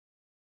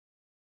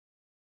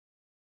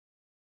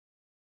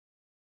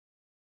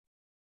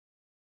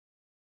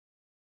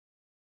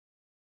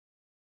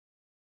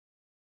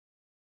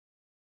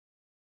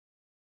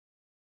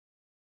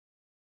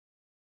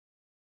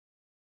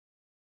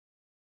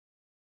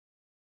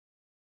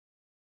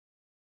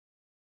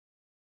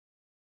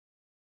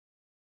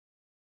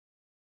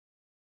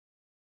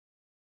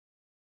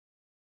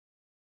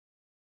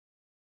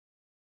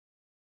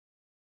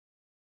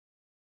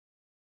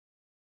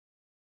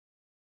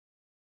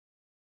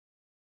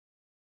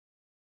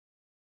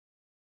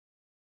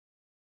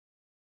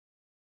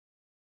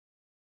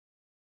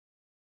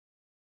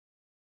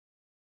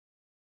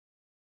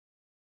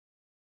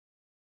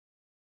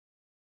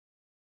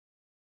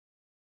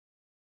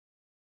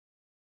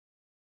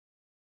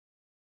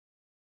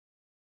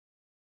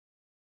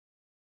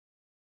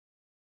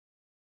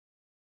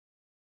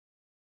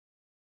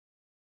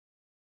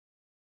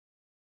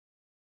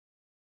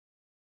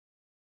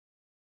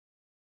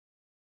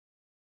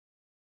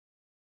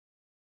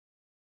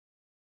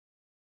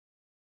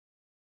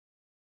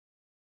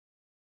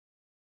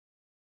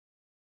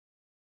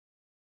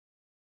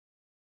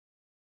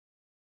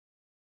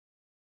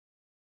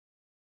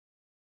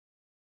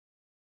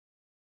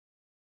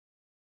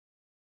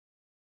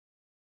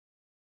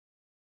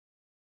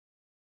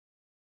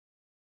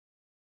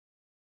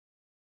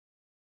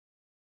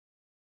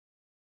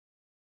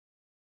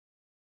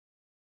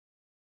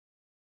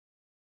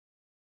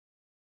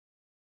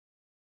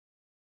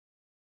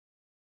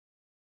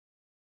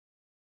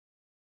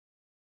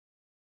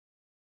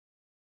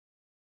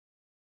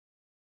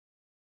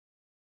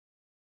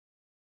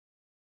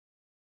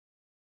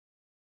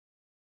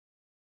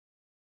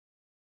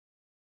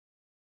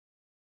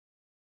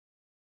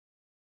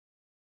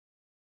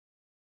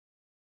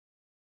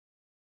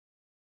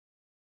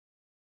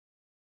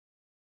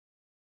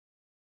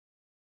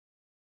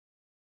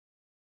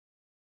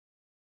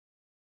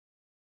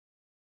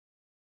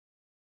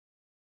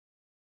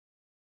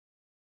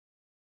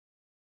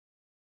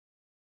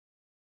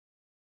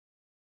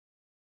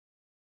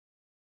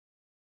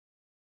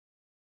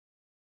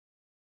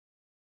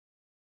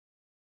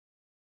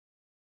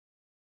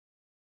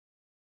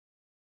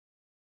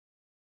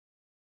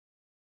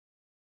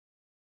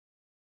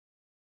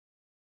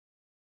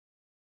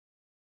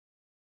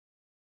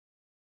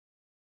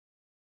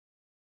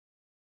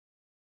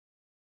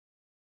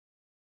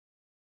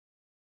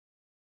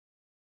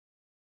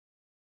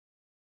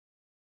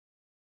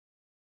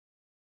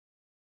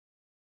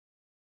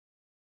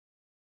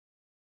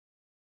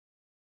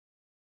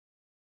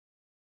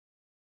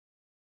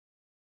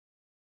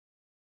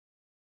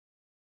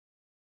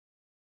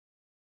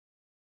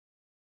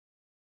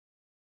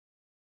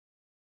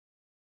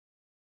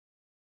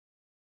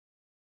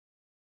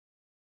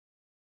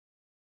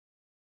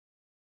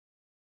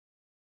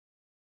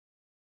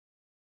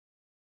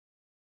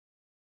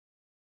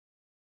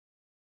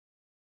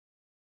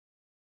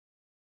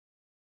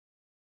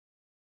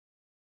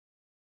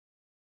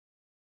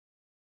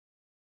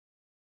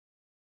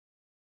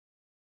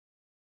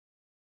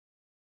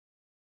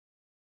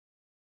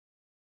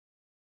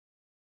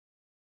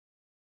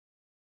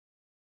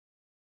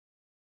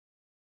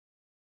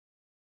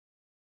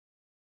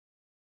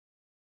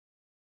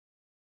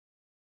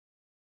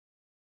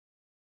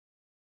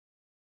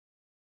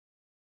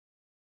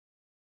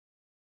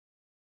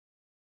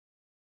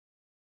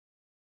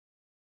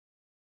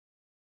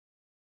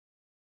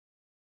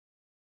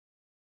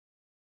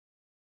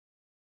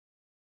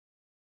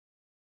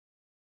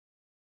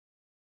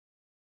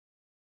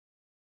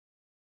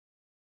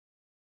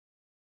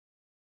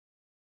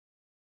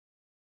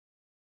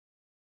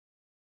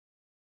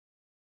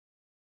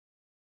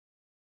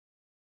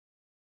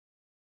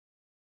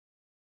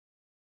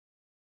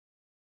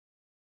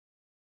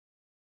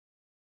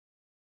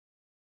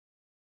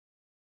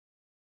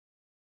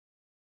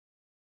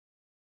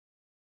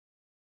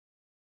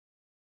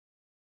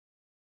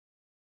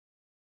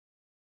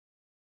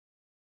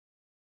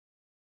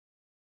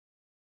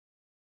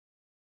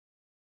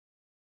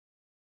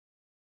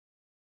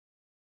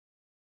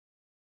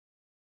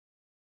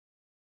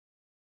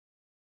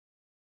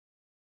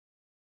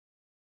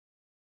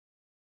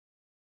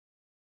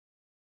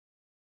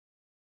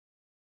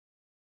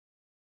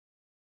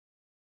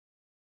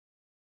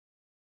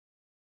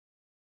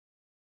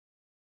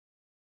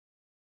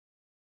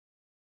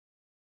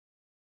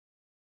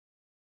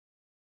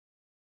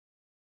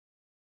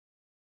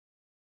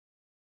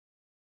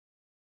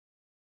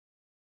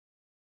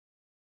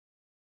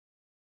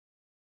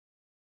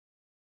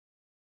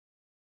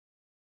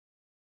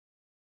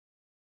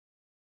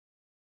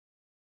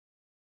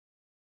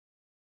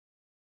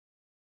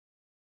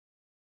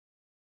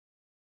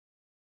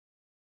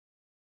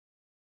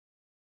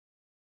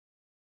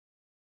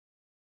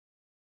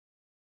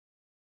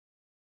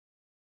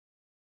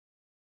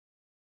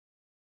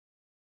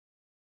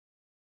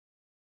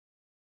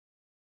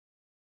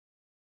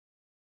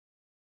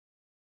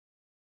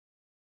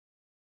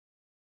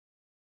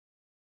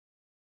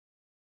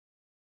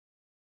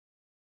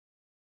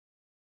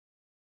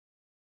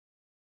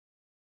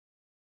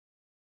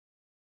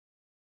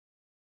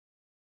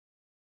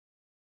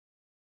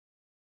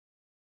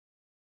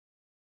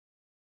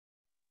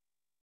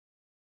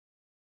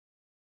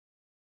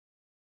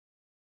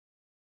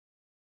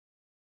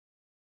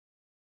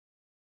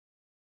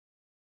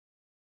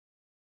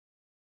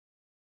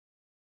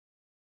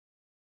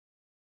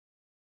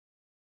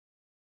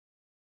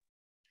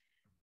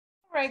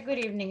All right, good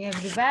evening,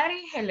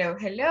 everybody. Hello,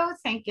 hello.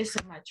 Thank you so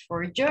much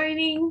for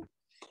joining.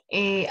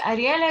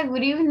 Ariela,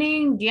 good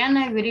evening.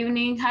 Diana, good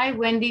evening. Hi,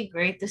 Wendy.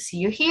 Great to see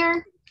you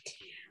here.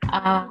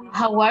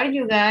 How are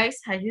you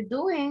guys? How you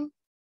doing?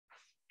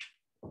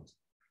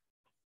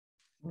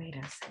 Wait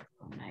a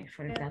second, I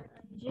forgot.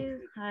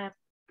 You have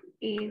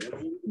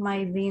eaten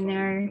my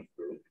dinner.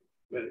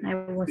 I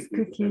was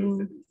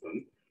cooking.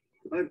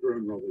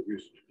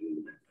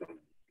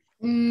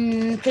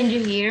 Can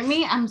you hear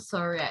me? I'm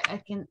sorry,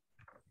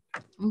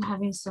 I'm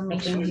having some I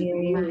can issues hear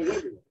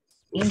with you.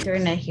 my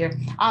internet here.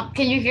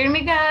 Can you hear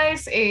me,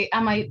 guys?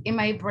 Am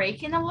I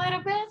breaking a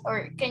little bit,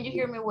 or can you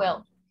hear me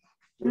well?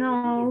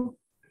 No,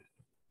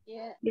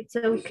 Yeah. it's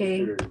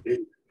okay.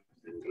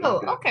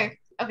 Oh, okay.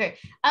 Okay.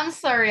 I'm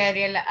sorry,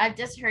 Ariela. I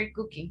just heard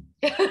cooking.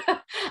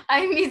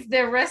 I missed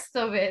the rest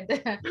of it.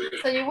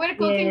 So you were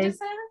cooking, you Yes,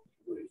 said?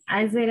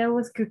 I said I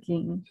was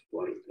cooking.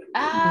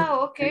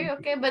 Oh, okay,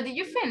 okay. But did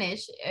you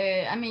finish?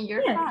 I mean,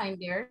 you're Yes, fine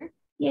there.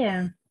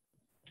 yeah,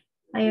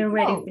 I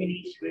already Oh,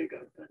 finished.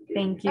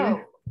 Thank you.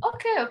 oh,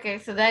 okay, okay.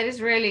 So that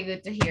is really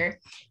good to hear.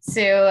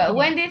 So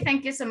Wendy,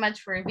 thank you so much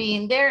for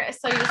being there. I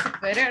saw you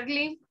super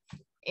early.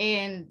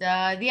 And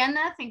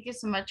Diana, thank you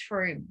so much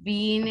for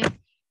being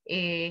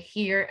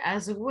here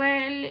as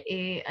well.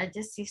 I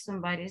just see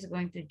somebody is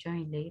going to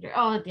join later.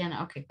 Oh,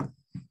 Diana, okay.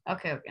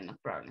 Okay, okay, no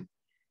problem.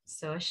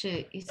 So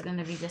she is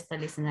gonna be just a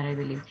listener, I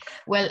believe.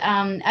 Well,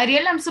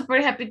 Ariel, I'm super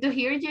happy to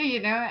hear you.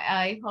 You know,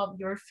 I hope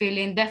you're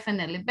feeling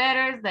definitely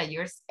better, that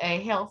your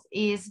health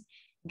is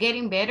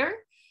getting better.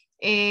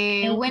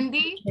 Thank you,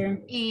 Wendy, teacher.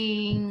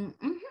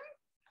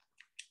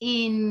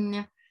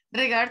 in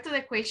regard to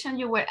the question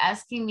you were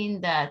asking me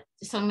that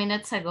some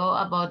minutes ago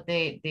about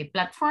the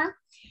platform,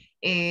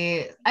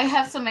 I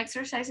have some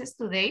exercises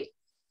today.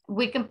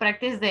 We can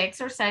practice the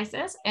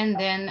exercises, and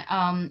then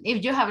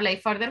if you have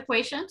like further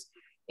questions,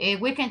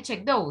 we can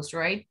check those,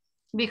 right?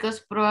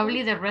 Because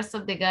probably the rest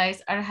of the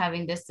guys are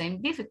having the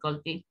same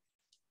difficulty.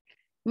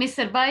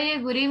 Mr.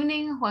 Valle, good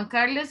evening. Juan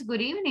Carlos,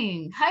 good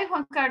evening. Hi,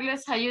 Juan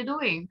Carlos, how you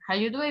doing? How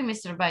you doing,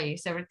 Mr. Valle?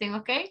 Is everything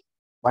okay?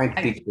 Fine,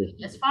 teacher.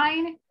 That's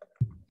fine.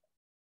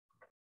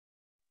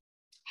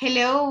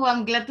 Hello,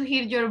 I'm glad to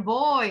hear your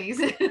voice.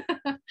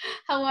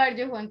 How are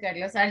you, Juan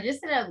Carlos? Are you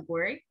still at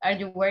work? Are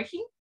you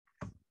working?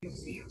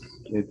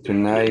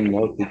 Tonight,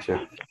 no,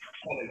 teacher.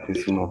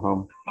 It's my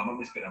home.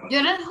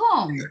 You're at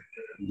home?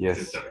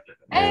 Yes.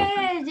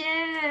 Hey,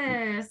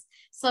 yes.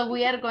 So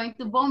we are going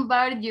to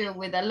bombard you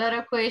with a lot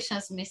of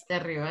questions,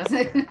 Mr. Rivas.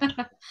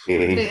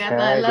 We got a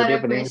Hi, good lot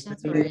of evening.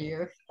 questions for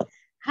you.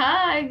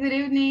 Hi, good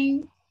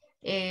evening.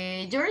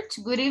 George,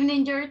 good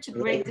evening, George.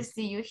 Great to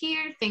see you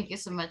here. Thank you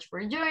so much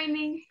for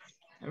joining.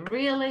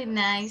 Really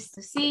nice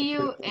to see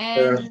you.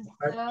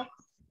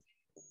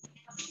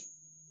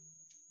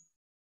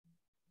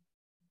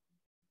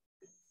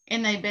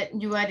 And I bet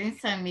you are in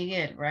San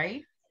Miguel,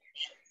 right?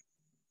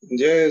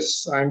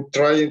 Yes, I'm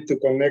trying to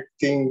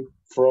connecting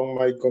from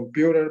my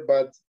computer,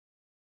 but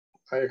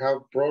I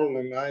have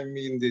problem. I'm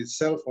in the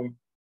cell phone.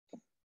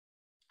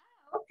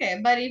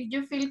 Okay, but if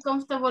you feel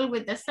comfortable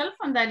with the cell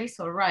phone, that is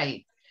all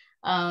right.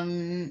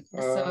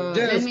 So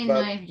Yes, let me know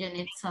but if you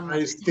need some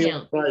I still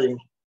help. trying.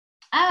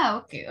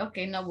 Okay,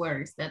 okay, no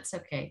worries, that's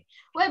okay.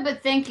 Well,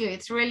 but thank you.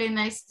 It's really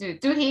nice to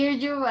hear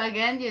you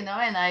again, you know,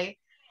 and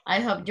I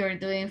hope you're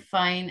doing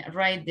fine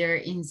right there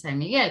in San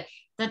Miguel.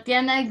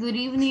 Tatiana, good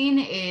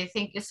evening.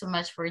 Thank you so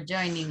much for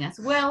joining as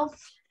well.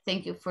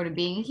 Thank you for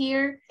being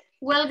here.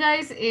 Well,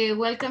 guys,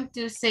 welcome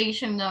to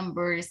session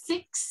number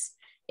 6.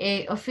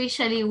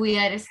 Officially, we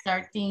are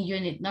starting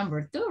unit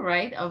number 2,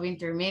 right, of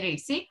intermediate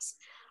 6.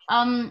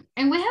 And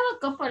we have a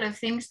couple of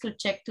things to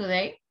check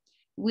today.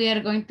 We are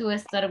going to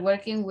start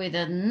working with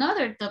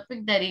another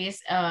topic that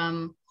is,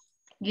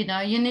 you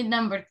know, unit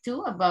number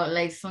 2 about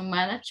license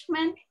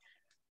management.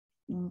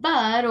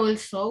 But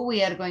also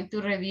we are going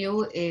to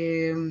review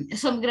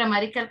some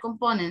grammatical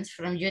components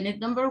from unit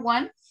number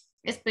 1,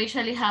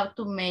 especially how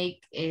to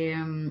make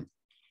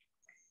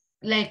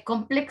like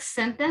complex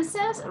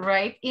sentences,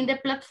 right? In the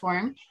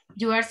platform,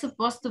 you are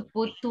supposed to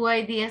put two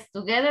ideas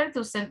together,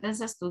 two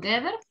sentences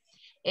together.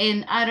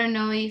 And I don't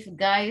know if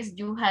guys,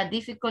 you had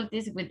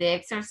difficulties with the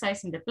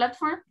exercise in the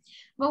platform,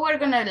 but we're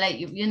gonna like,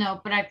 you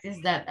know, practice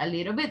that a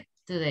little bit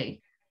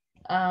today.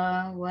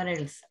 What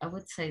else? I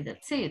would say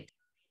that's it.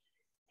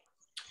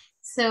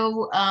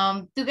 So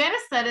to get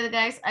started,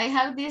 guys, I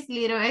have this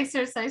little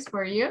exercise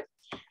for you.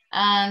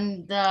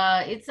 And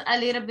it's a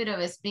little bit of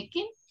a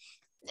speaking.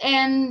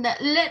 And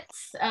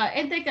let's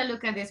and take a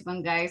look at this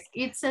one, guys.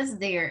 It says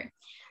there,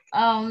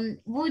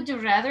 would you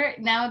rather,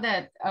 now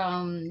that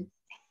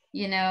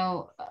you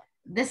know,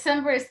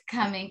 December is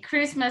coming,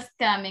 Christmas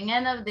coming,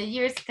 end of the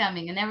year is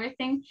coming and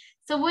everything.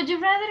 So would you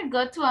rather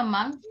go to a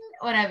mountain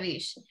or a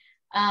beach?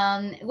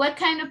 What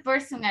kind of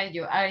person are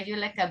you? Are you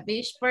like a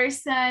beach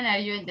person? Are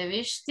you in the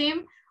beach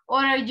team? Or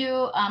are you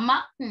a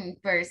mountain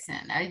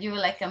person? Are you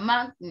like a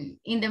mountain,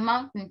 in the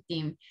mountain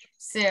team?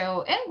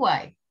 So, and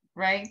why,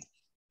 right?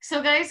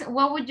 So guys,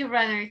 what would you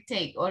rather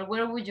take, or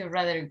where would you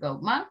rather go,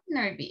 mountain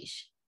or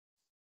beach?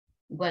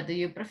 What do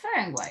you prefer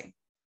and why?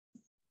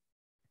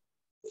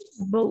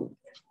 Both.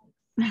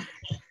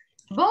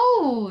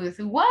 Both.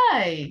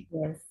 Why?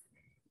 Yes.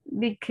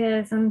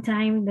 Because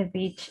sometimes the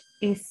beach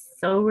is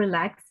so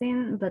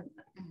relaxing, but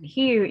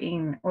here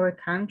in our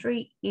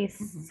country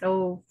is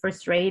so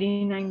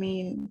frustrating. I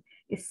mean,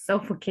 it's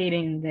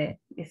suffocating.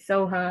 It's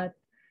so hot.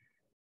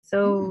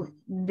 So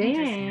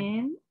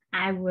then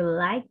I would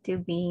like to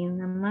be in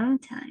the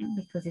mountain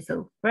because it's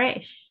so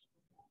fresh,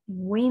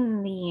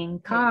 windy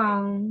and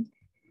calm.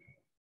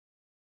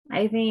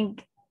 I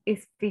think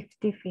it's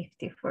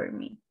 50-50 for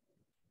me.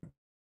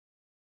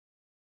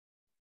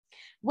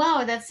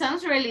 Wow, that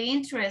sounds really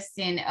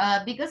interesting.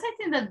 Because I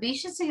think that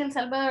beaches in El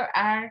Salvador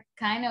are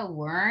kind of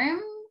warm.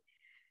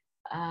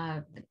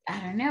 I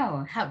don't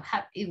know how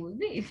it would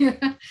be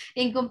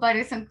in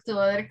comparison to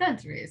other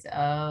countries.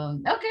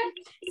 Okay,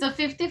 so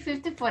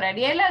 50-50 for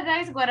Ariela,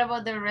 guys. What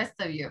about the rest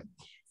of you?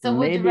 So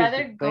would you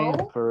rather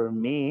go? For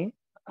me,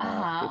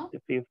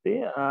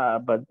 50-50,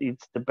 but it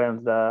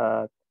depends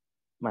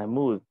my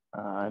mood.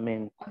 I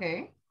mean,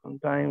 Okay.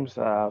 sometimes,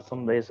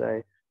 some days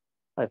I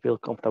feel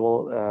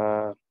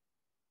comfortable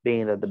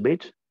being at the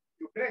beach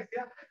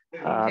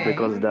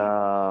because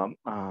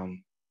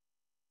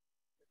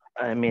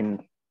I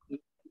mean,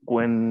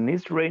 when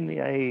it's rainy,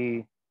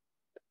 I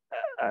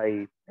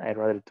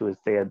rather to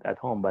stay at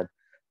home. But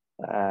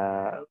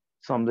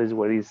some days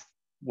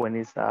when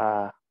it's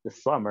the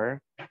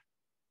summer,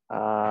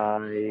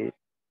 I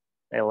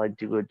like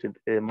to go to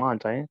the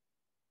mountain.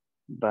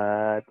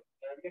 But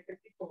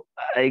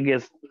I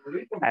guess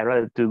I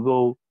rather to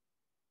go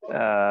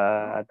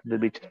to the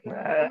beach.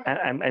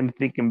 I'm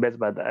thinking best,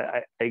 but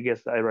I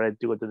guess I rather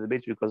to go to the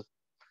beach because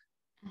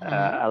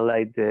I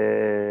like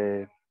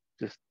the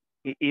just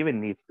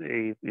even if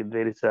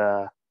there is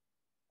a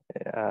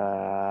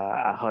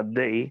hot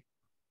day.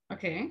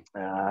 Okay.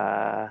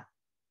 I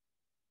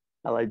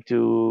like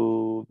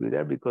to be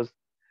there because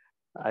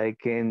I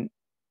can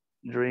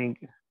drink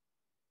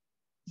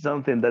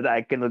something that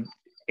I cannot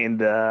in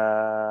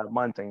the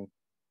mountain.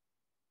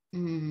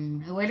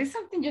 What is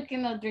something you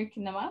cannot drink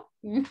in the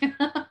mountain?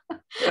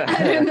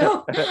 I don't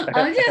know.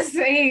 I'm just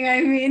saying,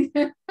 I mean,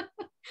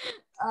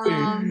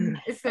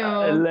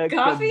 so like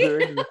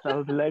coffee?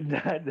 Something like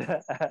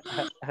that.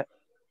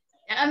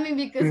 I mean,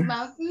 because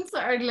mountains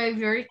are like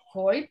very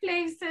cold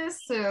places.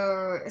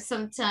 So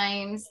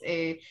sometimes,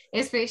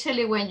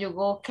 especially when you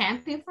go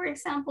camping, for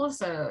example.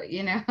 So,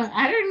 you know,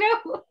 I don't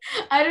know.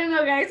 I don't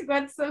know, guys,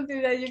 what's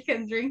something that you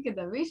can drink in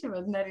the beach,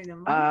 but not in the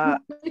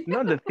mountain.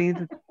 No, the thing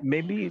is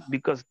maybe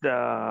because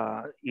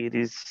it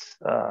is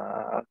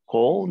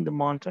cold in the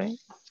mountain.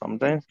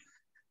 Sometimes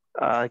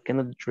I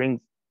cannot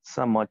drink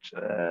so much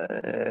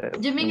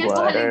You mean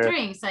alcoholic water.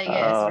 drinks, I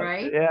guess,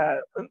 right? Yeah,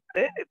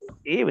 eh,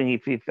 even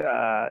if it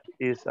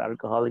is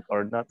alcoholic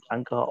or not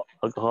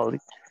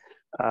alcoholic,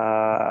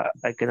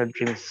 I cannot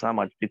drink so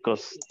much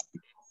because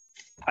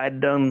I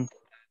don't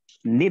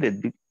need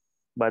it.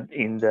 But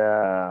in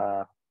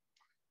the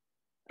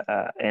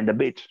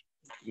beach,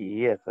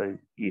 yes,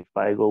 if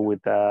I go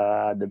with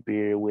the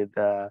beer with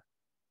uh,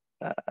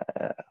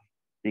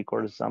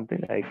 liquor or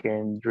something, I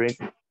can drink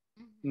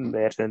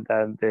better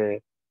than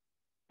the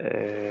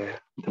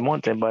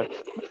mountain. But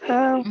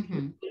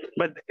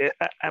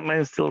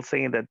I'm still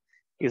saying that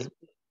it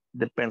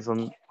depends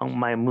on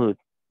my mood.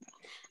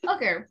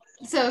 Okay,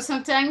 so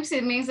sometimes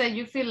it means that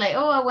you feel like,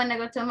 oh, I want to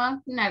go to a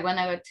mountain, I want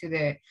to go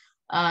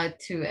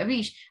to a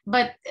beach.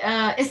 But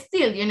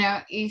still, you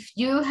know, if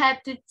you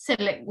had to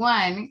select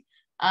one,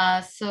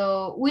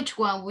 so which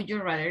one would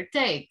you rather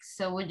take?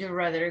 So would you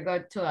rather go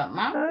to a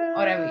mountain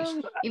or a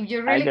beach? If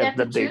you I really guess got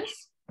the to beach.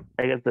 choose?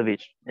 I guess the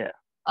beach. Yeah.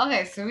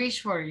 Okay, so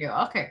beach for you.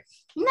 Okay,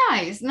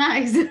 nice,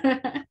 nice.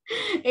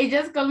 It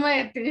just caught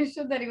my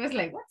attention that it was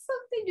like, what's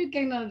something you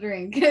cannot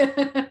drink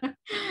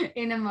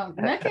in a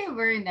mountain? Okay,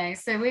 very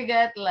nice. So we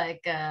got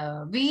like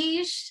a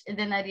beach, and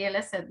then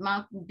Ariela said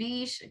mountain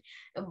beach,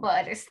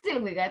 but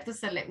still we got to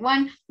select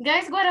one.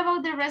 Guys, what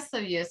about the rest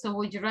of you? So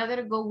would you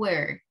rather go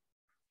where?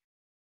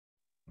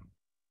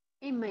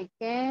 In my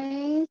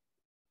case,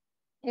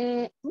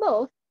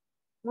 both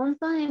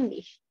mountain and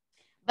beach.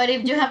 But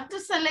if you have to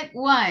select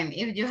one,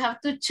 if you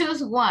have to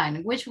choose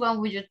one, which one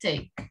would you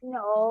take?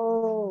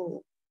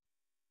 No,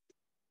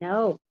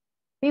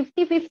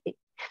 50-50.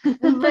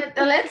 But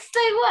let's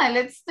say one.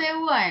 Let's say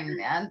one.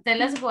 And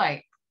tell us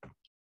why.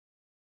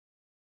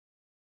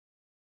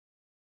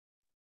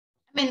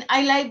 I mean,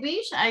 I like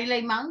beach, I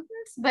like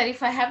mountains, but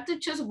if I have to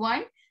choose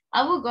one,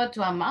 I will go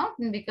to a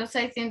mountain because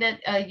I think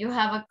that you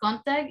have a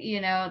contact,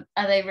 you know,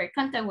 a direct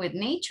contact with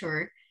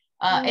nature.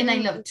 And I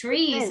love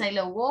trees, I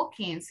love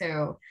walking,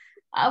 so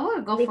I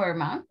will go for a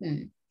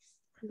mountain.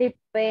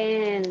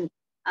 Depend,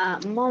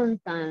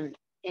 mountain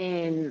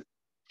and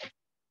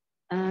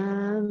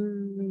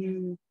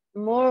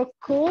more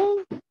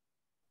cool.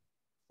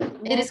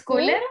 It is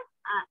cooler?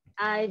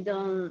 I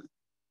don't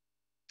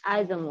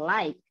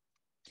like.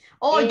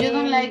 Oh, you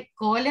don't like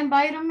cold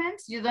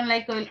environments? You don't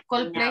like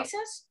cold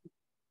places?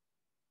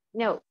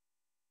 No.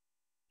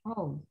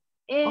 Oh,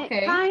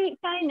 okay.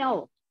 Kind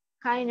of.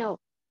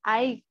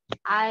 I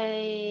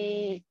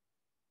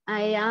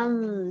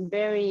am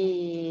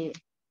very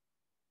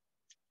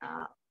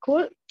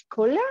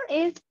Cooler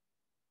is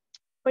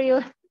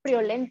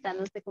friolenta,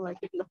 no sé cómo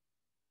decirlo.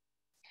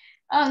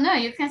 Oh no,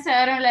 you can say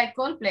I don't like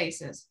cold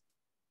places.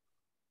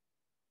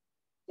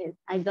 Yes,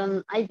 I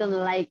don't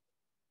like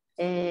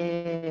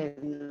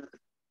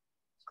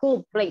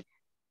cool place.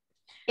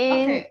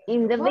 And Okay.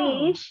 in the Wow.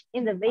 beach,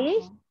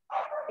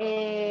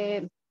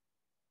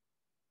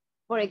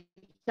 for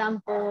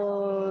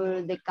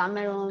example, the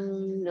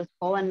Cameron, Los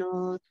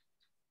Jóbanos,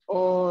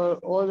 or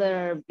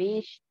other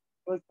beach,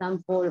 for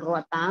example,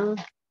 Roatán,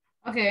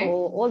 Okay.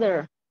 or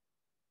other.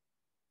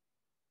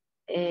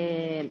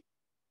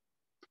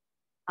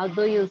 How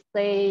do you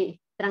say,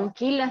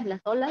 tranquilas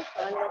las olas?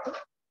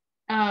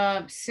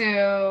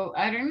 So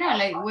I don't know,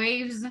 like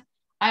waves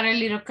are a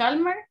little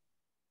calmer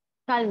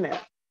Calmer,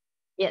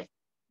 yes.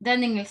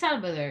 than in El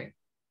Salvador.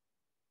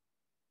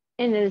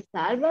 In El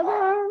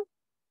Salvador,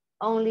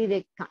 only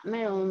the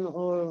Cameron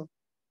or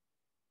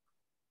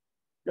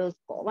Los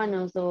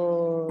Jóbanos,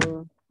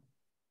 or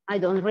I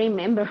don't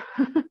remember.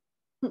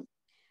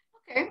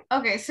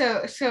 Okay.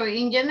 So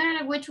in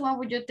general, which one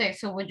would you take?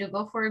 So would you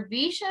go for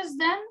beaches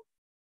then?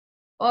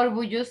 Or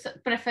would you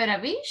prefer a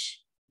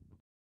beach?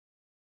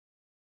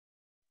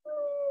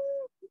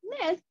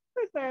 Yes,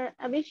 prefer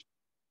a beach.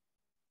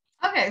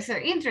 Okay, so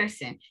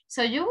interesting.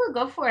 So you will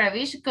go for a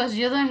beach because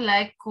you don't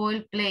like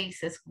cold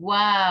places.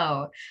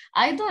 Wow.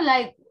 I don't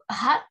like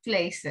hot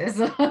places.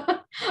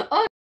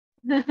 Oh,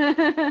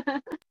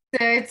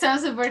 so it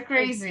sounds super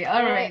crazy.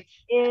 All right.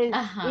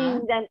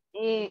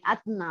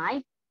 At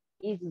night,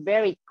 it's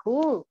very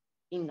cool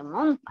in the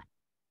mountain.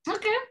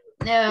 Okay.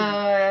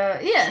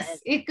 Yes,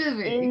 it could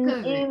be. It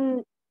could be.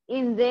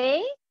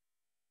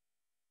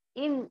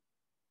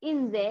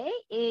 In day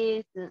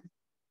is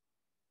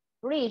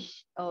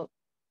rich or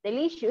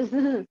delicious.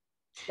 Delicious.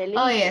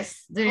 Oh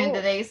yes, during the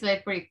Cool. day it's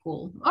like pretty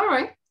cool. All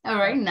right,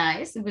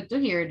 nice, good to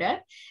hear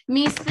that.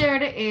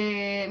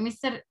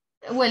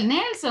 Well,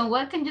 Nelson,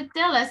 what can you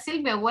tell us?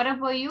 Sylvia, what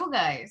about you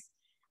guys?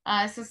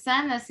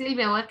 Susana,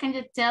 Sylvia, what can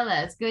you tell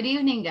us? Good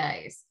evening,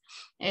 guys.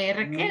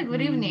 Raquel,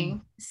 good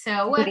evening.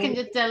 So what can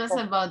you tell us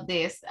about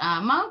this?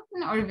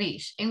 Mountain or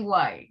beach, and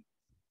why?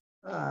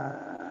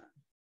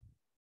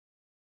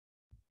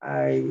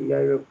 I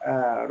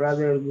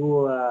rather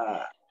go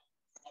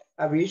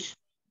a beach.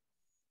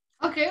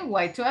 Okay,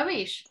 why to a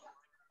beach?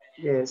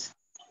 Yes.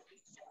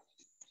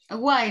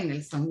 Why,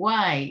 Nelson?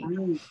 Why?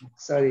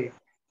 Sorry.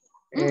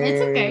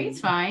 It's okay. It's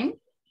fine.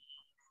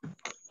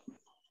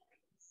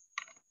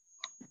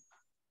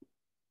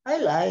 I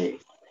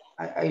like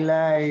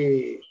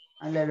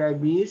a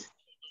beach.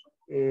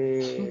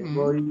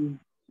 Going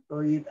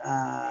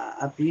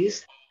a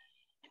piece.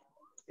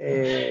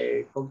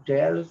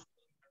 Cocktails.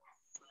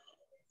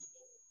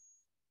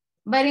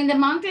 But in the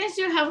mountains,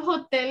 you have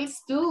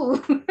hotels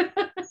too.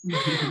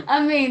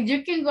 I mean,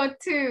 you can go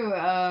to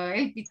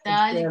El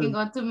Pital, you can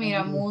go to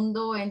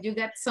Miramundo, and you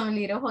got some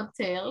little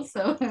hotels.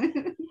 So,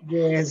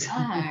 yes.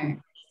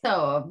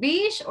 So,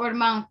 beach or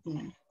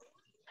mountain?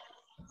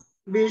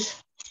 Beach.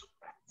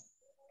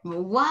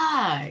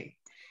 Why?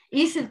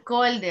 Is it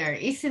colder?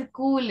 Is it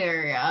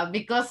cooler?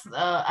 Because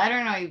I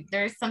don't know if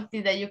there's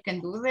something that you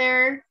can do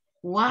there.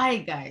 Why,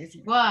 guys?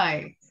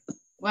 Why?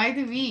 Why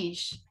the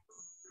beach?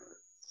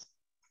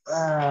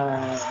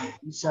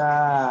 It's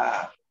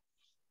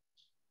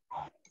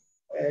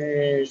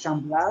San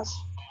Blas.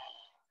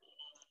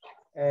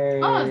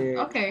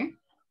 Oh, okay.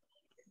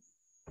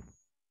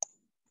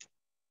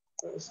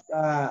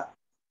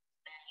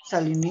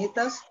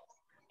 Salinitas.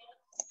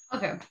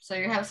 Okay, so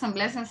you have some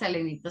blessings,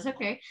 Salinitas.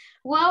 Okay.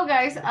 Well,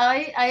 guys,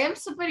 I am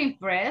super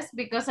impressed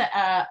because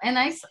and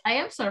I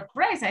am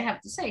surprised, I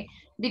have to say,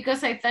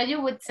 because I thought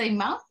you would say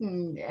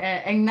mountain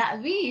and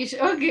not beach.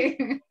 Okay.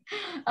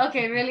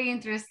 Okay, really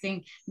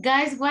interesting.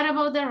 Guys, what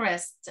about the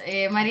rest?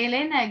 Maria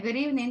Elena, good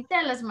evening.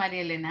 Tell us,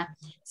 Maria Elena.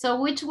 So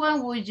which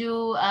one would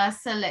you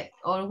select,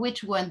 or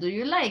which one do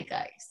you like,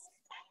 guys?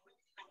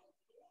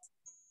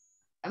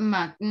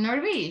 Mountain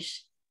or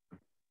beach?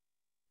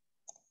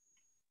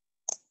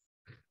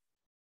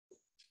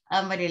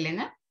 Maria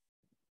Elena?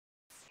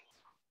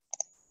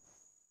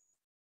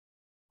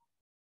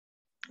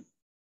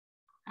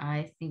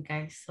 I think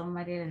I saw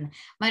Maria Elena.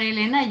 Maria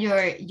Elena,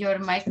 your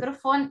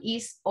microphone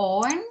is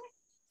on,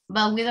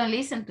 but we don't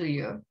listen to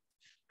you.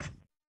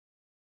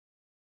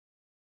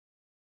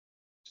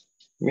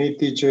 Me,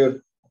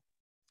 teacher.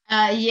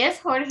 Yes,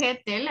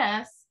 Jorge, tell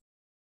us.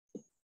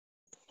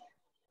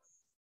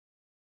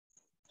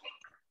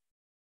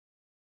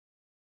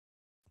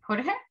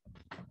 Jorge?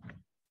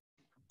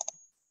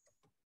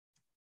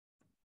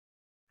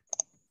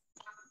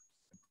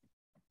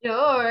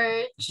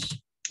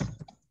 George.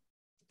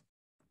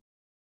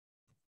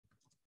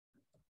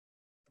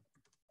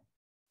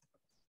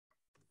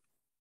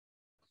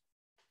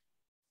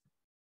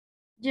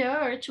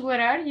 George,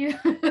 where are you?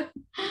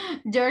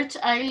 George,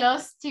 I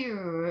lost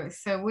you.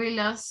 So we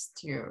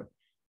lost you.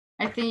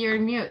 I think you're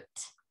mute.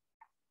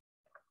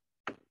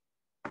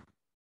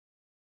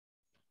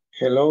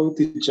 Hello,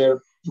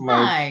 teacher.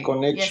 My Hi.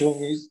 connection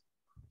Yes.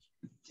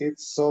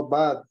 it's so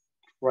bad.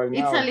 right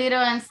It's now. a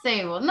little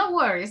unstable. No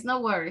worries,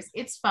 no worries.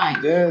 It's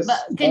fine. Yes,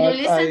 but can you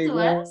listen I to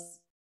want us?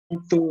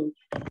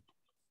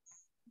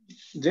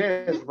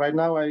 Yes, right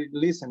now I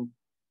listen,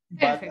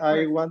 but Perfect, I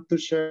perfect. want to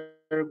share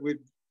with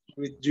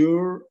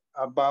you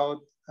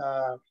about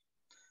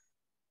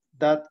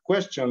that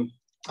question.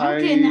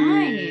 Okay,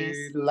 nice.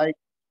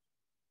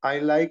 I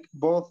like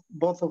both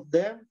of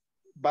them,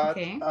 but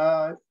Okay.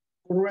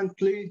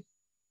 currently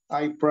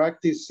I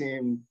practice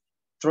in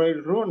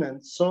trail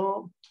running,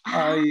 so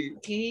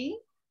Okay.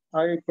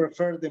 I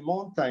prefer the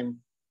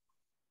mountain.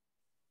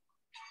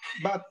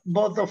 But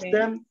both of Okay.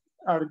 them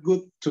are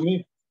good to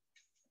me.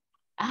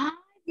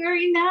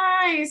 Very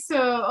nice.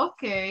 So,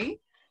 okay.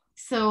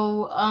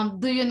 So,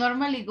 do you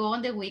normally go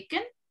on the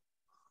weekend?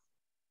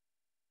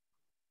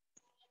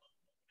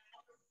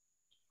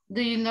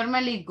 Do you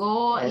normally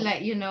go,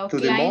 like, you know, To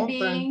the mountain,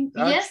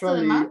 climbing? Yes, to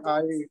the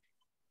mountains?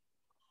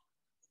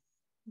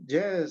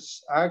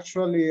 Yes,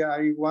 actually,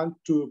 I want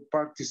to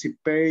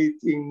participate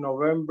in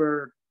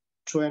November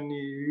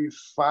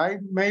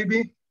 25,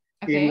 maybe,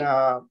 Okay. in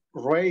a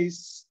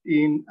race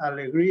in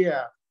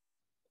Alegría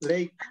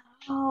Lake.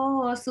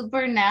 Oh,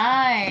 super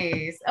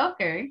nice.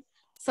 Okay.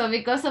 So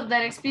because of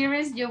that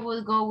experience, you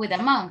will go with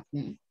a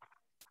mountain.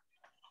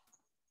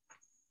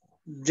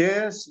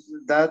 Yes,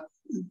 that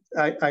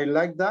I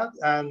like that,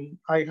 and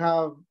I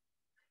have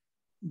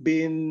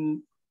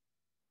been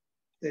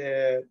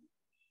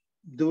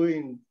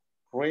doing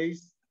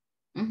race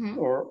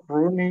or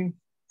running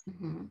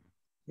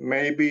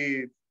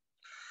maybe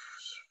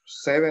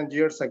 7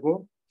 years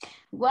ago.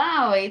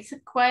 Wow, it's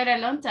quite a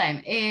long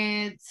time.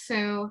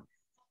 So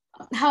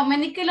how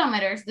many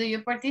kilometers do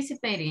you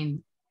participate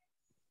in?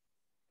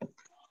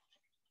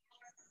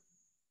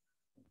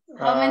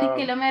 How many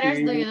kilometers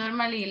do you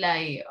normally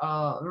like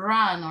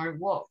run or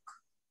walk?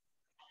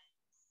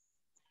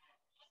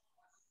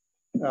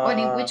 Or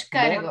in which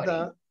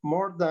category?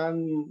 More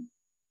than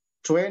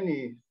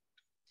 20.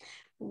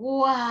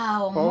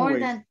 Wow, always. More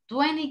than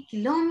 20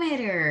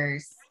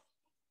 kilometers.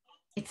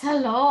 It's a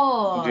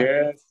lot.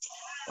 Yes.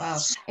 Wow.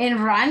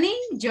 And running,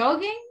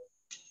 jogging?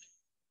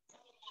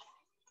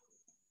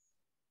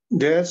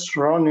 Yes,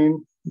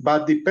 running,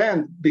 but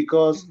depend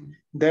because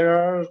there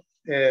are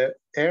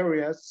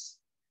areas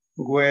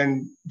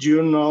when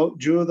you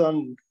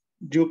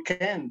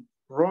can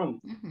run,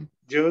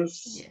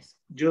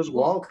 just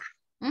walk.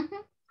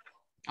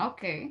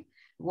 Okay.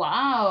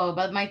 Wow,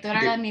 but my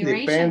total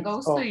admiration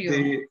goes to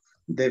you.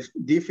 The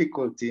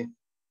difficulty.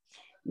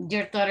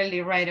 You're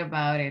totally right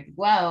about it.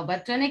 Wow,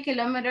 but 20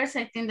 kilometers,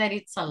 I think that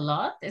it's a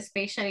lot,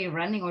 especially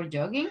running or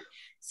jogging.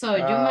 So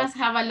you must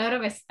have a lot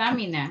of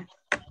stamina.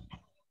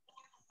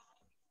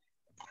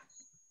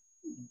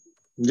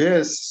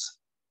 Yes.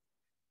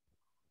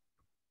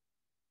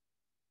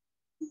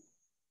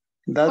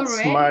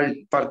 That's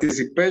my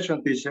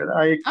participation, teacher.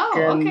 I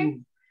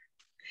can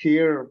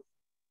hear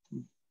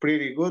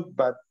pretty good,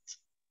 but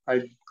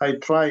I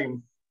try.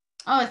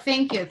 Oh,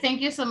 thank you.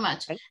 Thank you so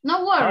much.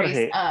 No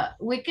worries.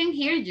 We can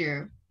hear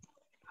you.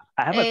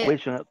 I have a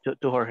question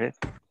to Jorge.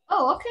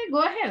 Oh, okay.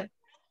 Go ahead.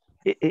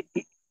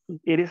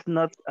 It is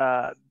not,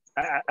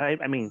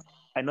 I mean,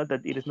 I know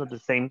that it is not the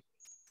same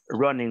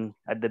running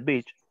at the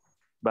beach,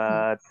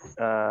 but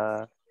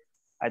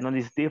I know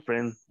it's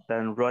different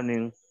than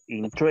running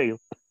in trail.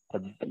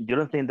 But you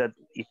don't think that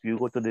if you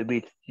go to the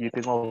beach, you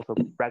can also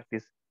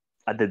practice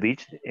at the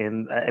beach,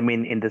 and I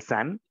mean in the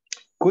sun?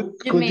 Could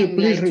you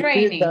please like repeat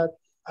training? that?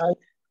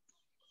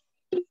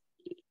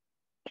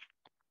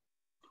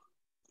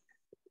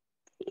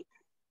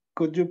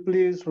 Could you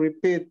please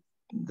repeat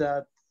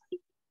that?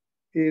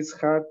 It's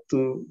hard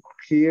to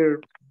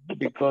hear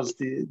because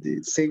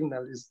the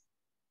signal is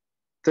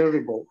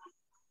terrible.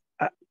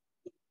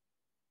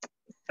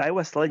 I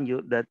was telling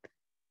you that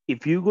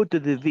if you go to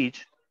the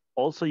beach,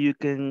 also you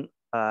can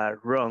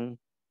run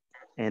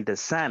in the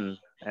sun.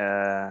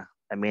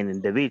 I mean,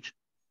 in the beach.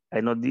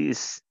 I know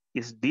this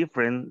is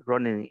different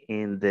running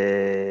in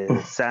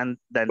the sand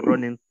than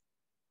running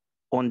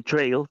on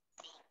trail,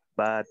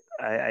 but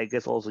I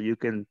guess also you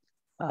can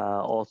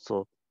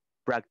also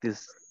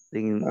practice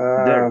in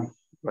there,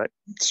 right?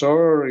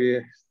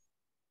 Sorry.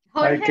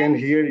 Jorge, I can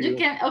hear you. You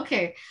can,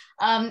 okay.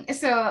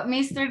 So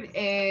Mr.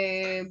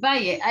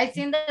 Valle, I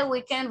think that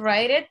we can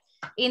write it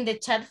in the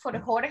chat for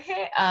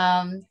Jorge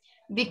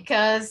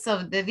because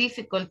of the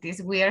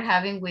difficulties we are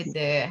having with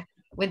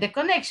the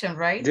connection,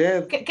 right?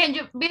 Yes. Can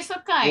you be so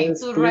kind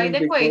to write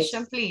the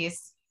question,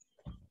 please?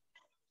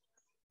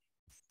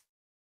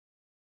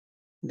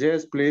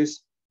 Yes,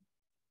 please.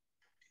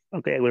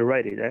 Okay, I will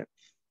write it.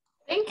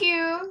 Thank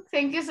you.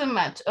 Thank you so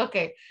much.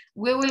 Okay,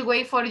 we will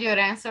wait for your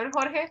answer,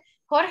 Jorge.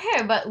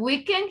 Jorge, but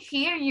we can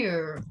hear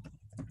you.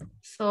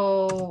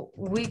 So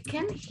we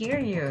can hear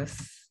you.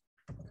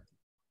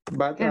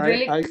 But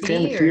really I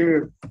can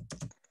hear.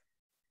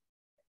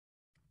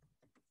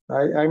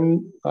 I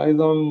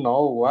don't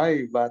know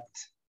why, but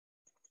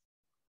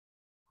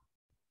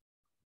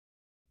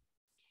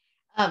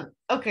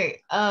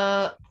okay.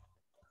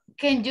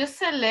 Can you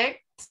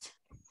select?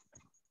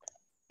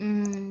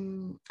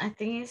 I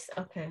think it's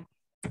okay.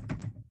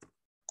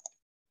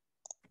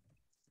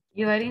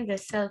 You are in the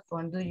cell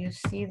phone. Do you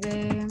see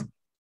the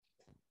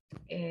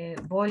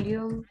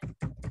volume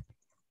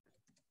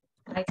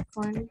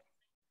icon?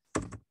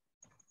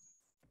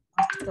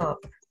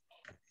 Stop.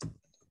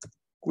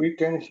 We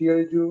can hear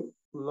you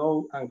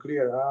loud and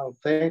clear. Oh,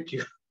 thank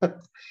you.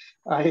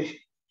 I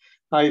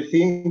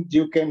think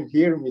you can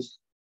hear me.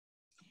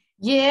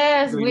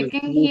 Yes, Do we you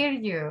can see? hear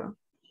you.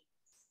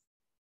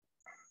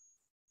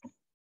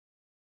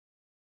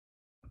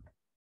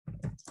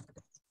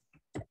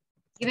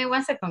 Give me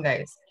 1 second,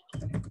 guys.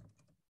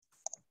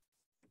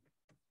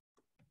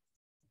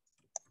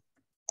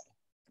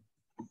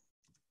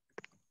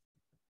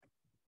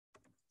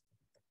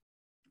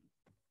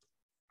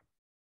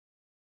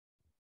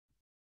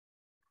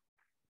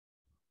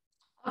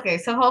 Okay,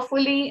 so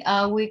hopefully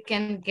we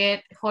can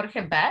get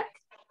Jorge back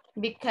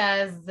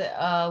because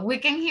we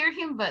can hear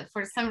him, but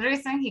for some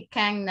reason he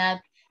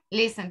cannot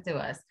listen to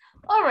us.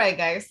 All right,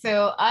 guys,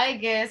 so I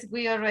guess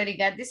we already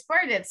got this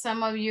part that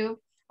some of you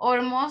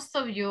or most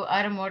of you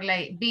are more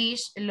like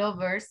beach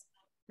lovers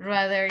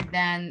rather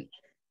than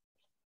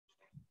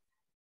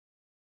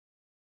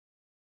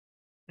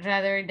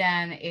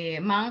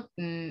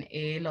mountain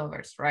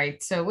lovers,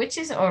 right? So which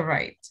is all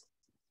right.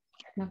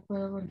 No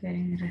puedo volver a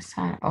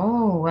ingresar.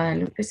 Oh,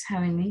 Guadalupe is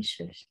having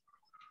issues.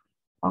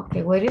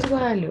 Okay, where is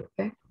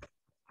Guadalupe?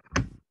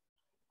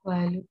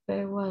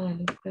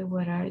 Guadalupe,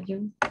 where are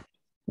you?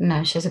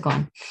 No, she's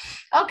gone.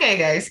 Okay,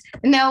 guys.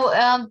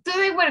 Now,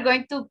 today we're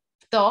going to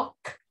talk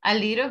a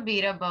little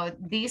bit about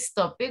this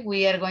topic.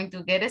 We are going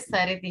to get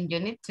started in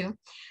Unit 2,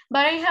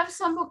 but I have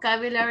some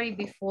vocabulary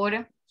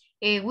before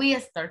we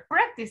start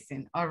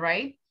practicing, all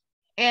right?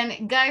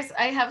 And guys,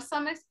 I have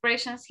some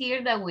expressions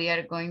here that we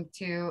are going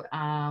to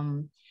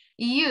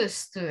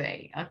use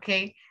today,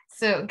 okay?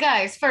 So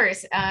guys,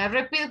 first,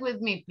 repeat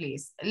with me,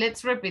 please.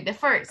 Let's repeat the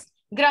first.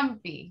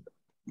 Grumpy.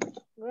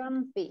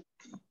 Grumpy.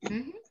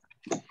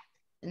 Mm-hmm.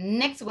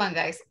 Next one,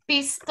 guys.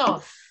 Pissed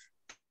off.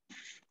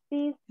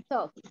 Pissed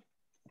off.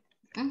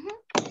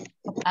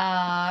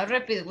 Mm-hmm.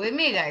 Repeat with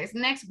me, guys.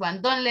 Next one.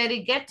 Don't let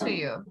it get to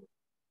you.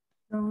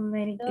 Don't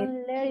let it get.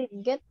 Don't let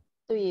it get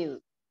to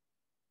you.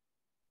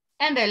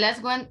 And the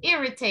last one,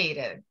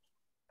 irritated.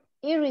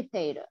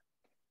 Irritated.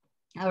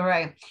 All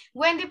right.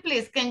 Wendy,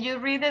 please, can you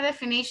read the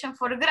definition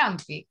for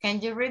grumpy?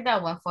 Can you read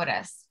that one for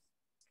us?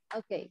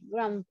 Okay,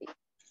 grumpy.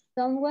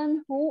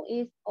 Someone who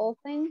is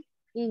often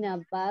in a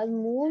bad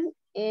mood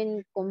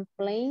and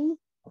complains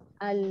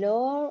a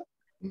lot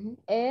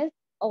as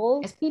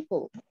old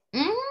people.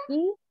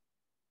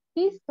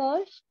 He's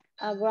such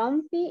a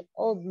grumpy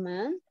old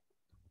man.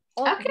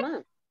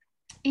 Okay.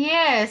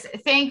 Yes,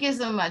 thank you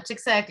so much.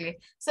 Exactly.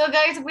 So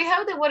guys, we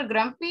have the word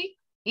grumpy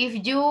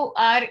if you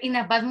are in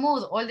a bad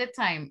mood all the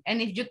time.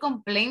 And if you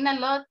complain a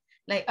lot,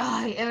 like,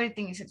 oh,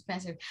 everything is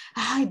expensive.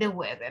 Oh, the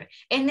weather.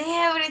 And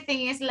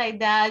everything is like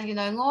that, you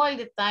know, and all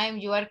the time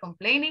you are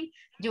complaining,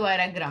 you are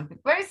a grumpy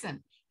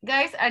person.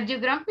 Guys, are you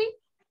grumpy?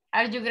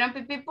 Are you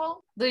grumpy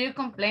people? Do you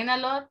complain a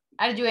lot?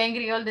 Are you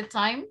angry all the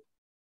time?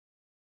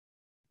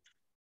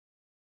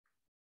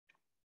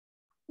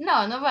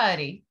 No,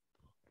 nobody.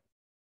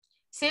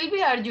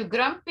 Sylvia, are you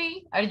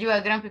grumpy? Are you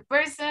a grumpy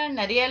person?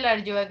 Ariela, are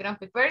you a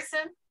grumpy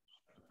person?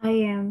 I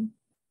am.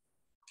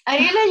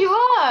 Ariela, you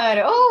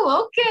are.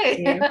 Oh,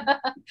 okay. Yeah.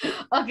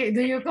 Okay,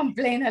 do you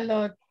complain a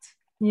lot?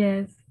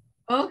 Yes.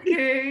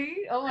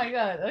 Okay. Oh my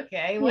God.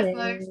 Okay, I was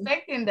not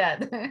expecting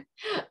that.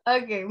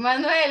 Okay,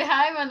 Manuel.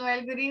 Hi,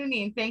 Manuel. Good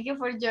evening. Thank you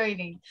for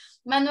joining.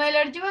 Manuel,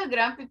 are you a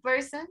grumpy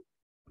person?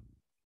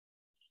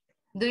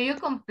 Do you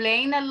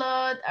complain a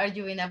lot? Are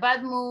you in a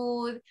bad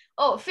mood?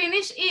 Oh,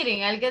 finish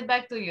eating. I'll get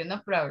back to you. No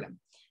problem.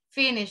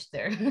 Finish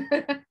there.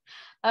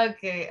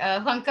 Okay.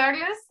 Juan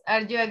Carlos,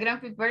 are you a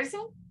grumpy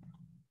person?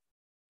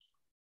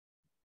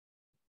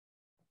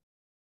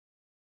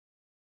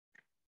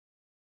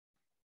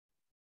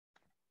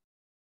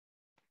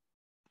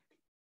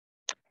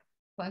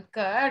 Juan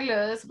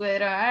Carlos,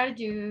 where are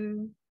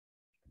you?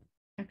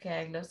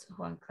 Okay, I lost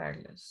Juan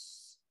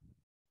Carlos.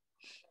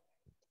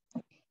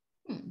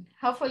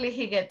 Hopefully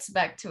he gets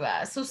back to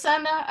us.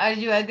 Susana, are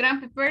you a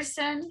grumpy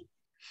person?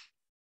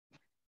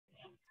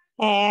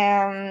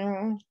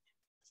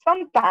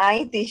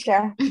 Sometimes,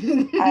 teacher.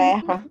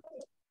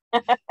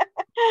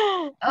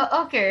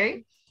 Oh,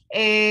 okay.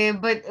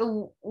 But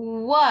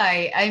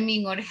why? I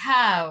mean, or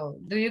how?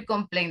 Do you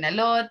complain a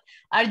lot?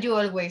 Are you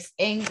always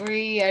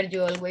angry? Are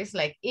you always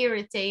like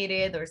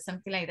irritated or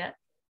something like that?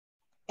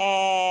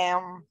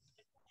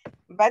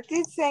 But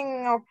it's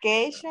an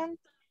occasion,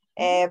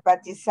 but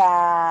it's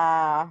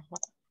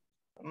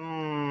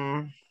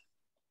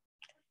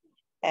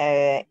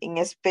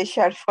in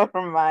special for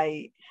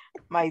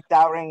my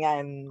daughter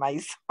and my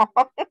son.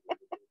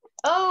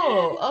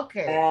 Oh,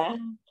 okay.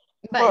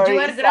 But you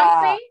are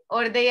grumpy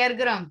or they are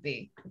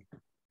grumpy?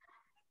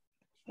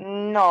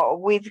 No,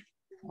 with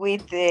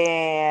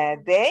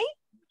they,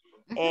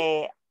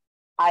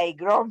 I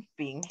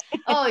grumpy.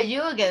 Oh,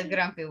 you get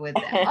grumpy with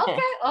them.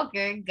 Okay,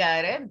 okay,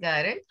 got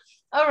it.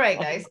 All right,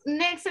 guys.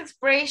 Next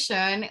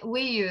expression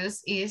we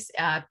use is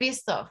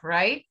pissed off,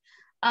 right?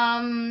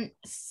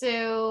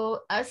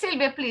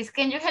 Sylvia, please,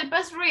 can you help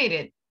us read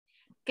it?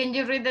 Can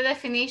you read the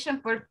definition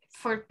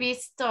for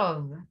pissed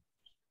off?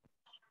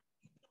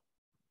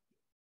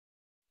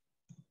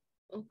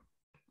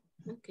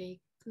 Okay,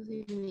 good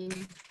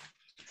evening.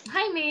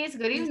 Hi, Miss,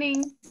 good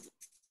evening.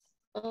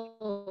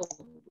 Oh.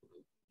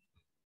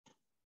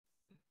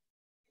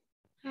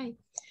 Hi.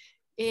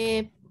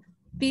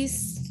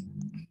 Pieces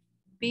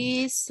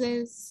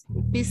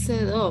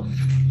of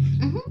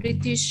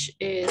British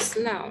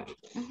slang.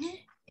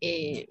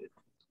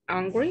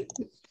 Angry.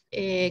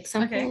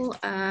 Example, okay.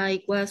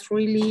 I was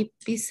really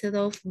pissed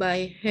off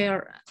by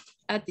her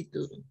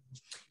attitude.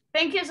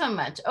 Thank you so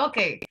much.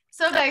 Okay,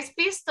 so guys,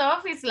 pissed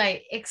off is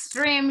like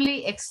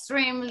extremely,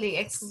 extremely,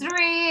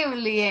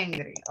 extremely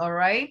angry, all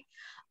right?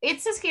 It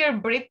says here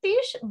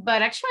British,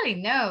 but actually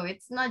no,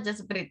 it's not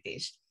just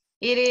British.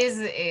 It is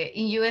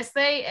in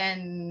USA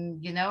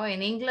and, you know,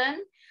 in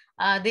England,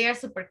 they are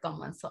super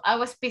common. So I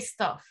was pissed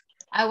off.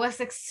 I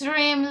was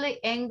extremely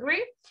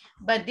angry,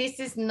 but this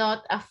is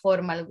not a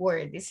formal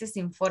word. This is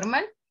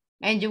informal,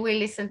 and you will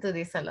listen to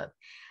this a lot.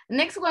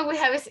 Next one we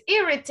have is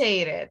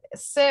irritated.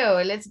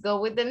 So let's go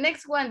with the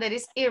next one that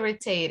is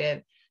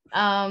irritated.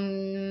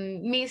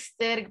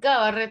 Mr.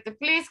 Gavarrete,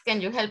 please,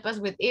 can you help us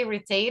with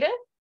irritated?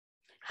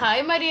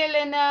 Hi, Maria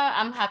Elena.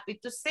 I'm happy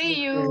to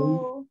see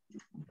you.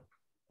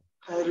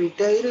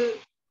 Irritated.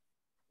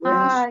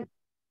 Hi.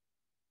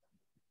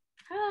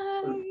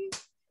 Hi.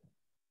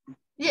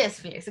 Yes,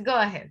 please, go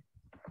ahead.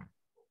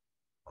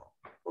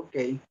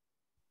 Okay.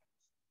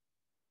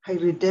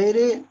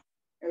 Irritated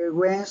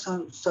when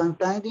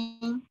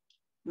something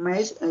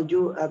makes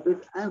you a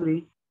bit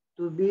angry.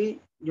 To be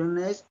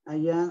honest, I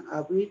am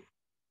a bit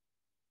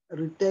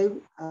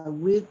irritated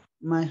with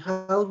my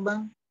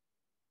husband.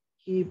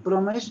 He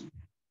promised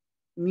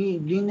me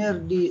dinner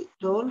the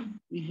told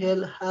me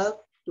he'll have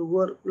to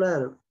work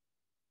later.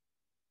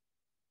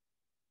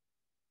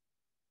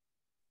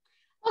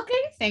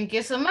 Okay, thank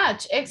you so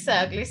much.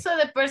 Exactly. So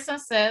the person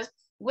says,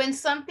 when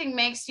something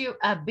makes you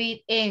a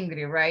bit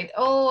angry, right?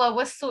 Oh, I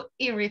was so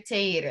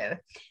irritated.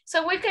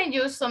 So we can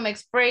use some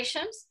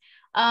expressions.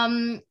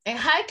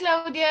 Hi,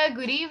 Claudia.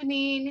 Good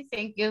evening.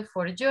 Thank you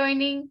for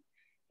joining.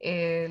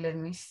 Let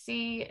me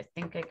see. I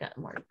think I got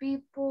more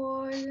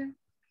people.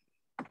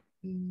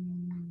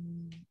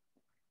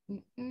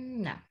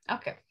 No.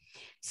 Okay.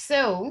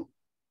 So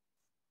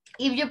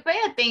if you pay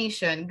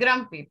attention,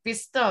 grumpy,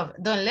 pissed off,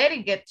 don't let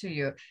it get to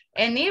you,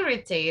 and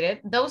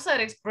irritated, those are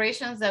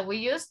expressions that we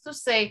use to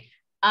say,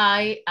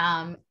 I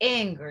am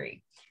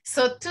angry.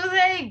 So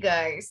today,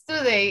 guys,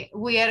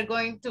 we are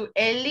going to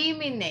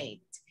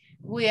eliminate,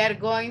 we are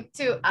going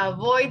to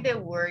avoid the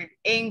word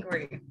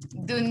angry.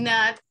 Do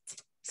not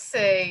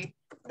say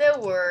the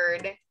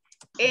word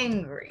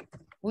angry.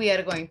 We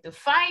are going to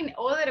find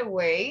other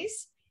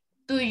ways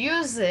to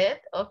use it,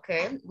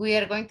 okay? We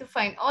are going to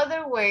find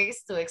other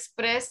ways to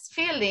express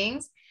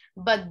feelings,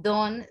 but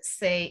don't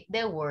say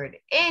the word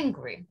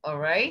angry, all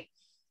right?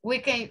 We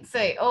can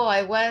say, oh,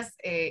 I was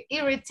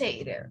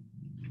irritated.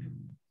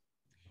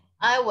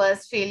 I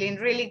was feeling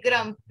really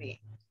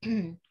grumpy.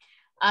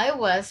 I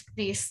was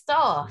pissed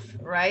off,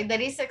 right?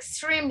 That is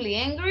extremely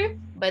angry,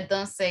 but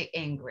don't say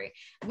angry.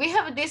 We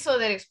have this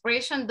other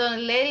expression,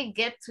 don't let it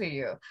get to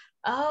you.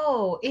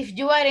 Oh, if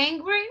you are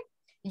angry,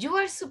 you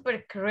are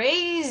super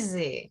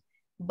crazy,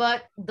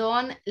 but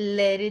don't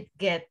let it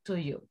get to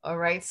you, all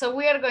right? So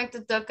we are going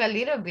to talk a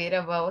little bit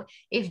about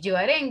if you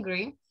are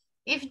angry,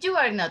 if you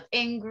are not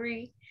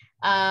angry,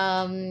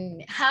 how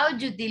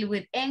you deal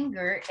with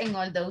anger and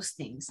all those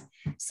things.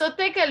 So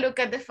take a look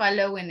at the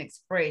following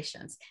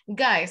expressions.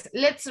 Guys,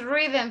 let's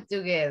read them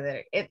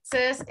together. It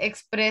says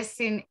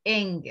expressing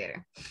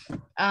anger.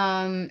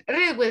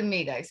 Read with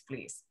me, guys,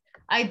 please.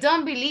 I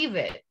don't believe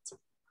it.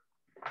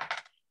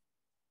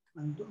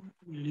 I don't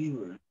believe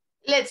it.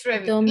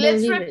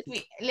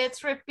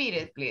 Let's repeat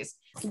it, please.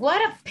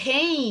 What a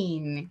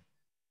pain.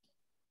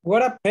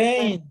 What a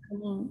pain.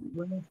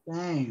 What a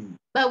pain.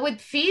 But with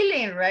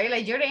feeling, right?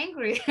 Like you're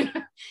angry.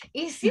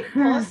 Is it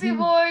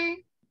possible?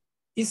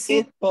 Is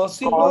it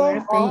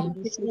possible?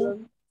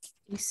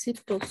 Is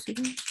it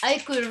possible? I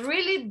could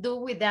really do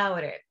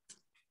without it.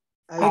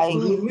 I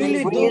could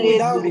really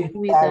do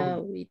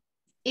without it.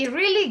 It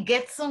really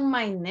gets on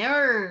my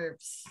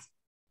nerves.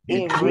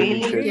 It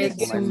really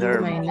gets on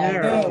my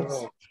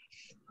nerves.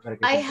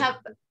 I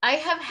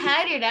have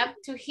had it up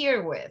to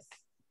here with.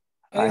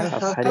 I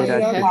have had it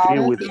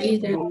up to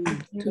here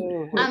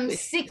with. I'm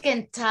sick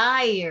and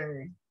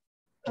tired.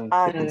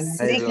 I'm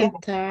sick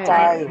and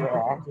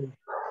tired.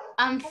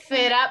 I'm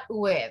fed up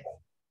with.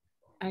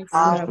 I'm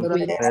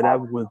fed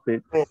up with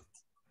it.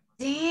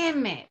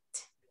 Damn it.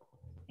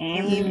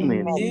 Damn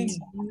it.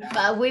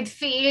 But with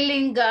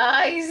feeling,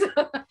 guys.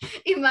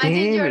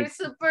 Imagine you're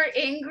super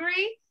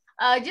angry.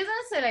 You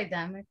don't say like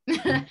damn it.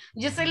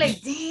 You say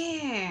like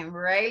damn,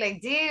 right?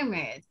 Like damn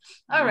it.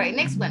 All right,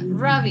 next one.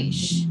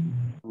 Rubbish.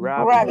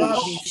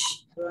 Rubbish.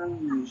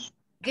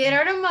 Get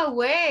out of my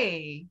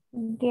way.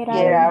 Get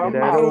out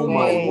of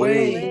my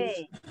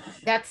way.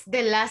 That's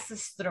the last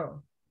straw.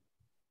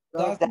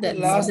 That's That's the That's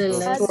last the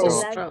That's last the straw.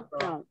 last straw.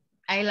 straw.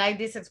 I like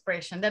this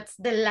expression. That's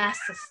the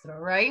last straw,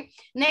 right?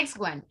 Next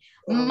one.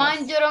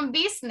 Mind your own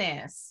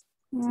business.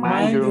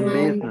 Mind your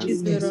own Mind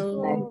business.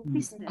 your own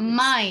business.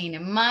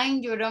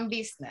 Mind your own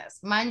business.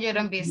 Mind your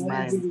own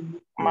business.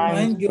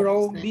 Mind your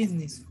own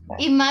business.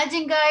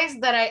 Imagine, guys,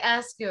 that I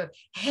ask you,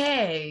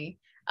 hey,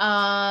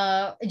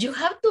 you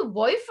have two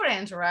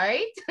boyfriends,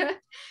 right?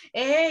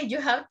 Hey,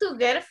 you have two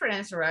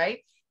girlfriends, right?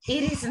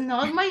 It is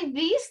not my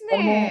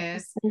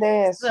business.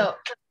 So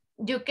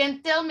you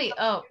can tell me,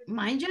 oh,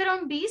 mind your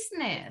own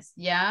business,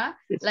 yeah?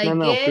 It's Like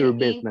none of get your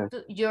business.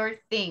 into your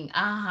thing.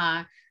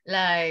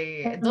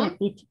 Like Don't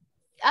don't.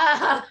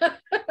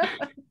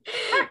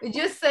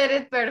 You said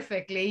it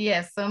perfectly.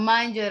 Yes. So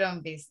mind your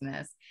own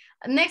business.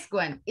 Next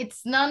one.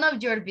 It's none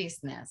of your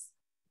business.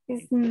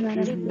 It's not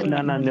a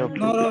None of your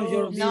None of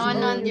your business. None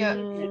business. of your.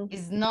 No,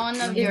 It's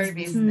none of your it's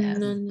business.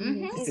 none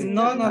Mhm. of It's your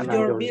none of None of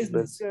your your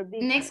business.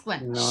 business. Next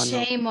one. None of.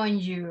 Shame on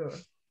you.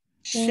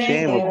 Shame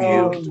Shame of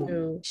on you.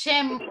 you.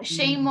 Shame on.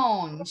 Shame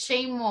on.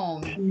 Shame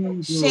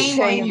on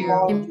Shame you.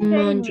 on Shame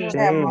on you.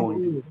 Shame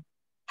on you.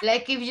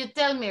 Like if you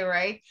tell me,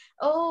 right?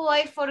 Oh,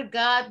 I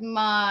forgot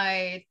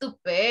to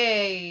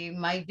pay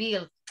my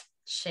bill.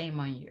 Shame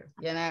on you.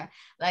 You know,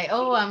 like,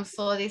 oh, I'm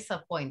so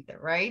disappointed,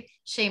 right?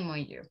 Shame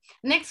on you.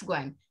 Next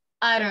one.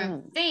 I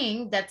don't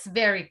think that's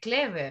very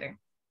clever.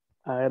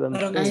 I don't I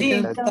don't I think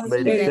think don't that's that's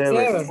very very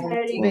clever. clever.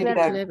 very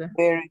clever.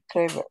 very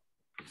clever.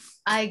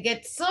 I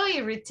get so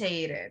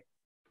irritated.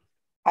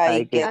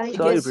 I get I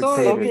so get So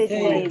irritated.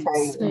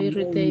 irritated. So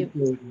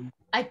irritated.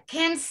 I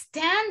can't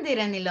stand it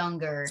any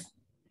longer.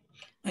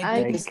 I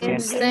I can't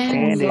can't stand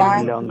stand it it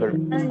any longer.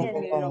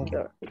 any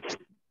longer.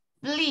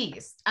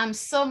 Please, I'm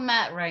so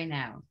mad right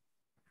now.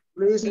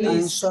 Please, Please,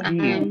 I'm so so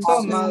mad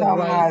So right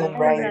mad now.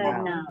 right Right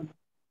now.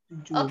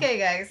 now. Okay,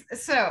 guys.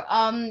 So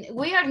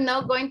we are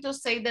not going to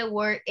say the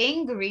word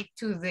angry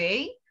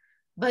today,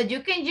 but you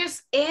can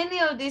use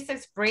any of these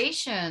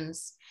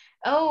expressions.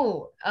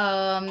 Oh,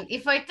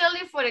 if I tell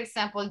you, for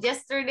example,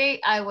 yesterday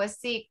I was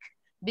sick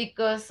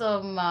because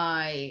of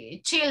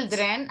my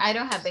children. I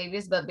don't have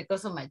babies, but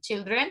because of my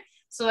children.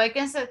 So I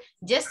can say,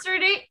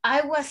 yesterday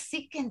I was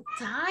sick and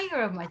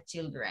tired of my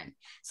children.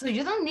 So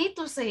you don't need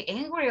to say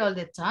angry all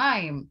the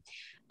time.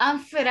 I'm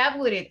fed up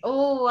with it.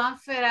 Oh, I'm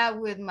fed up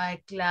with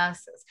my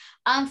classes.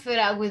 I'm fed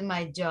up with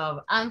my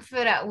job. I'm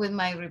fed up with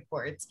my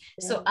reports.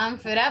 So I'm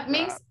fed up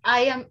means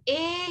I am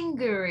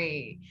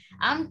angry.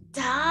 I'm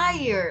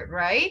tired,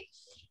 right?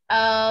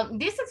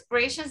 These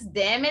expressions,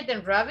 damn it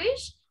and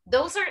rubbish,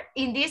 those are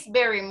in this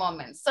very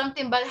moment.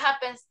 Something bad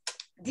happens,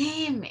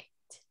 damn it,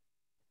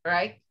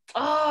 right?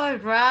 Oh,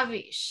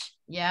 rubbish,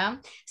 yeah?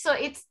 So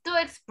it's to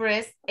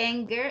express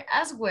anger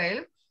as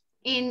well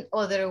in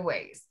other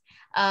ways.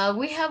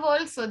 We have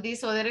also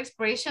these other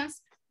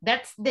expressions.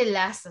 That's the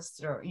last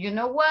straw. You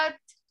know what?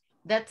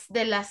 That's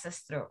the last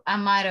straw.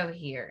 I'm out of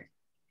here.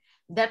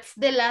 That's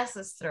the last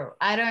straw.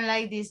 I don't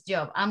like this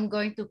job. I'm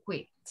going to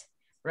quit,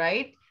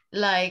 right?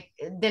 Like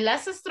the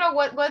last straw,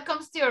 what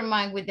comes to your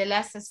mind with the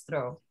last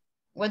straw?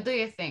 What do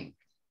you think?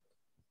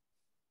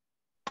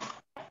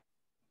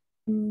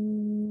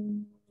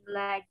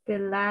 Like the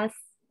last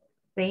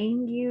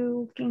thing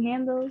you can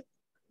handle.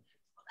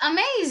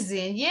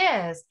 Amazing,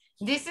 yes.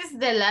 This is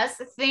the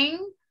last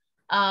thing.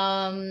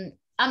 I'm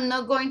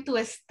not going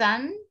to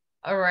stand,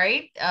 all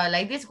right?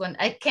 Like this one,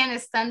 I can't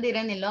stand it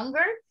any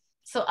longer.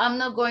 So I'm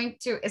not going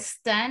to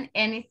stand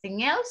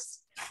anything else.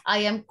 I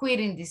am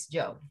quitting this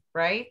job,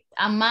 right?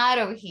 I'm out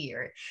of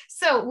here.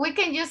 So we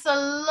can use a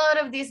lot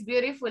of these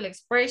beautiful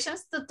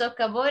expressions to talk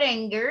about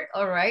anger,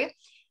 all right?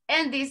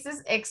 And this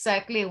is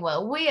exactly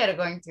what we are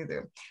going to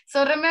do.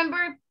 So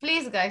remember,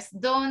 please guys,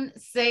 don't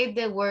say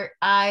the word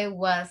I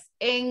was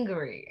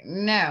angry.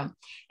 No.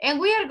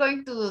 And we are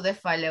going to do the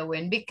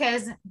following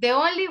because the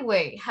only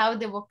way how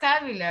the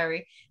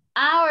vocabulary,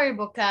 our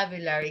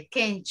vocabulary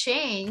can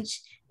change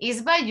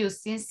is by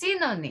using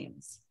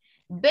synonyms,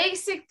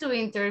 basic to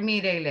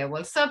intermediate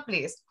level. So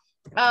please,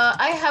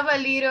 I have a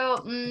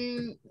little,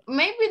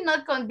 maybe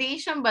not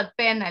condition, but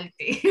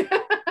penalty.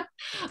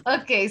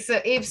 Okay, so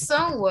if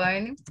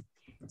someone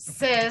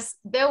says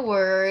the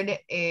word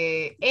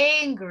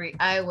angry,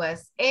 I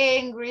was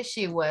angry,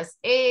 she was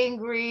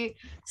angry,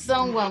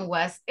 someone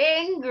was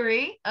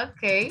angry,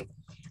 okay,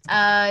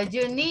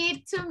 you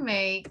need to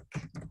make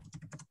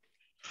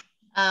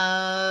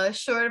a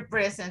short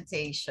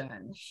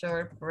presentation.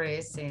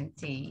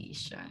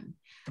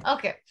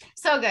 Okay,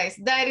 so guys,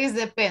 that is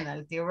the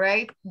penalty,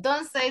 right?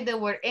 Don't say the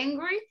word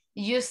angry,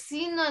 use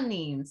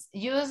synonyms.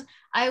 Use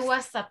I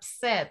was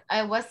upset,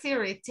 I was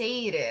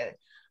irritated,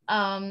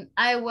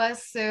 I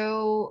was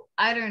so,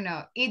 I don't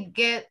know, it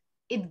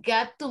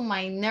got to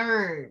my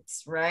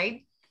nerves,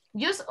 right?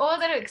 Use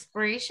other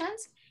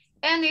expressions.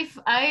 And if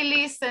I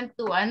listen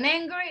to an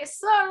angry,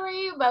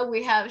 sorry, but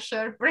we have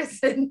short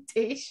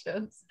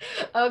presentations.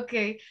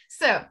 Okay,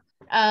 so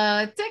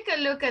take a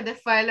look at the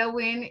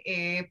following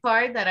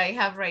part that I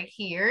have right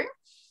here.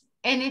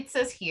 And it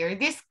says here,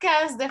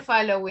 discuss the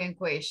following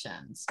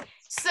questions.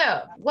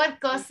 So what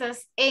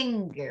causes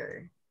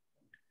anger?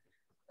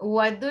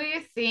 what do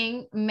you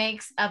think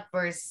makes a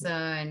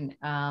person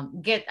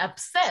get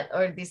upset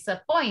or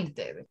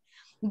disappointed?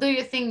 Do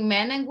you think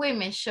men and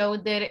women show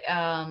their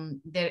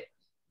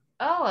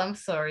oh, I'm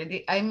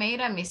sorry, I made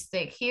a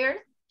mistake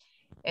here.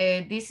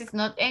 This is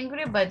not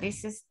angry, but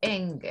this is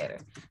anger.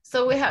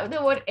 So we have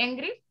the word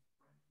angry,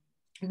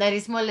 that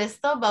is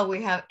molesto, but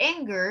we have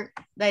anger,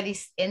 that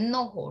is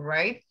enojo,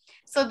 right?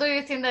 So do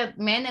you think that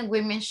men and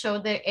women show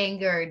their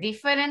anger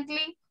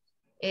differently?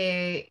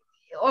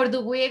 Or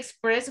do we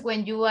express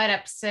when you are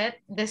upset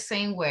the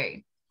same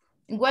way?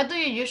 What do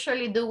you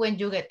usually do when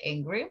you get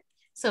angry?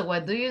 So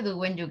what do you do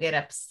when you get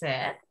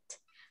upset?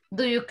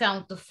 Do you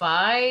count to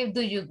 5?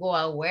 Do you go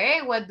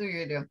away? What do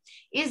you do?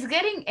 Is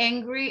getting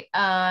angry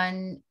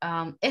an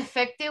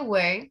effective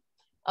way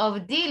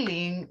of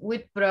dealing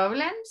with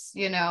problems?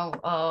 You know,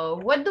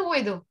 what do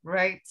we do,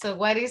 right? So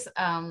what is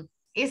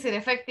it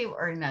effective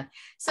or not?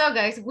 So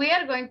guys, we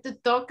are going to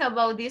talk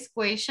about these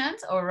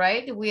questions, all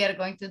right? We are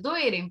going to do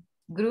it in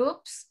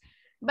groups,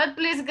 but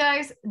please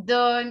guys,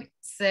 don't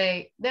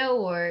say the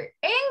word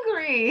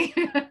angry.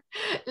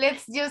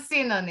 Let's use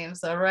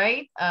synonyms, all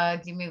right?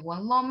 Give me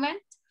one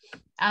moment.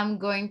 I'm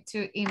going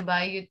to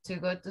invite you to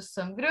go to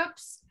some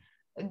groups.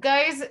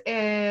 Guys,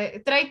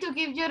 try to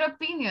give your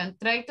opinion,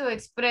 try to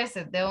express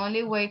it. The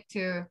only way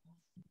to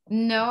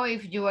know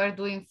if you are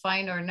doing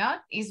fine or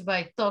not is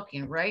by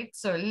talking, right?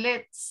 So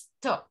let's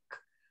talk.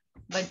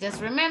 But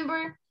just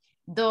remember,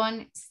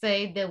 don't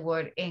say the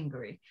word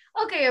angry.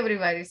 Okay,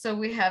 everybody, so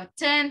we have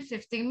 10,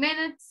 15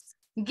 minutes.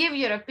 Give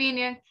your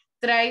opinion.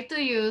 Try to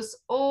use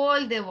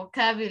all the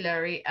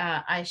vocabulary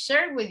I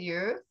shared with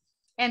you,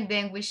 and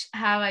then we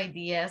have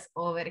ideas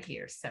over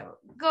here. So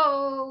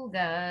go,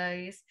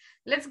 guys.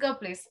 Let's go,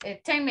 please.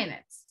 10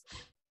 minutes.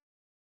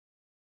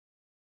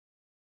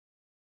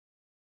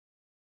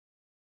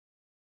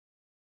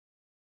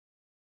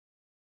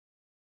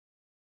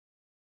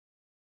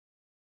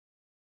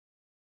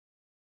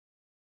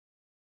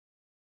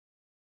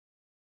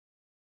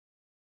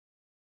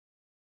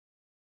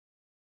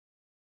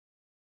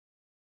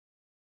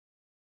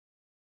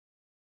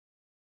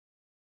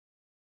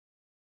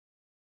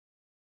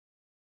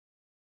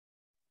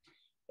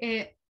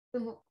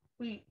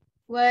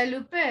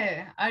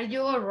 Guadalupe, are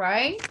you all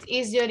right?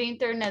 Is your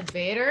internet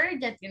better?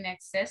 ¿Ya tiene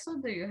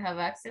acceso? Do you have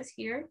access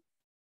here?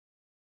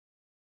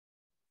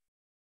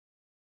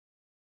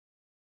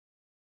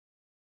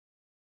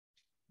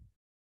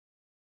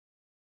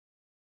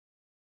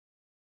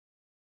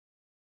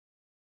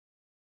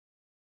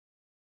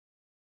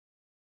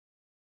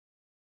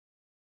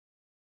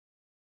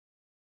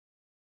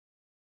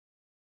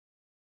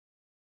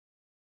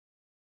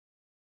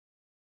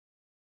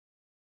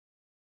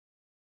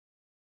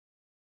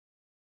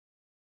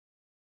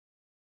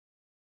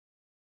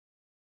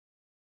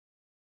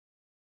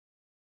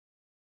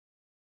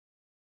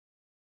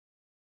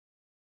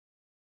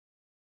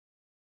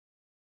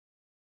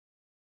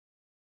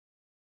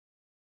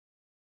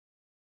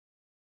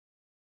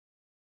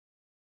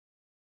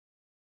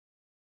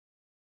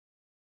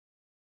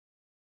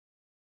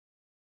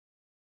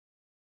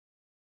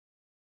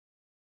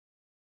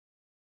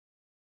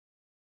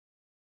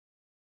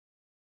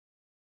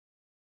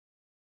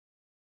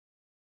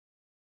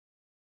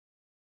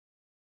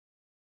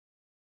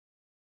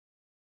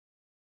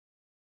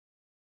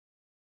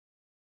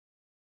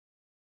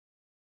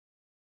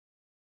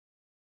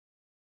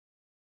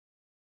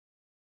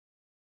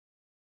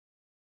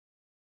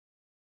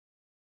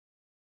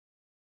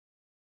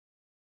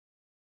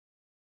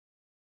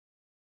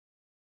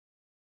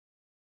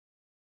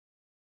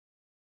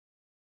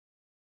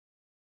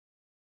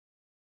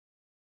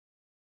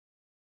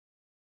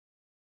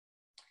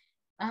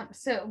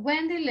 So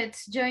Wendy,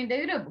 let's join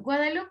the group.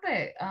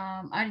 Guadalupe,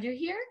 are you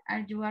here?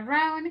 Are you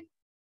around?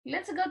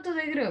 Let's go to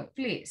the group,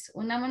 please.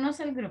 Unámonos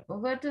al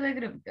grupo. Go to the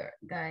group,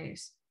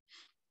 guys.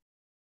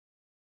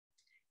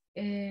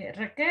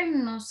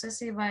 Raquel, no sé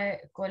si va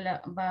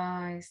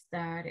a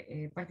estar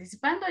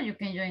participando. You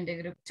can join the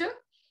group too.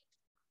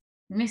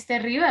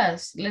 Mr.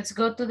 Rivas, let's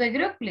go to the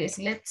group, please.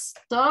 Let's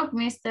talk,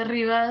 Mr.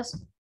 Rivas.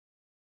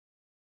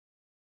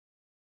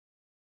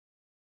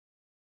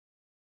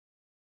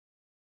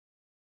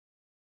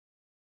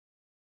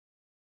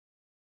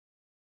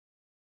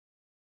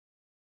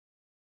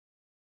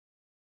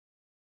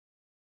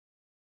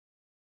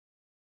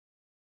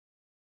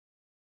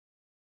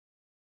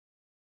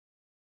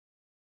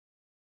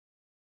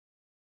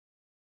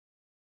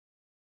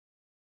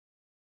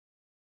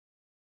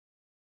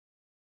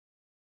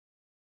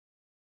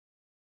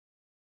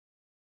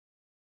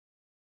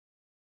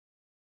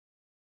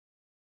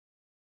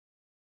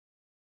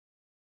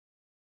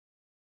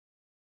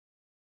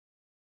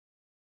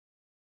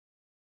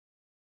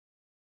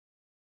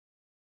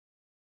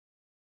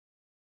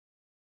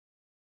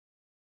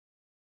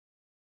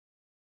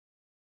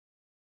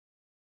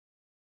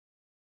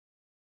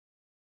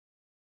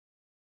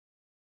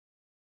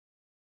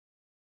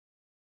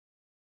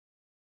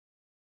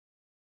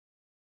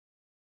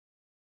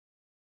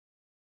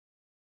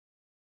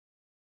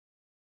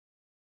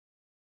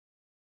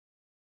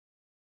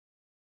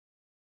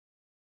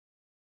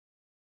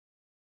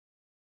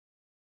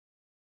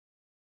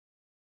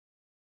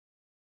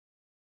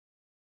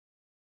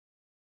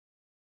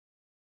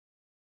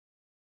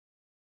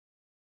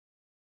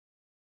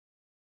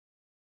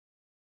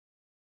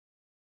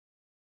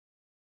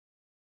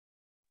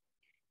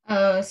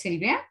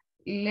 Silvia,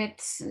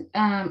 let's,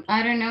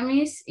 I don't know,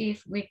 miss,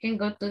 if we can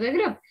go to the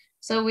group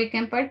so we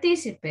can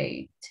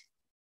participate.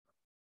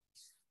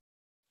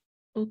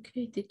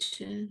 Okay,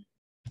 teacher.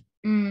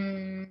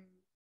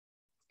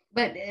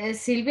 But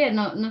Silvia,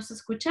 no se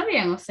escucha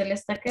bien o se le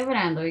está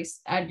quebrando.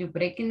 Are you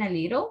breaking a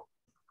little?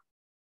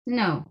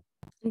 No.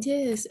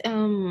 Yes,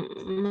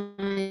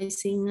 my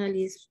signal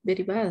is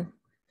very bad.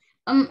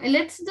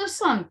 Let's do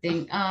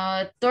something.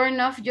 Turn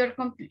off your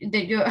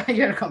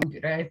your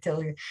computer, I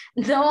tell you.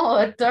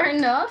 No,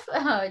 turn off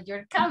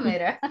your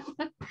camera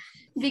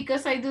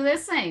because I do the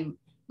same.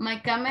 My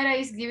camera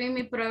is giving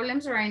me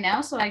problems right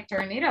now, so I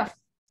turn it off.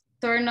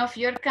 Turn off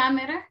your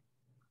camera.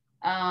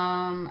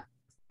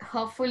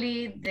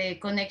 Hopefully the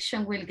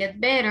connection will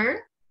get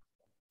better.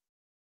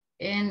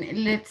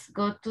 And let's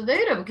go to the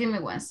group. Give me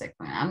 1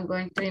 second. I'm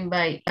going to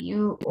invite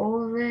you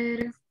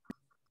over.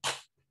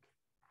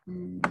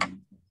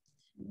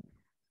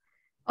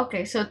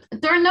 Okay, so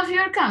turn off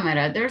your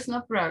camera. There's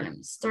no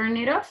problems. Turn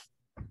it off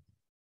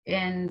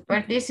and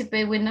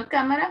participate with no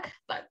camera.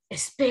 But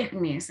speak,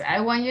 miss.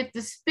 I want you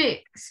to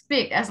speak.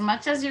 Speak as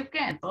much as you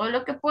can. Todo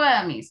lo que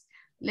pueda, miss.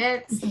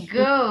 Let's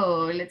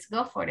go. Let's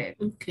go for it.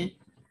 Okay.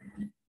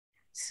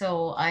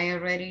 So I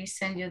already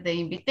sent you the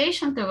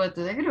invitation to go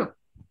to the group.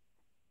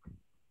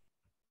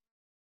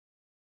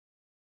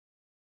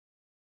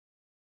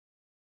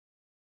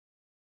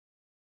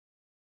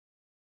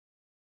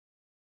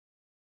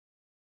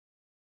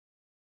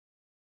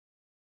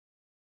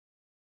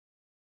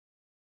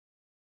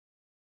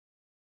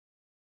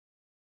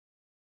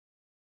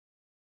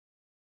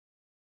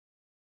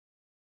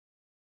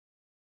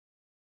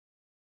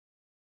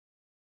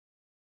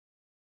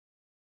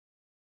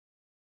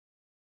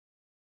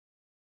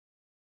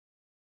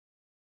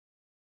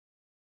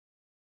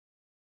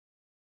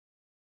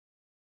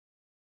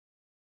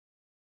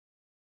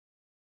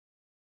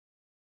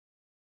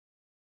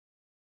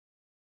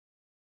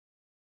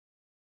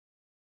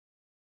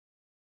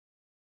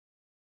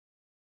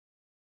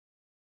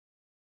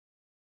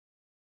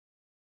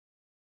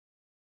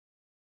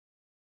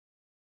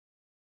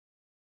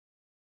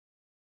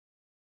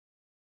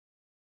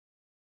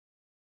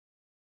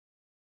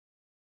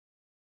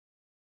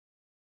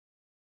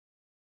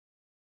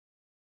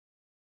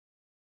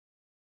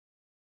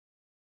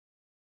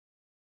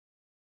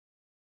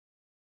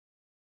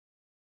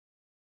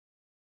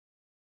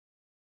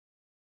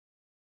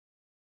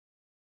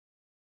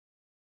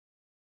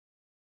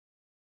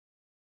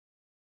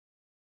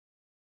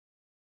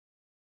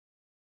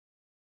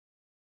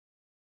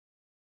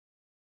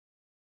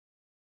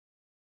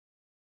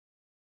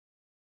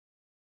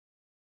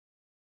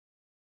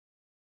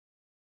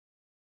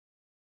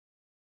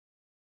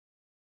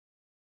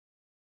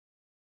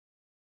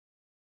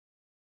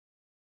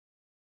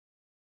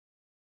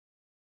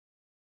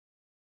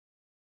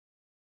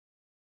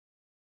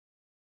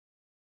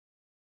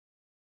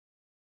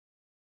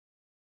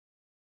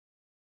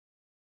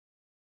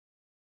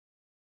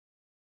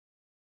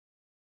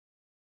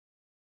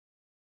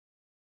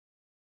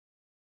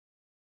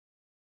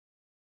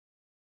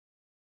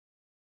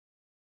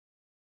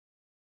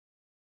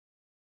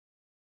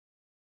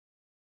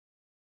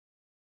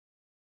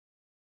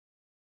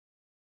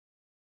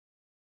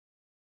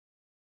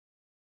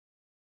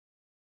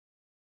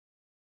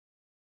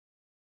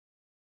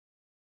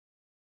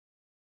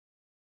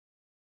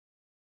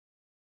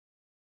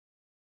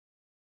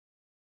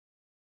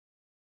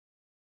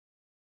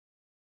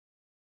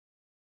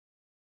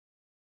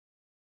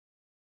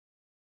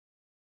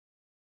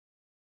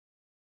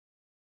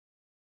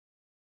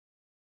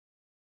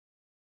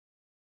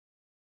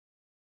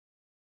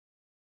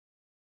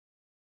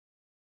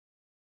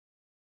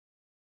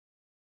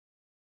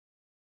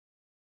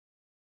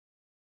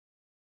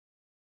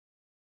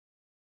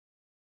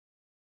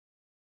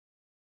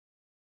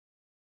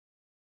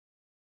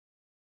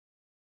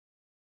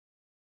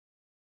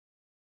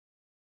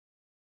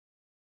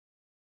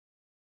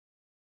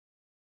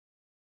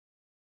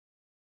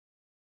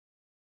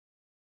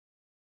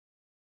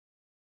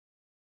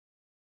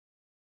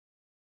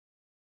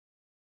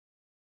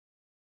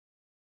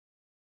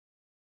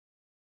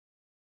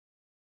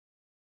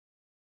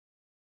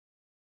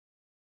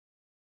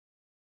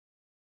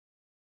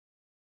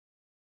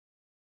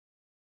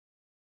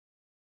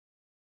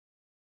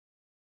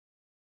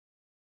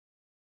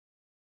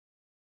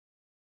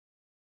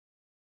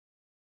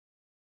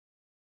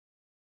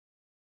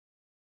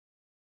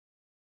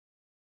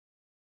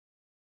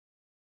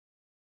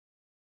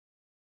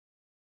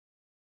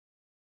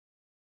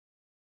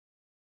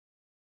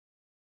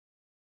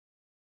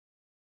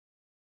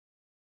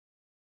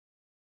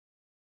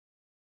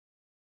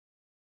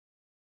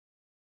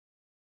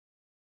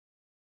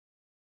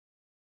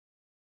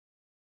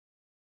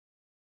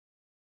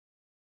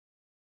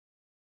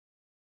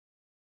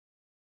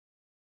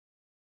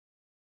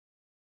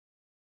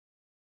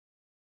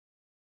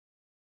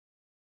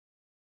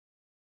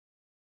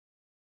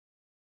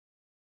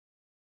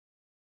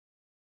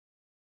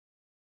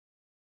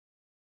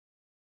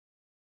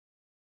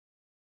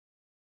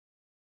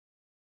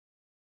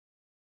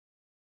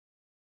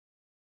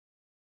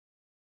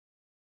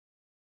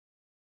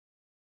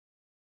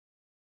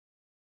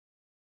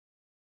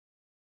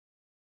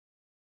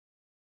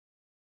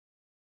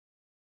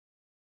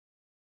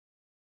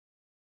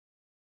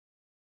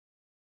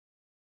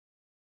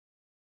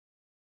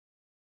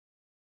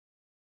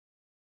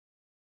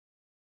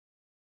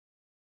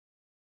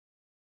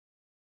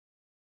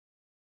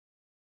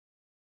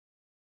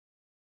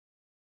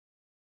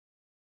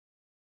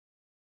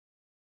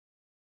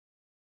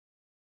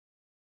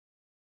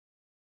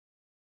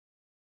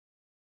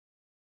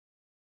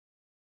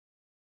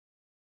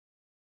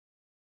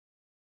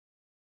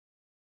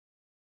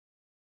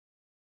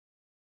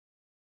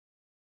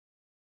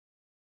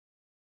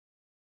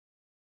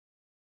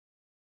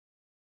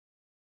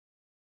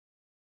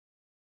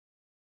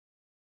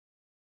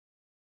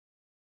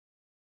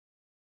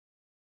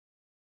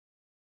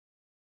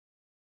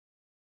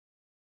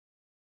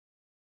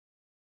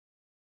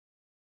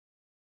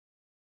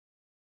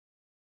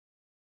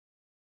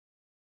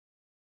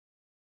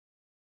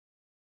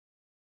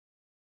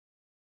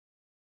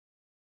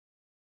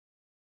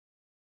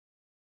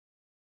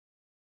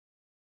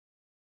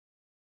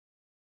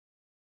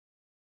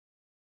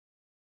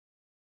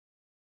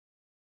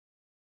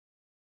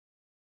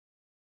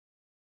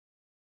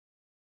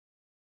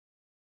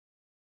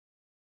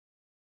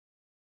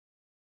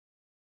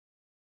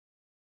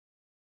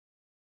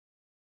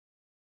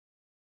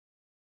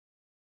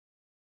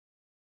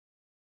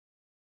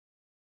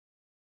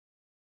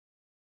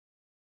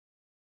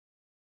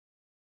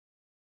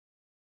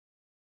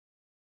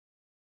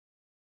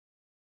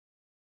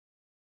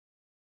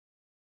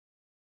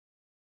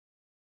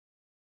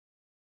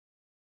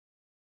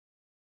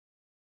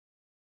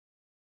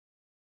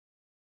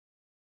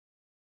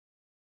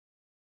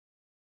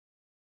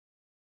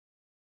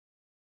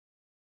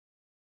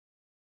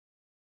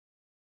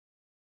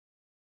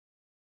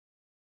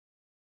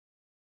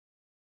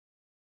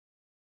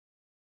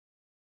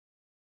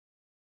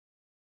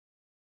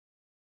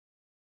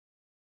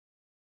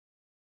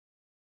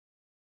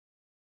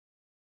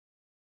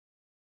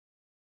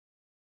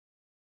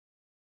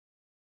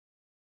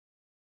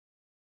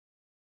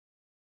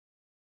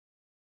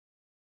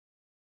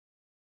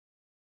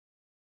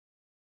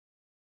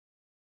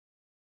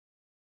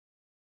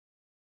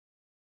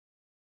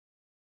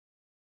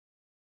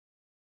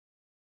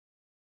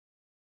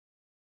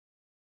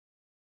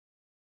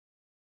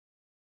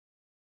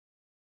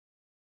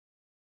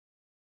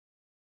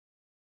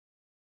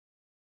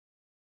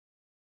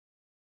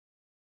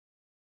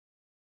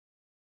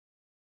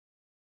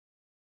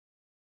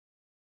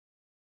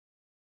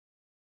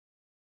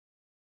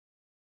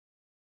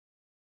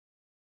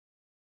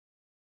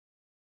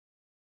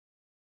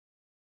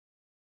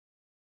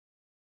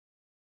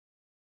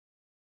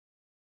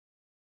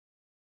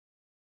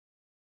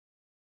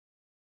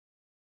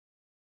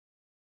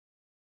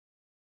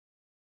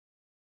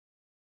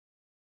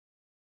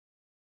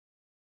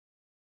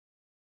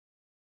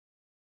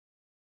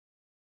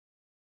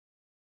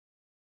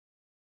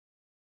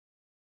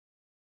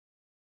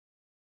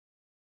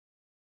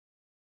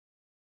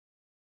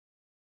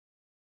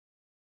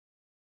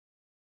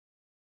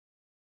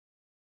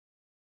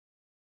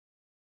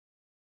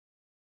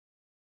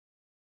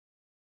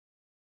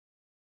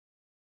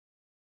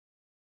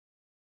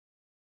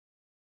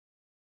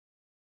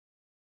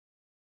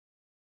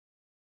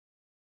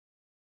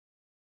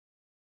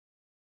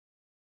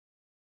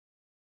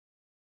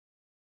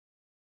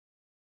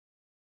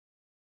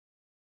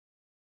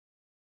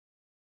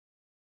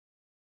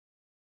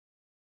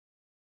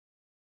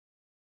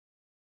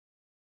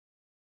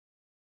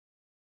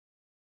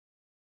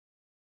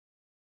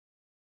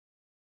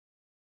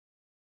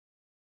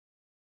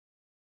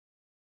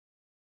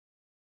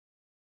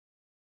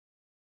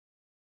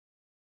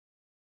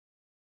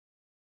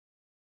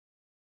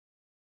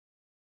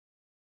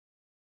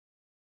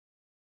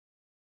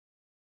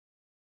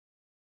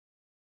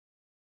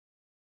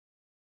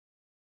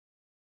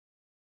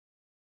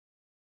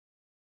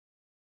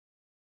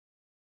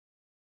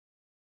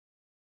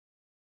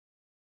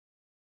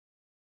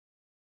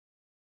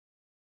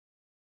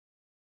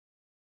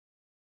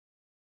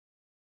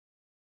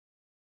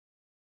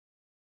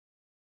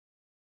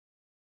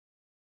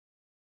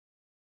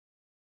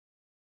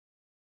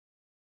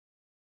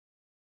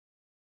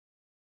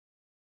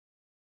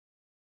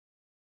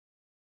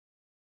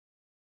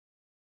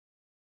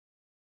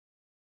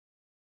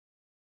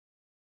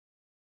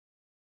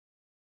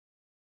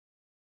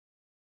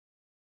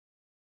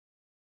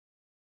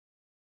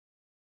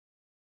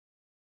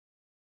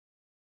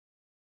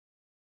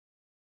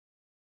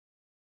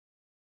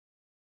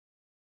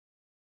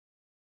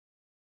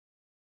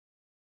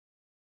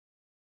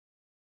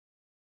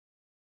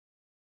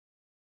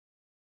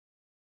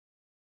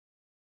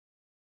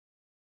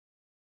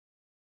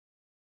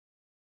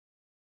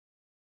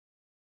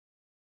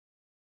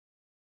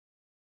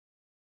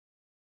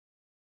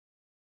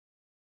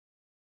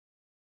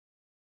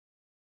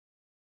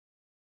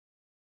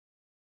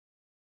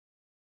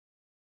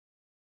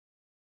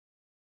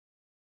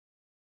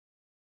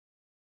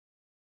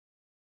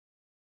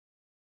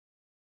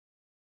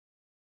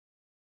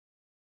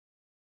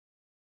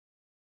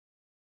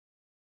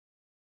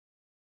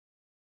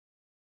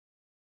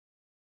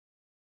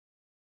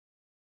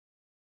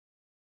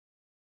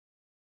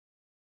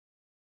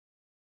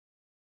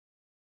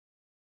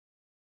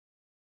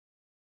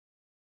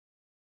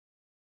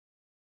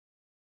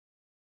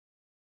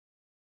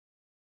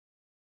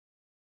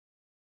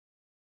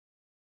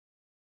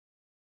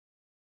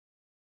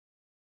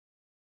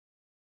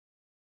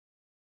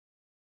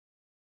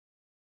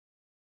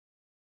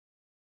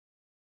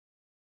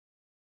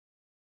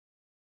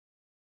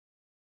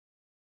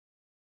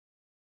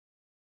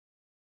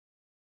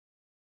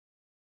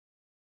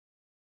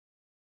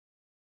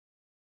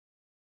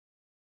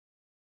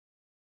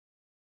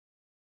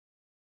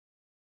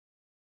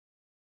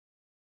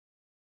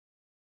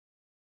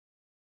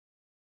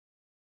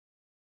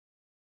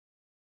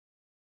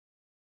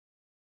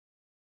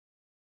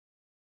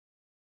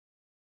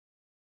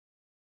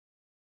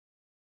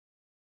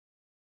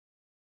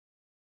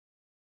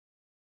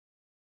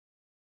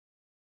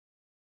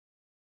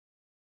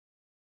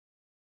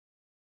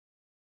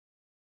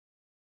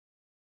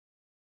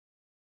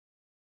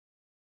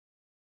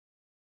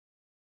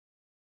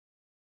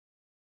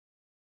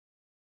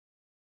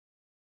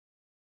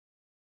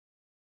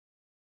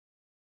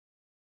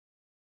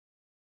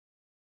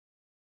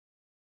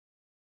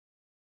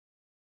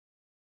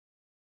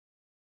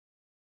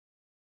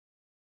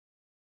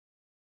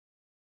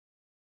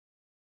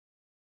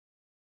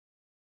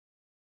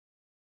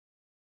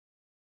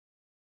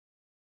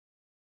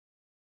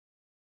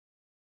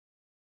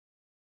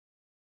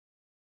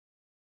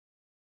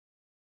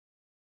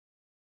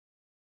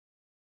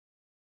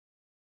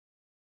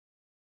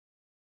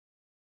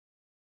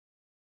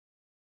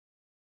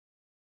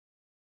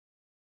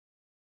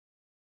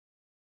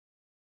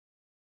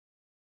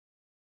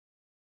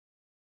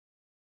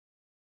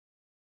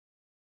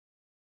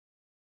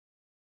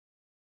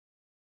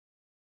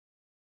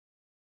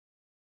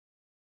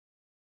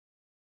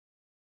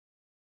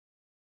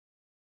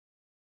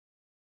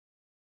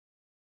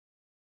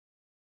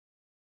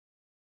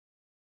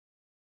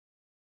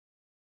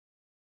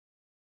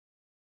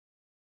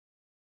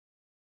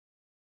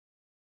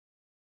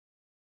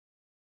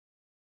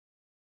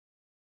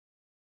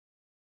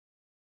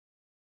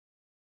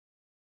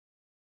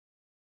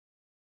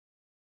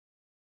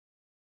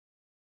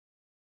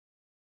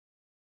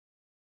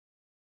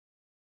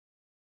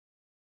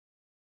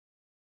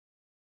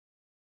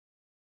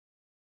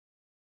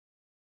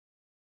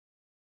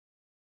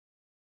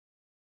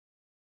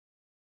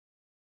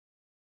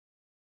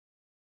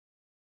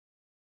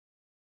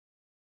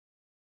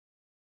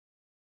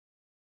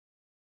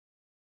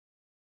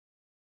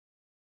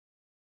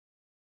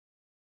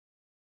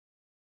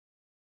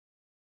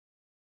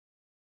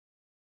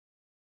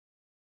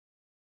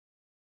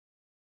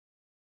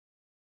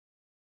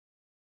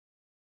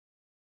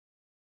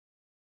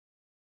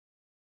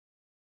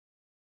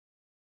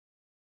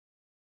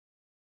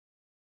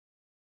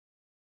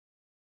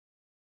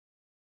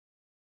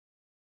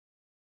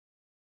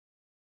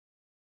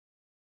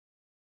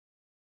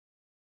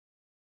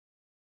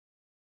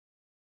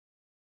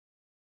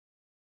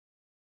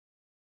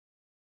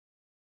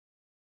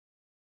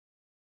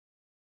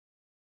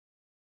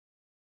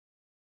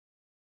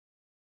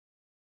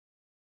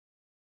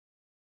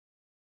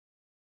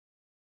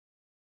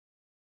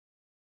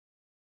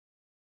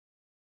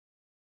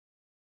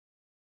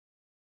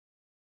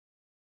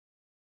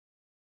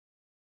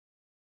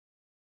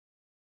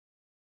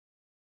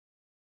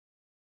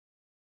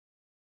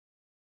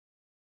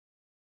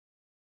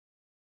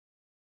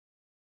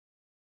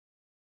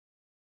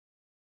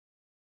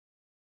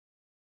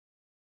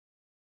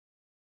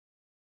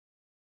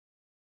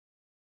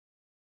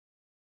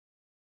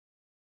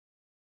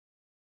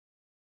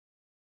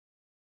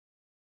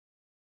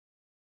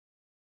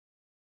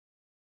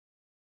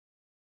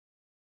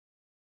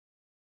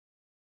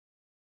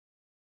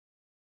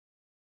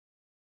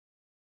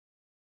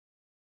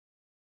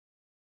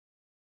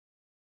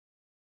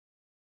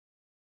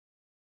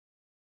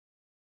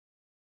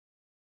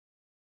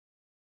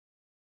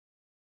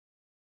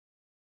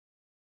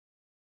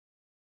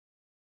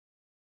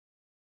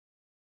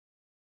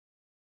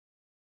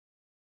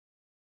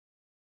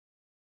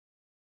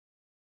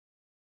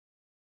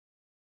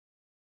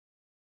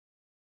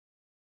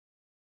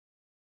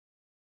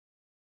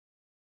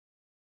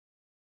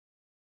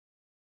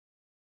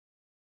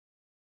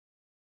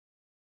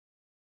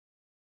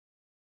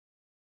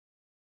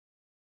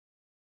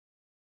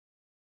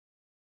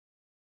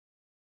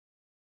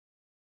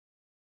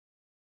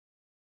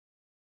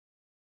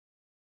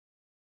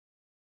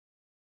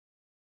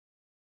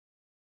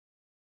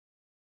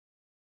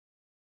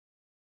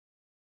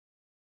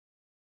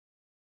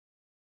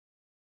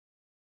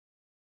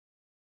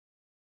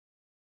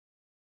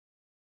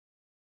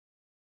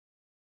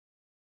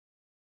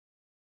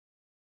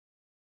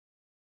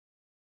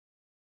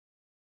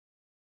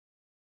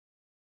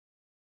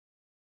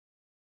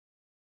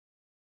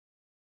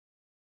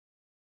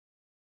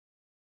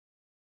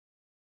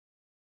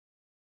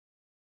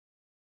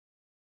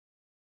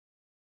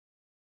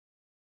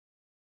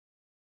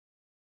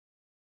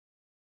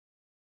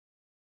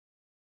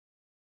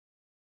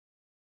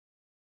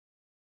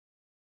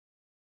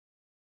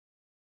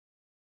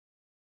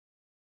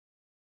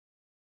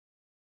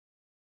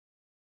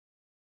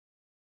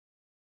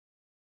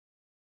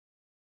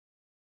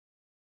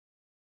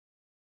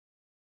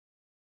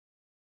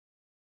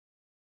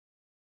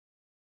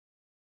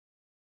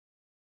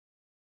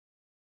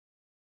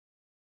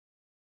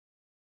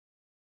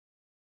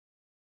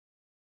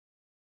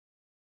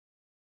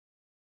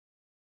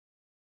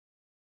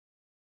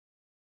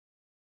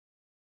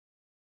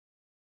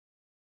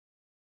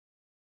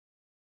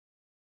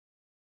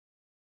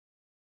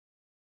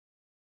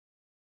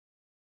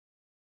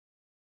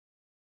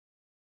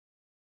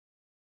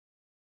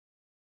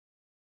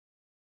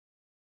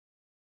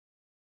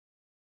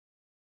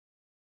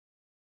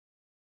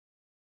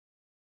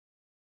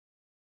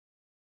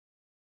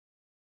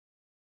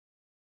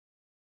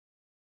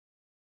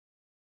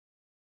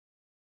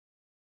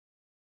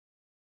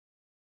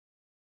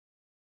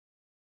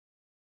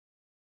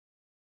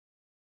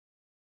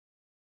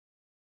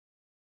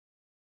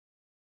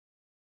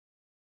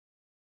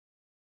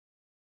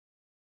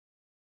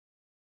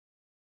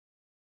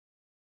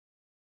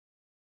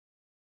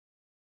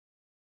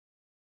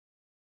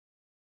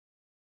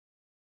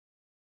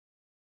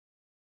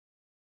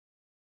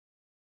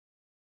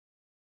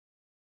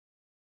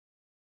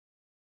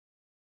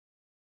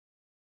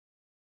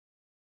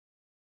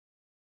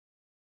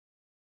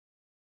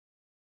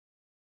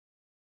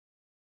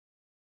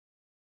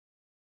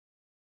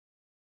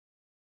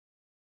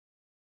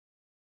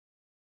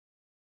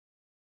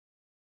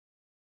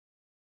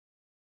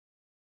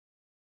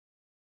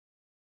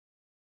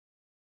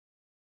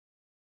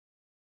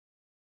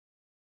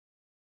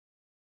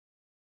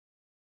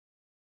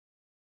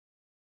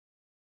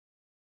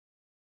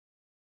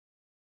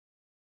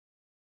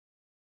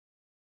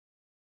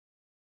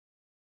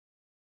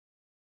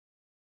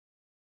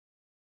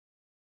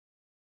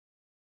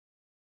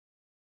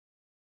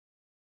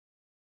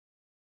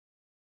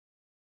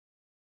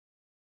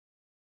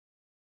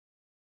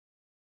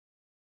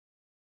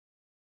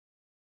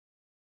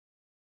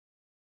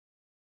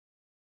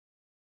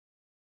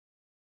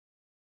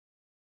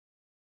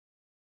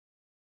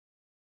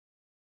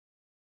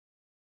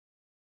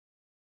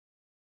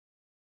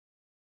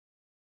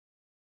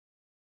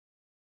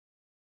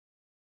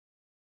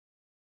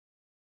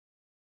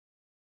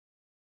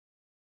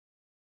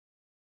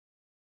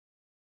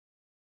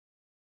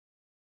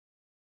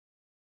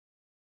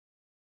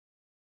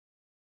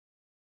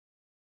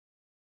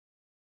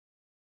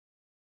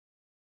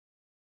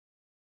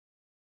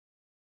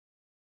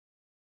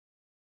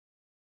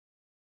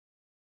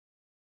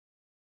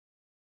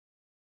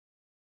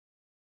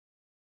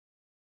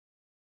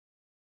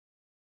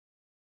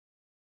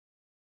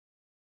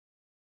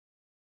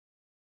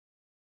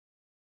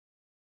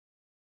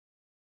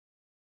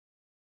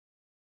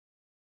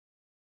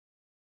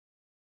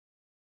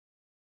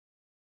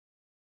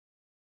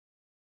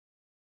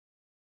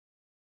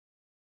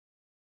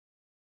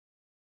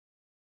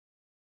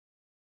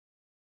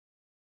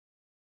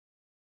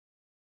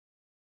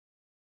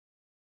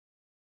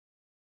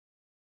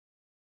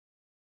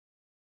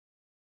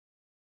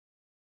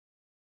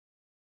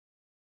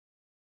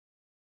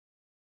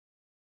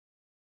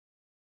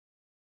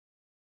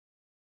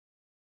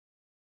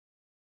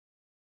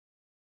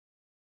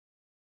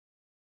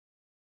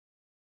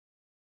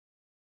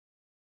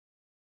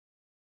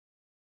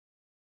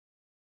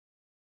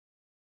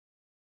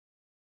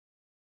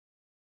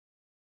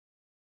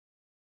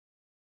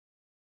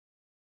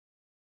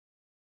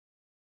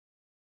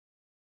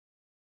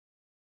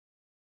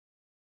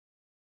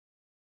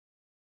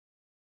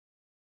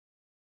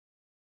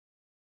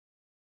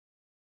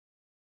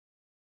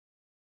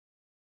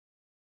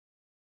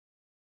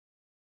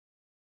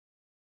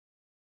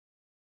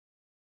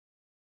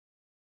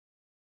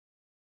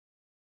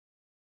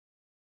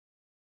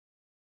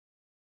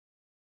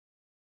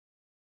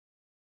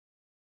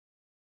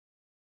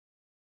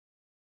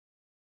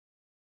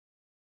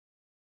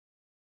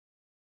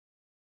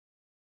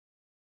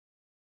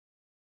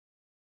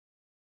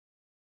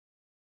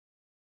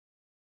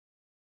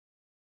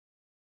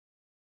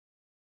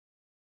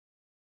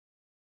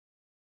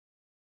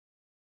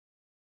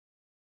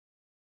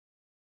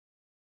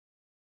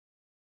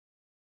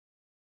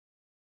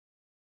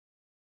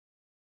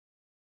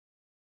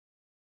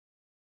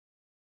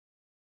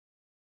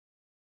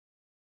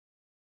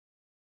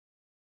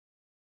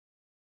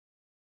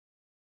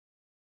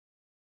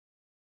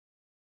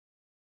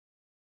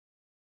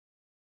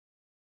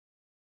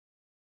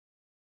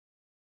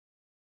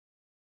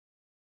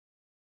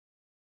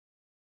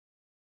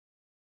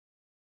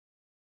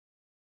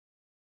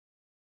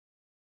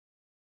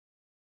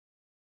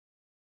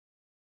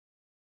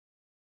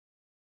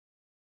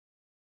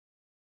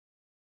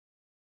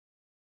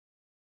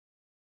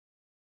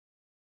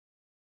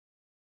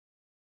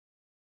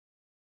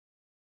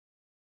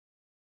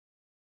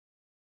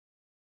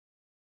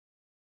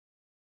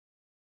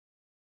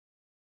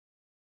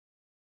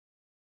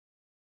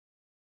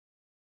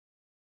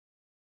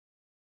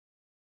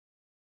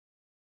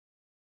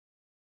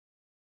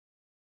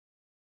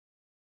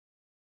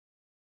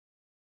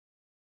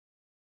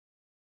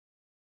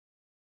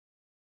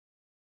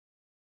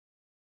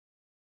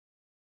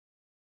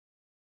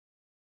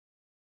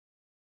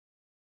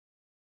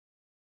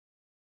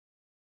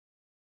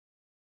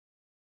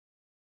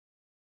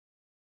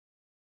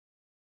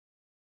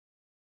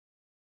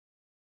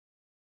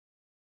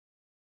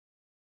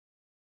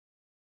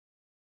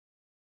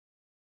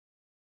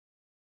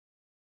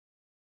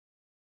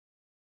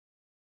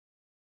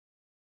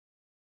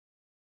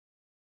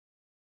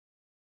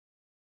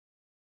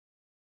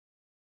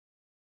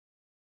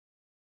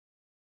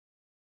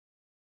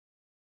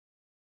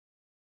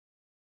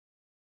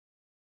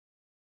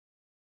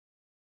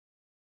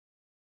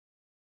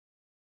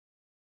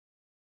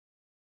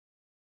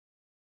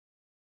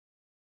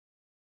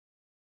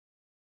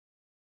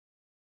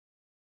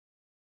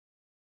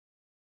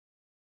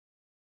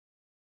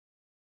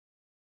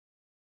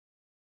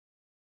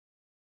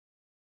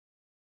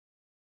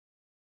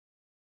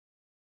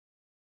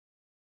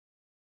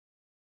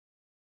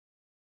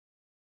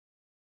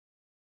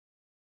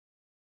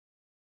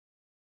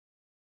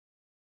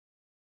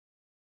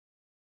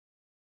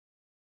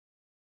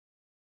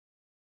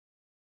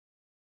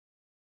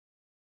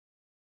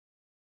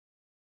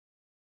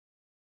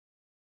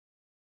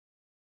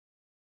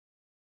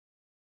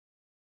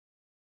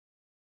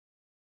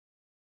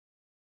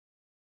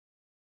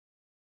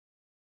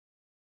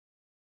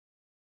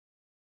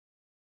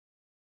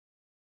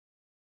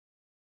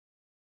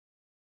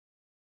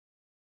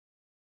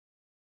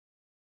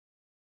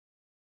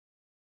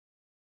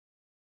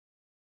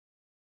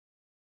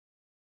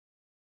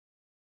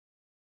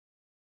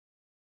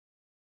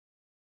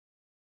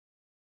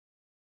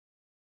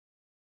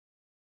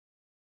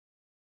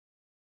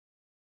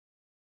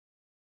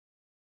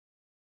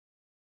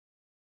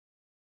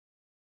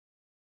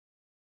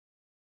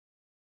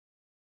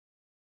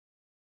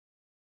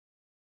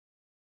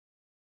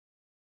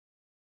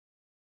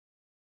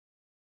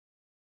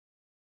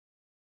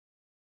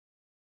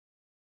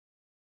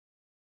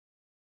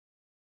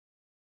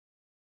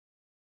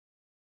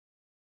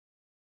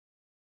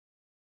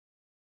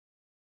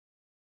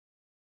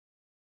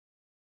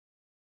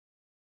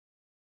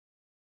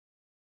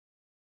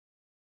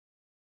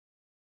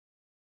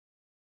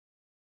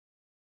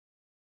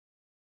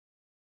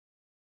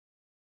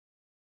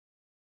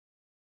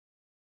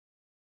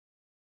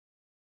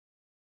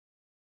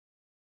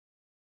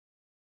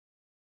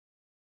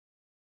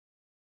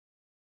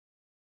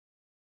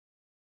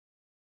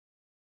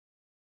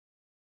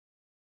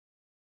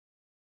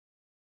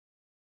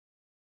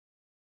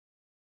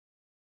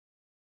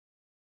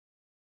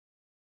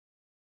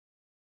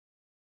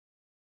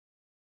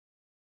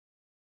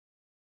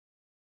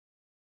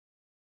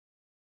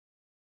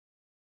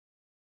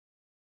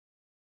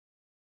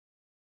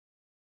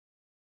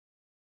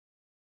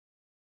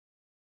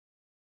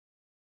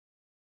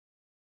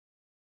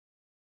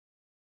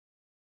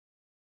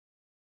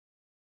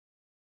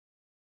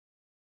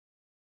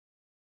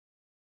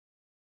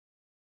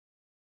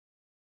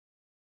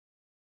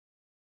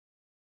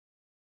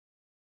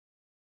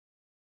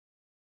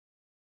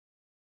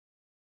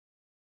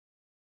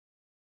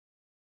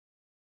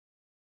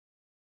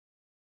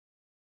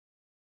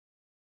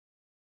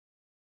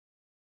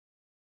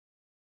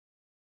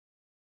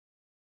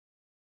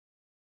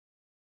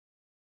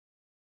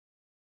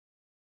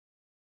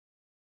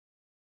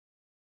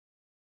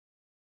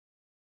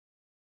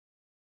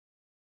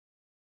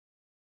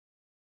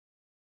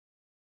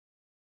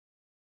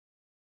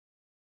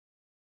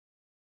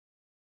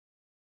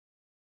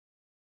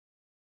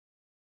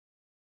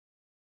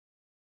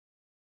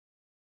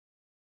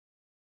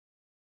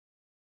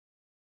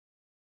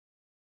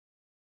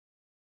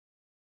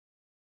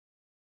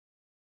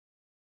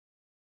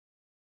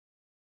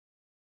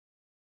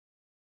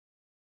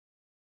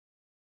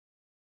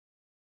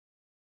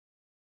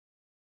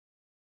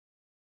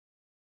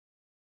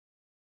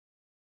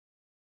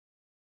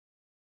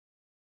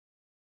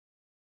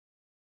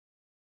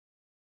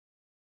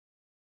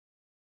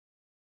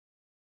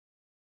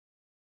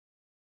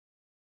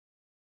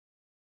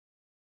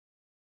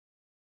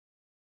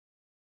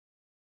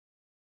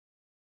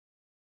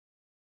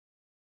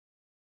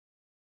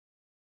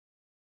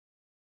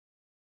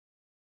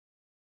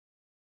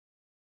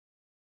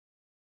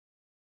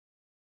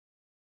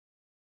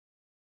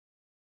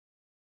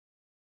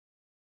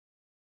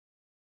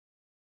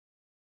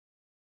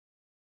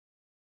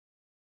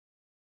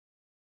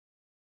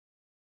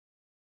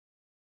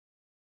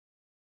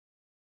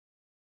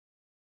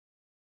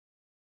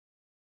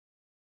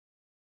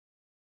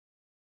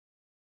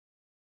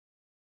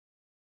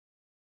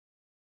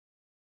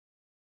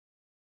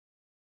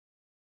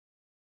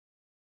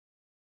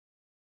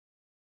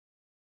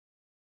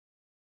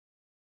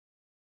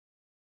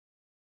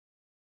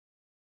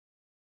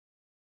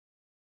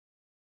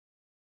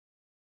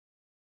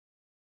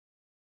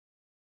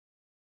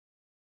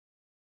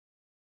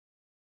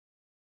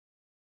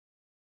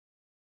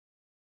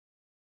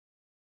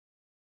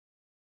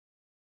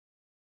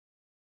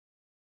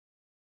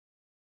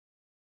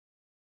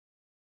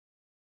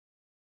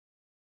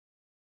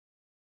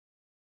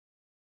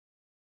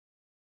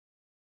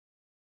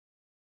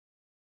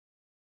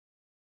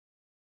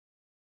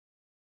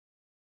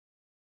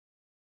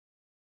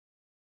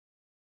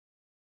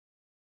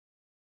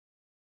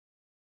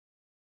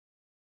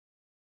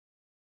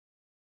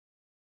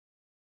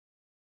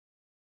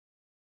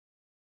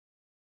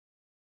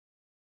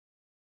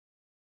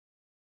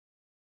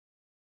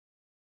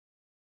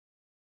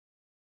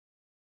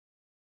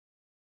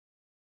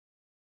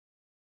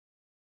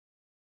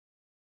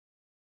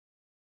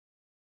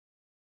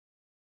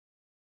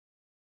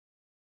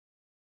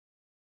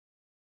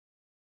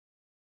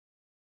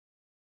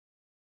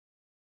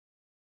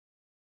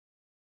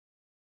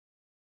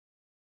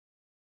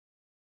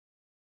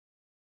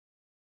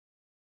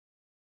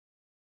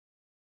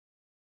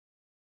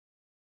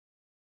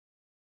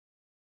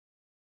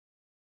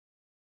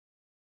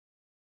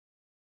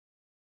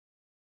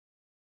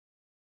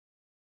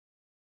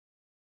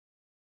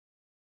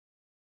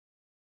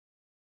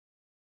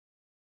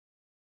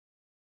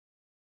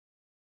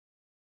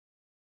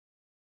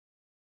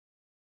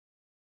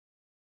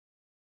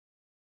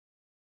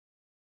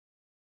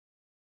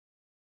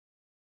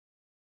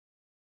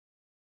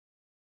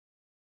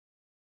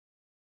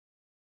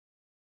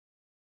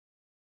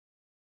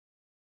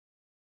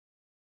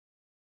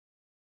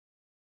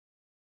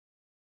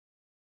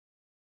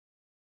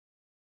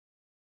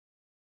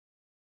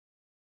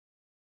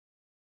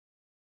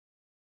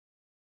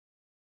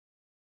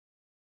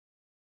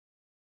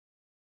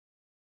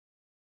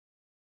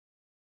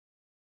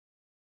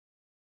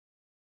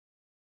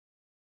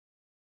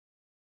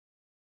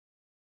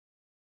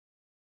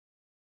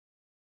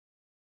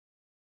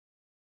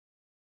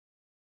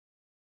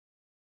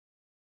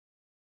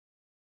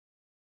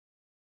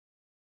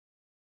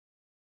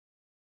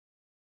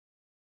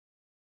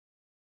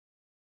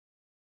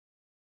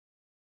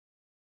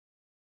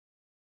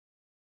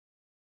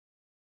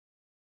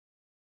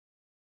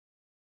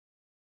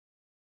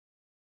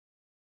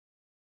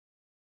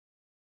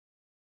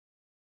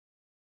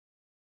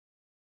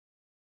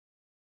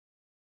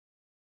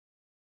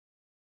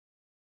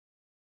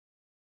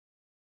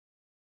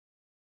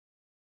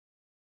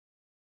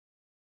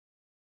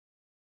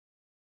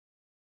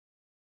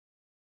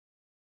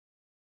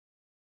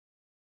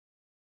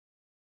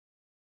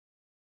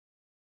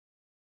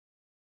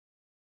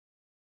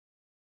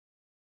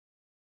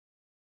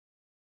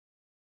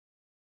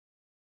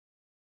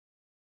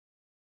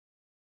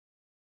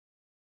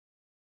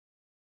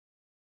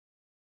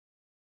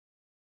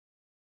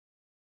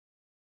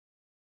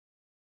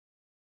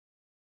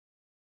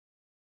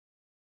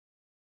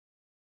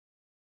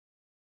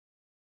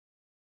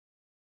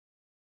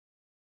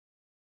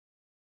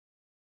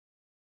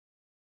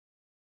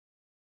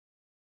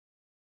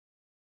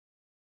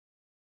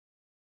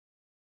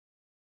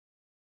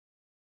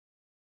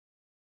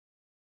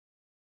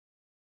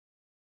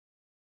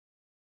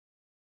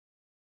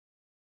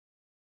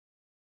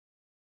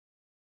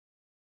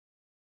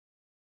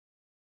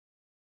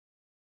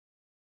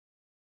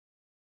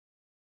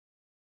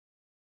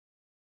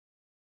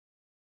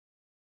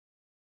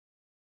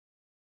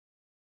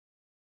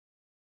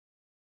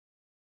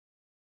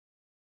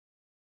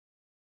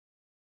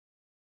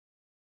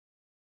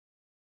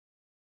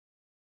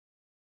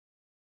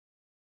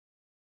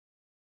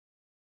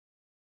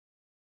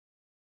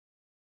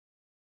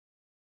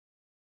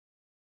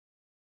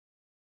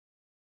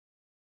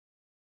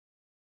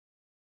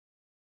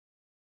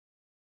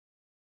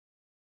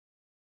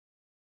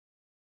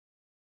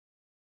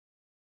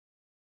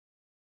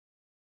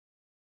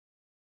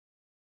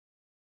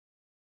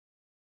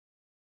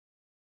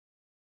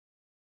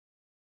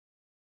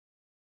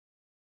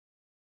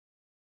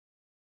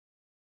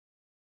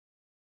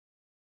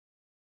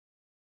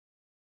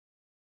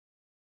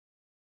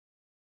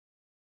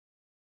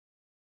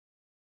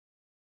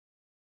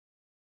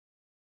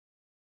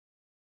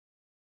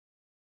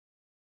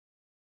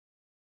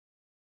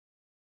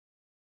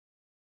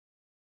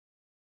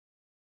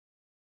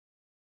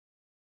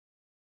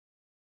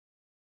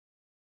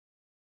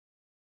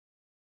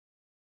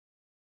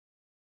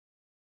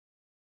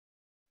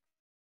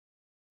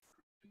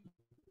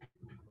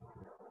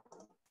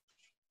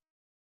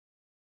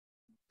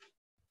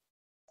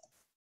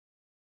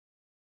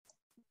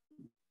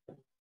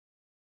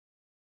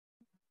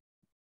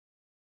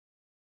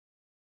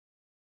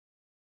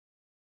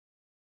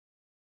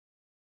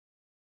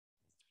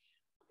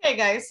 Okay,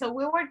 guys, so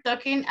we were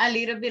talking a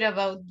little bit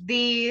about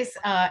this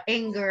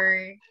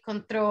anger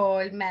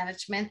control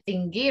management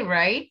thingy,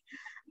 right?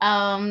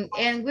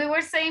 And we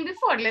were saying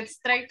before, let's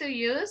try to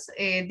use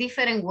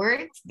different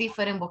words,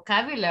 different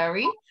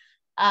vocabulary.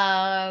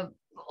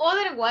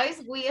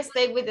 Otherwise, we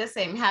stay with the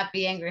same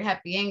happy, angry,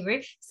 happy,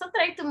 angry. So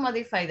try to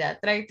modify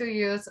that. Try to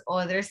use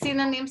other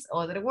synonyms,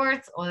 other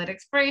words, other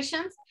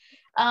expressions.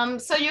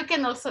 So you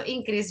can also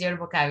increase your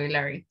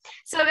vocabulary.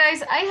 So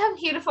guys, I have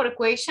here 4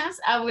 questions.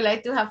 I would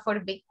like to have for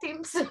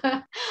victims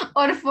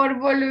or for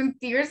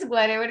volunteers,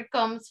 whatever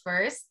comes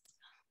first.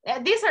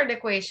 These are the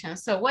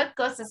questions. So what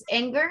causes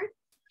anger?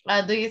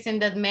 Do you think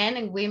that men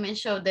and women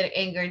show their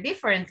anger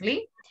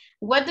differently?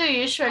 What do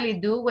you usually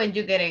do when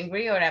you get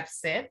angry or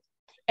upset?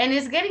 And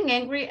is getting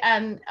angry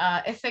an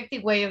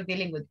effective way of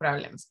dealing with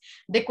problems?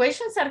 The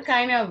questions are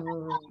kind of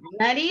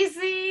not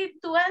easy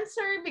to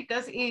answer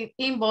because it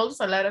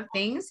involves a lot of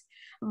things,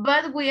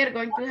 but we are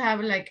going to have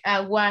like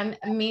a 1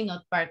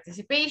 minute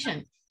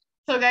participation.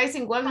 So guys,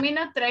 in 1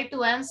 minute, try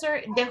to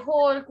answer the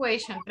whole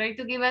question. Try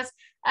to give us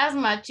as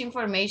much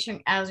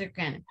information as you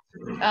can.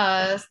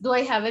 Do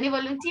I have any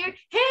volunteer?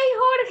 Hey,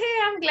 Jorge,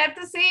 I'm glad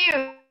to see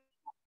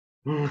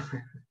you.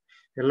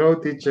 Hello,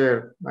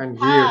 teacher. I'm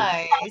here.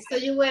 Hi. So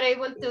you were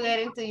able to get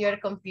into your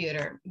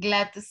computer.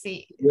 Glad to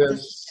see.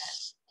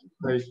 Yes,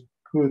 I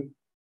could.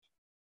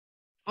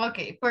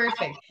 Okay,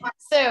 perfect.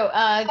 So,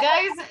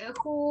 guys,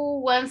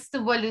 who wants to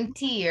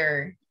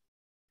volunteer?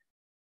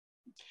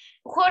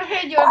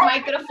 Jorge, your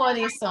microphone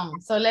is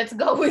on, so let's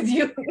go with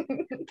you.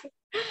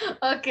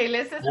 Okay,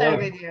 let's start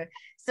with you.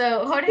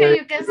 So, Jorge,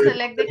 you can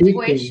select the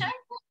question.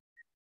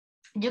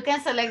 You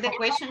can select the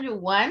question you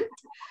want.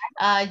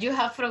 You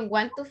have from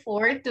 1 to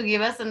 4 to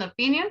give us an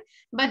opinion,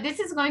 but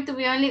this is going to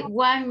be only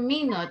 1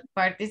 minute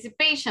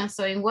participation.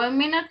 So in 1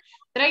 minute,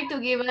 try to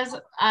give us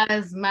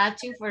as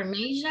much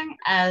information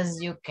as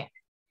you can.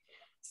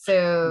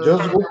 So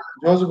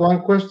just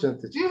one question.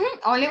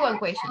 Only 1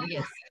 question,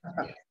 yes.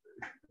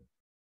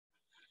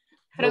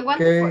 From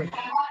okay, 1 to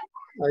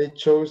 4. I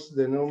chose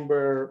the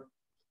number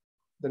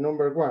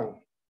 1.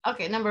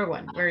 Okay, number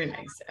 1. Very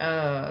nice.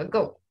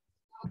 Go.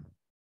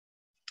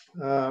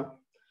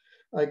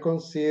 I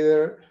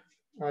consider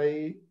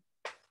I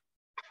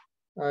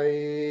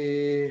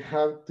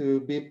have to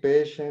be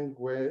patient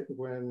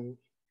when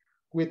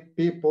with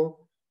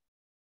people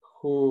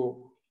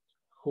who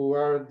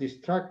are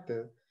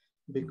distracted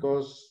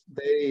because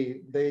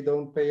they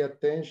don't pay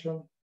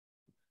attention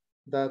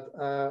that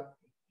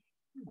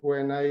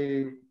when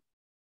I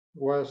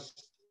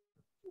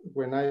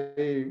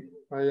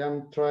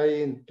am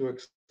trying to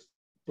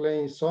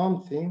explain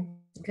something,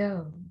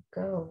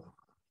 go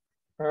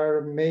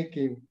are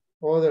making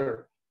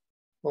other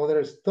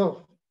stuff.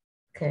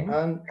 Okay.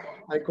 And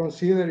I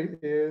consider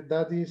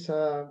that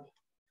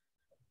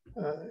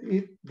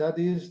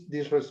is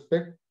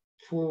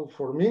disrespectful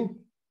for me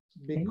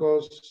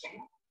because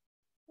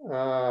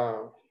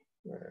I'm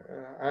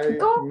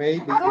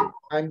going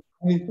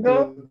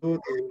to do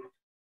the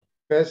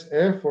best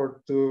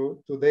effort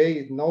to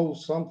today know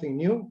something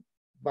new,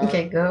 but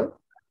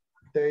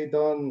they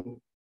don't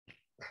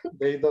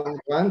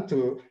want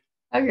to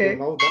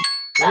know that.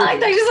 I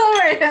thought you saw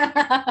it.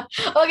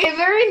 Okay,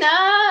 very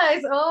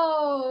nice.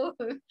 Oh,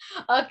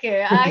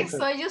 okay. I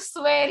saw you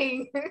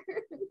sweating.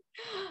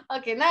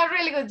 Okay, now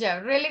really good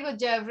job. Really good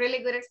job. Really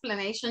good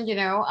explanation, you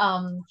know.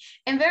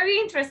 And very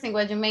interesting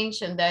what you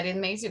mentioned, that it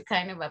makes you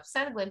kind of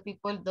upset when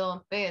people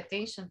don't pay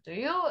attention to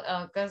you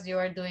because you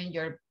are doing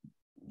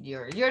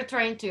you're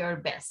trying to your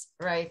best,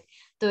 right,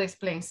 to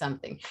explain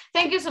something.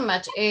 Thank you so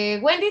much.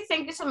 Wendy,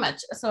 thank you so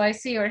much. So I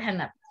see your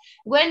hand up.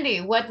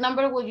 Wendy, what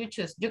number would you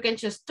choose? You can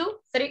choose 2,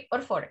 3,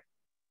 or 4.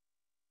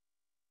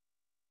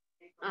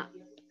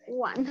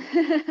 1.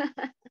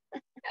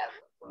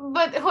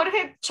 But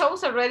Jorge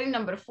chose already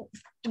number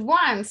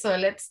 1, so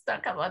let's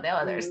talk about the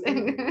others.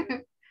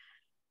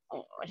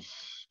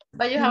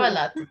 But you have a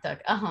lot to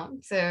talk.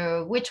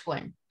 So which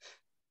one?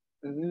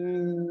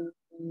 No,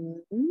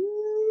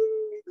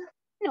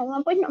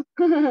 pues no.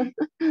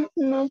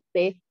 No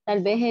sé.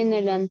 Tal vez en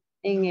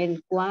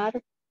el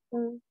cuarto.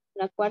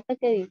 La cuarta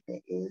que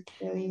dice.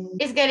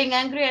 Is getting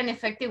angry an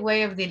effective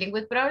way of dealing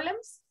with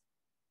problems?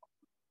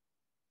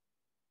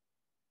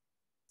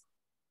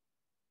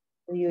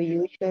 You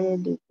usually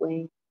do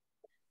when.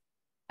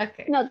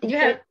 Okay. No, you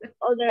have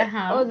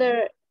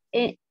other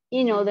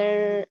in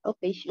other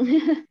occasion.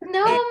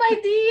 No, my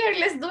dear,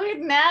 let's do it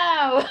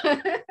now.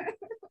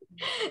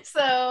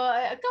 So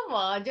come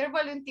on, you're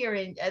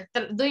volunteering.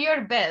 Do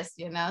your best,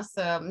 you know.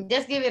 So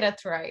just give it a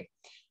try.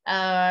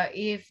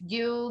 If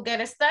you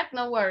get stuck,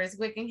 no worries,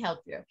 we can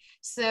help you.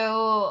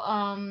 So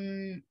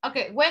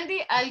okay,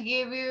 Wendy, I'll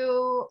give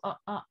you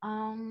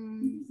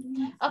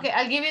okay,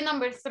 I'll give you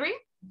number 3.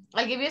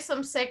 I'll give you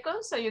some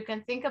seconds so you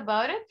can think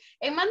about it.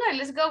 Emmanuel,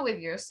 let's go with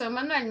you. So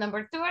Emmanuel,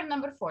 number 2 or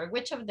number 4,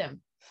 which of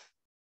them?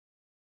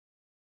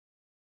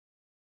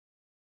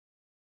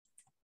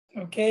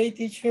 Okay,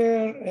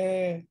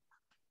 teacher,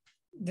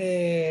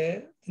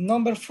 the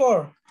number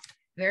 4.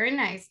 Very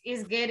nice.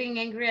 Is getting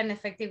angry an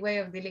effective way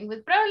of dealing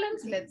with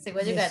problems? Let's see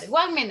what you got. Yes.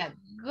 1 minute.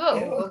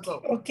 Go,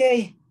 go.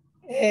 Okay.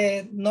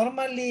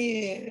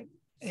 Normally,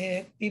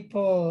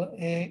 people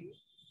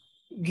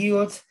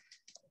give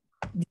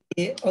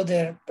the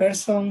other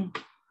person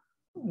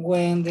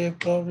when the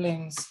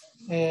problems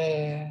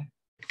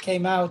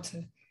came out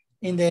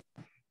in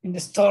the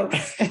store.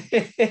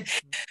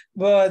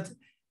 But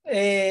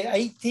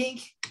I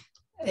think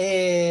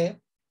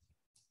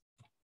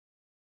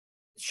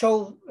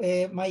show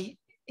my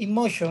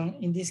emotion,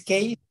 in this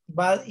case,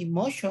 bad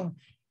emotion,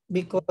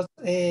 because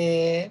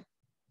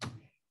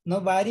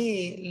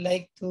nobody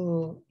like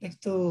to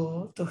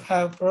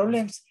have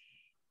problems,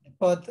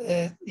 but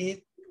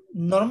it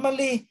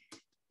normally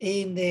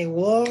in the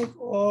work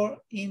or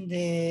in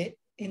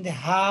the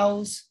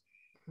house,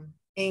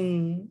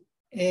 in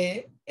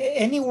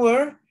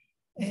anywhere,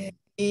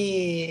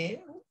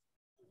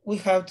 we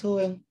have to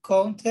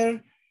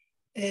encounter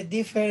a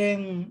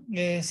different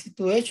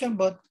situation,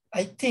 but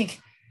I think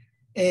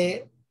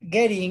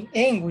getting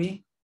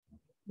angry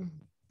is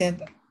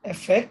an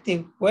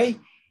effective way,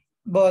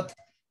 but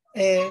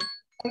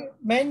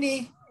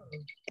many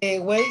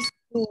ways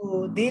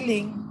to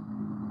dealing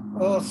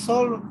or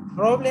solve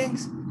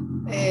problems.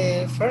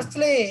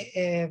 Firstly,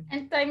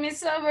 and time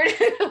is over.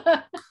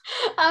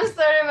 I'm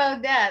sorry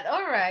about that.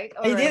 All right.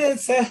 I didn't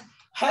say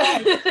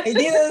I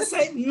didn't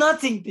say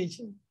nothing,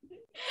 teacher.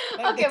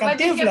 Like okay,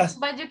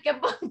 but you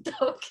kept on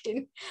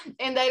talking,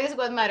 and that is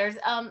what matters.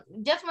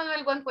 Just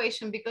Manuel, one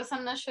question, because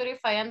I'm not sure if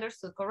I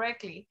understood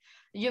correctly.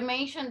 You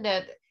mentioned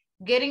that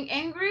getting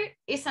angry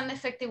is an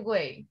effective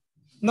way.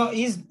 No,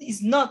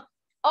 it's not.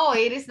 Oh,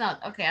 it is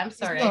not. Okay, I'm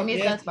sorry. Not, I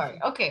missed yes. that part.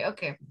 Okay,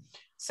 okay.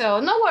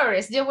 So no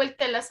worries. You will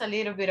tell us a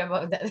little bit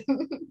about that.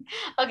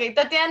 Okay,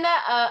 Tatiana,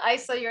 I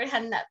saw your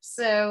hand up.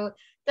 So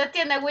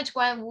Tatiana, which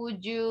one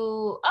would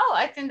you? Oh,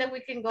 I think that we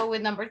can go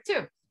with number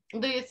 2.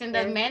 Do you think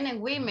that men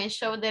and women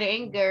show their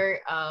anger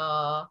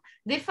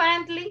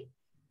differently?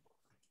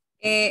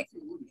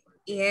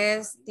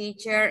 Yes,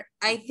 teacher.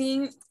 I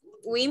think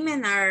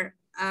women are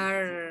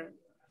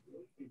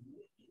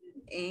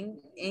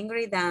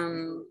angry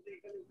than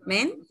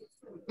men.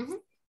 Mm-hmm.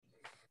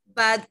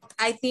 But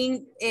I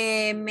think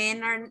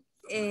men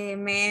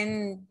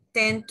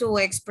tend to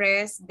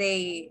express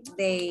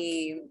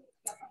they're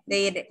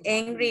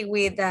angry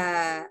with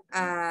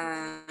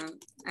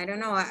I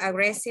don't know,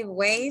 aggressive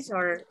ways,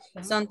 or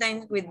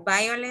sometimes with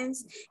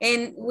violence,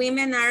 and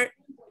women are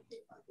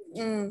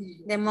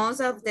the most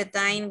of the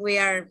time we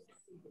are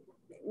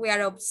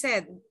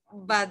upset,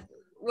 but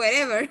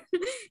whatever.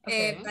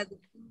 Okay. But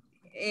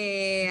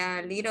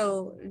a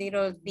little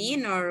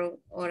thing,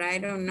 or I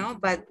don't know,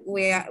 but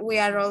we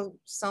are all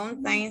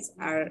sometimes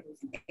are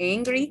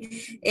angry,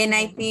 and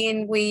I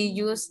think we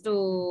used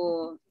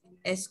to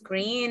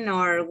scream,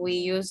 or we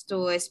used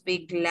to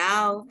speak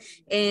loud,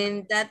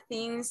 and that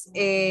things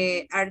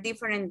are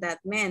different that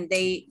men.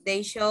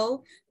 They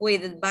show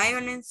with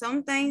violence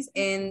sometimes,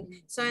 and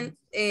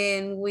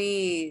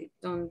we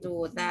don't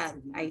do that,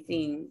 I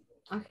think.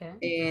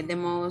 Okay. The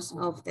most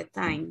of the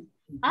time.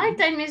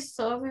 Time is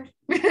over.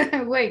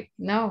 Wait,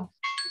 no.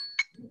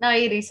 No,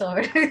 it is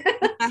over.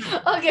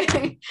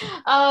 Okay.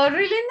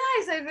 Really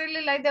nice. I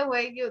really like the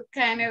way you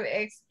kind of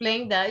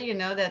explain that, you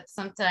know, that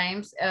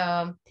sometimes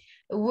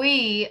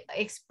we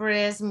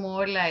express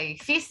more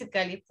like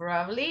physically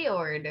probably,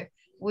 or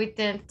we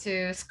tend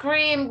to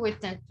scream, we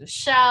tend to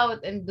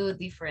shout and do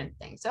different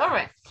things. All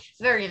right.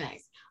 Very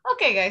nice.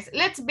 Okay, guys,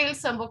 let's build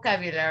some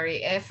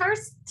vocabulary.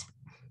 First,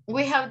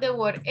 we have the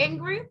word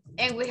angry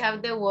and we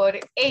have the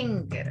word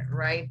anger,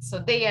 right? So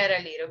they are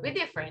a little bit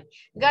different.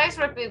 Guys,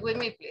 repeat with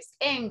me, please.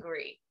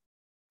 Angry.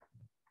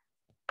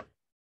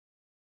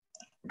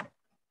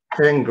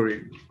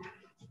 Angry.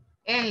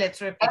 And let's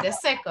repeat the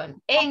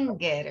second.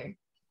 Anger.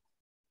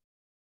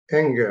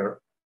 Anger.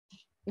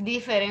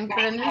 Different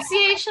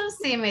pronunciation,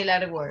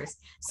 similar words.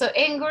 So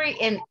angry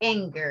and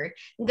anger.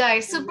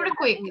 Guys, super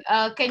quick.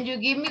 Can you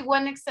give me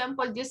one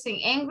example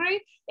using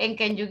angry? And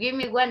can you give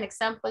me one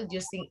example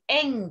using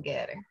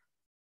anger?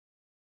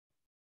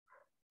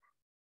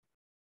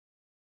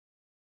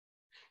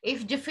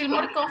 If you feel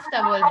more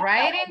comfortable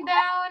writing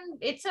down,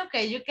 it's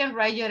okay. You can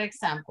write your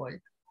example.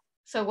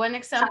 So one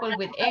example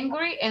with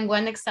angry and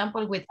one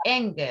example with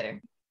anger.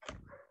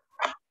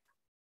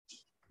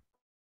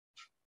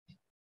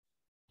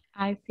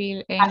 I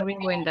feel angry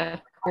when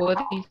the food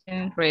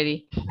isn't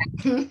ready.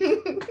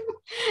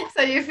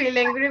 So you feel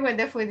angry when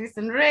the food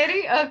isn't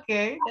ready?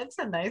 Okay, that's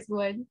a nice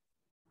one.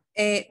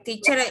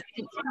 Teacher,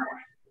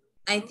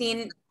 I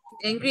think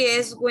angry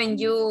is when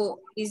you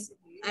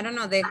I don't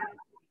know,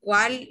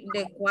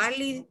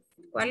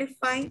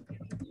 qualify,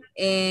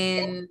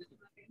 and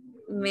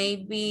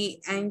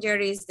maybe anger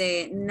is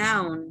the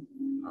noun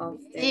of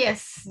the...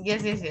 Yes,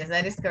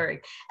 that is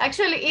correct.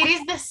 Actually, it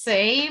is the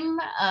same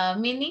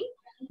meaning,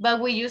 but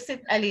we use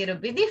it a little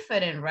bit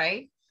different,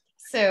 right?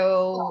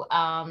 So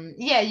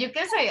yeah, you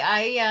can say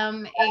I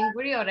am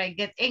angry or I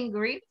get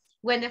angry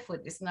when the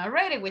food is not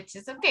ready, which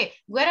is okay.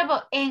 What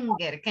about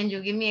anger? Can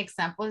you give me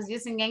examples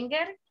using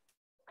anger?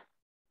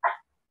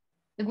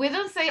 We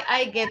don't say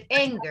I get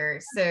anger,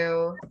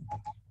 so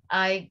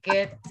I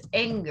get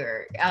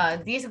anger.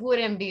 This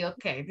wouldn't be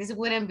okay. This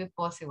wouldn't be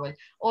possible.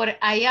 Or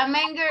I am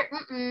anger,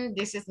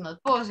 this is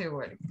not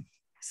possible.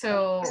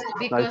 So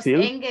because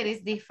anger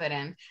is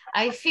different.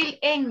 I feel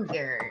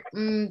anger.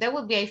 That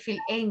would be I feel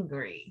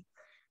angry.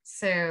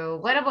 So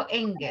what about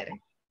anger?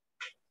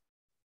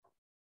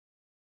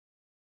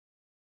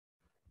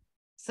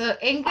 So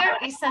anger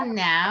is a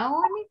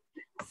noun.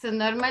 So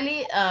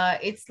normally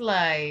it's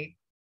like,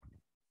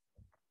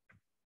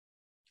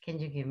 can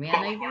you give me an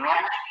idea?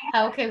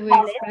 How can we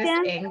express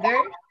anger?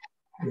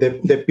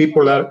 The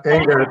people are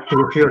angry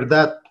to hear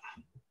that.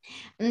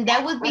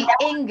 That would be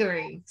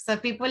angry. So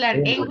people are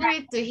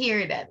angry to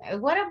hear that.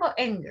 What about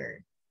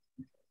anger?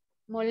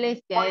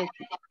 Molestia.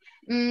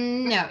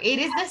 No, it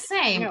is the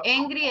same. No.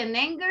 Angry and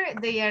anger,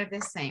 they are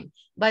the same.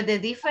 But the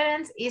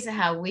difference is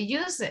how we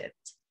use it.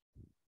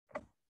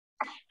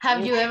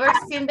 Have you ever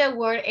seen the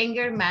word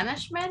anger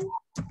management?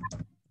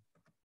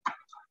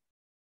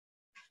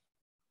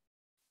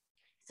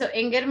 So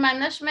anger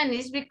management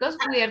is because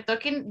we are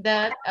talking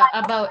that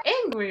about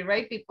angry,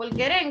 right? People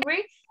get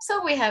angry,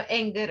 so we have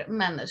anger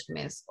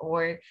management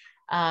or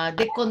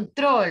the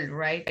control,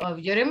 right, of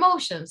your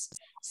emotions.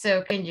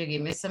 So can you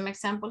give me some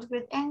examples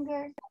with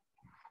anger?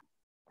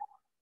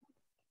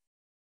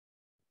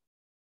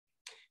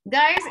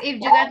 Guys,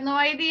 if you got no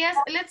ideas,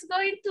 let's go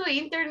into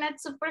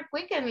internet super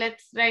quick and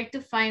let's try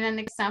to find an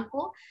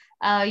example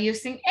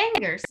using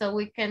anger so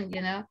we can,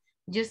 you know,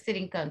 use it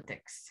in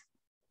context.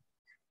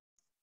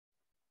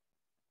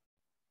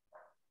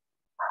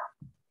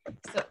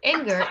 So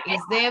anger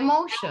is the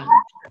emotion.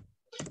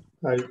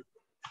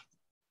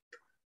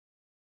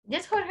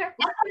 Yes, Jorge.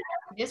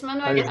 Yes,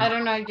 Manuel. I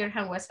don't know if your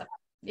hand was up.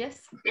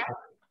 Yes.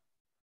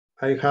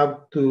 I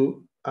have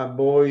to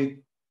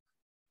avoid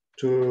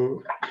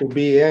to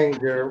be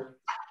angry.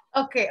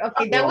 Okay,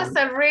 that was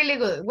a really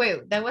good.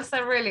 Wait, that was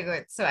a really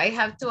good. So I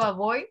have to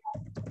avoid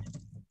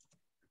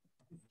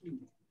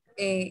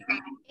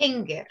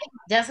anger,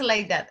 just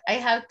like that. I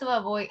have to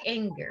avoid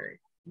anger.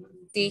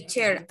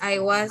 Teacher, I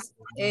was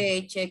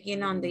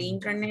checking on the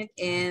internet,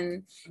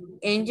 and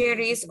anger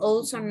is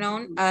also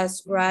known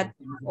as wrath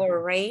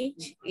or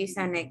rage. It's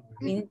an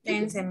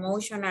intense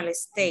emotional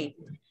state.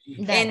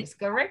 That is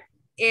correct.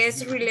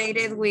 It's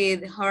related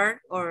with hurt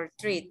or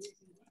treat.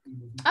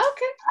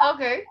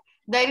 Okay.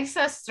 That is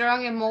a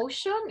strong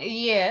emotion.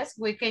 Yes,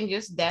 we can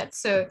use that.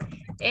 So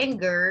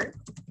anger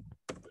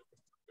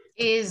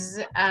is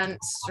a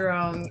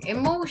strong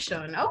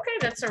emotion. Okay,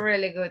 that's a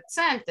really good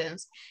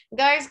sentence.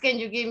 Guys, can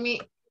you give me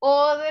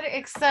other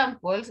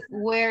examples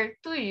where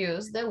to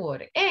use the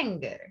word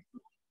anger?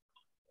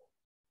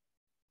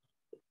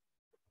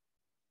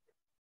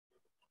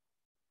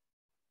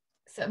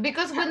 So,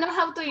 because we know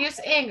how to use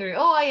angry.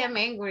 Oh, I am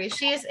angry.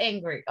 She is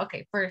angry.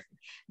 Okay, perfect.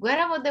 What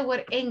about the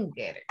word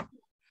anger?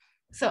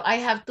 So I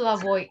have to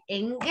avoid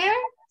anger.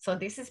 So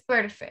this is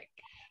perfect.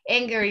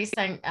 Anger is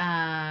an,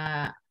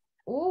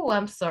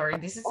 I'm sorry.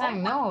 This is a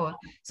no.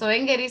 So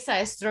anger is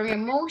a strong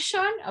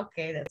emotion.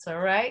 Okay, that's all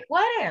right.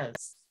 What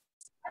else?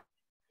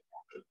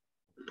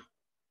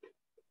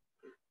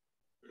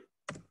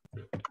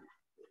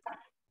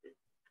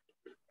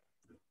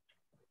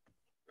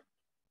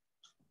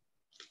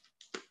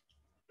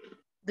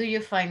 Do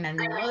you find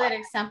another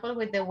example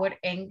with the word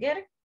anger?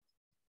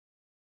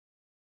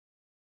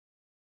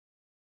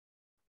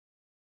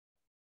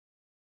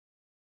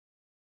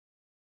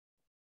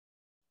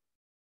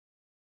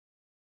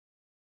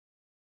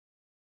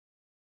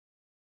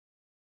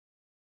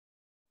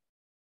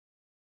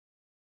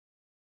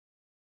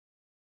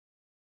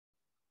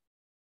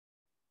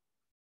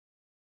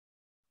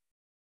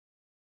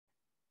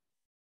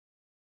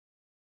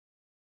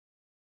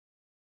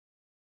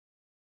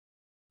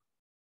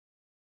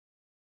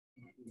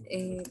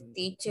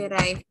 Teacher,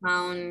 I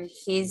found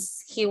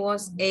he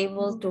was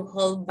able to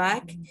hold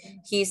back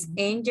his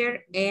anger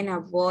and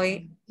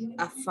avoid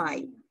a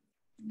fight.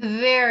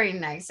 Very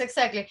nice,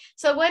 exactly.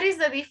 So what is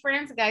the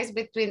difference, guys,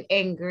 between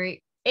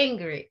angry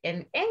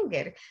and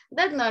anger?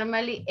 That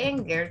normally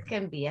anger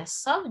can be a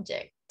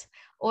subject,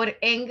 or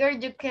anger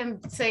you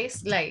can say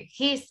is like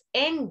his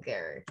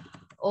anger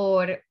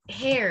or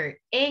her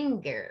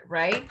anger,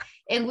 right?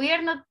 And we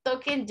are not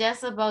talking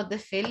just about the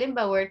feeling,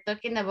 but we're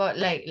talking about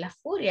like la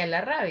furia, la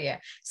rabia.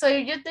 So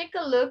if you take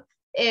a look,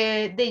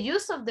 the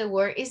use of the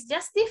word is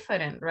just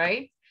different,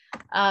 right?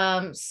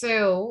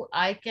 So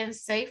I can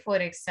say, for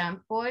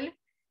example,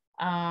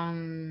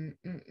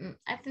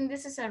 I think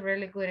this is a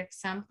really good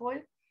example.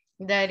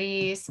 That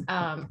is,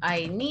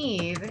 I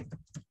need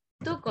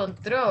to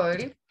control.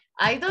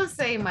 I don't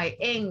say my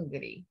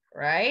angry,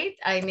 right?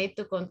 I need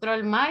to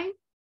control my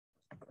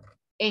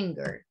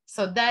anger.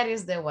 So that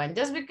is the one.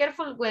 Just be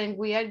careful when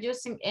we are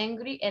using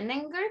angry and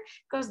anger,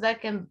 because that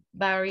can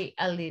vary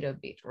a little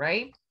bit,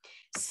 right?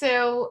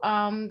 So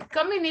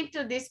coming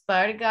into this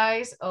part,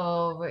 guys,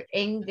 of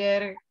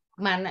anger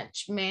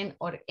management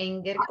or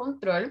anger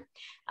control,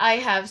 I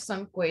have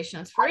some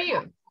questions for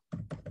you.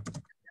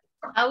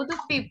 How do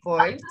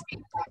people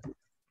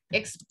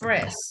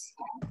express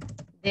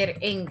their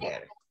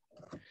anger?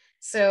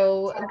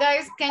 So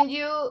guys, can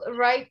you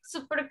write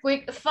super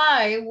quick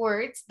 5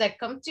 words that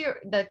come to your,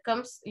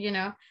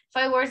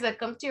 5 words that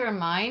come to your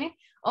mind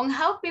on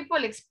how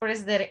people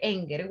express their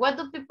anger? What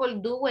do people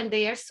do when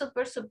they are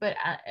super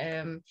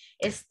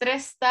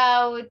stressed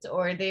out,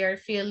 or they are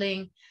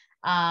feeling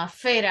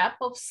fed up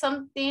of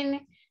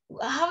something?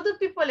 How do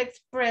people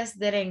express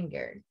their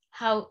anger?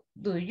 How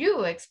do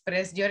you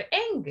express your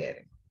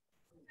anger?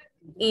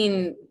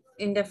 In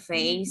the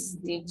face,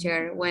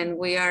 teacher, when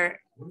we are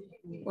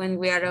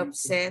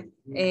upset.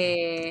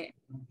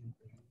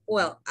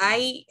 Well,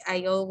 I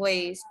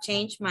always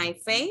change my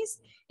face,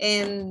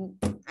 and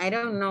I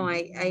don't know.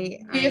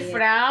 Do you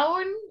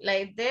frown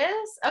like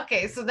this?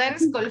 Okay, so that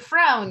is called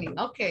frowning.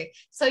 Okay,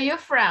 so you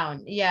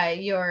frown. Yeah,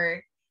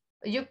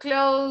 you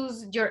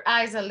close your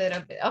eyes a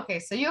little bit. Okay,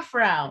 so you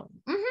frown.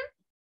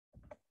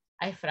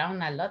 I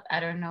frown a lot. I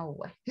don't know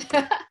why.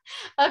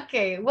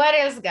 Okay, what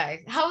else,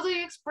 guys? How do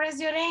you express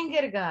your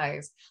anger,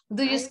 guys?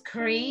 Do you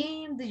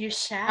scream? Do you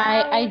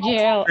shout? I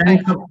yell.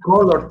 Change of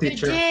color, You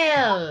teacher.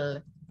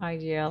 yell. I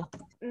yell.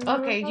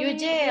 Okay, you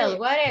yell.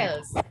 What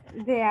else?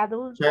 The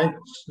adult. Change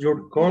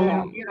your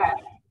color.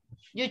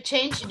 You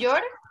change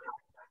your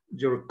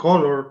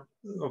Color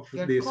of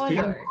the skin.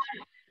 color.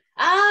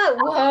 Ah,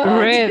 what?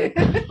 Red.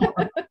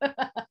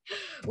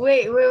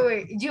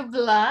 Wait. You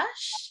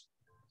blush?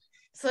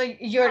 So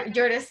your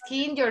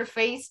skin, your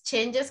face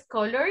changes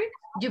color?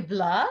 You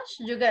blush?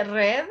 You get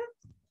red?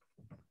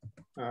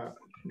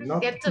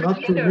 Not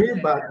to me,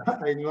 but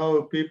I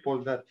know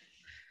people that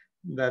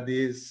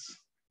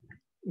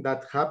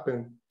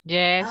happen.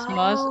 Yes,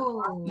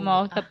 Oh.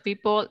 most of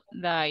people,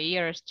 the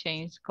ears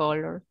change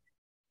color.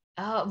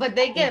 Oh, but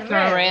they get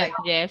Red, red. Like,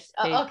 yes.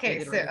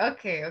 okay, so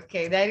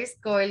okay, that is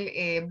called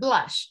a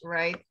blush,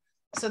 right?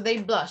 So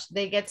they blush,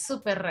 they get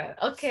super red.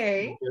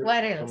 Okay,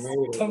 what else?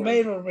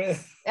 Tomato red.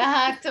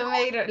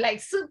 Tomato,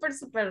 like super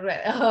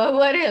red.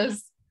 What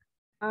else?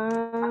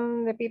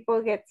 The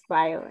people get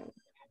violent.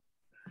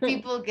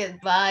 People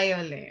get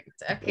violent.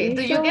 Okay,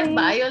 do you get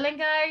violent,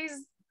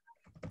 guys?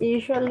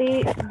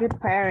 Usually the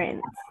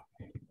parents.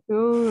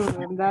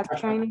 That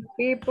kind of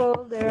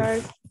people, they are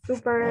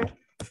super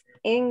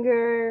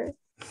anger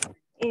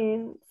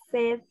and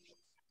said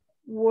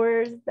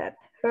words that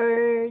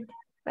hurt,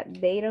 but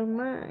they don't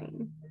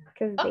mind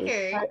because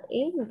they are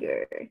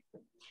anger.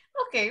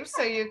 Okay,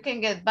 so you can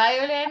get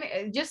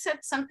violent. You said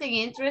something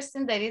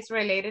interesting that is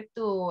related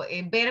to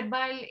a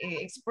verbal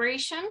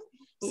expression.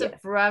 So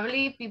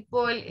probably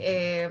people,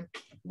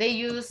 they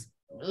use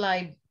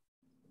like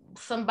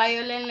some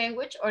violent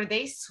language, or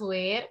they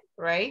swear,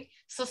 right?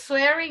 So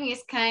swearing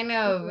is kind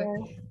of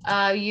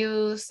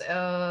use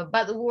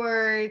bad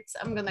words.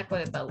 I'm gonna call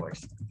it bad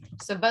words.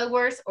 So bad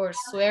words or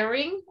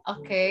swearing.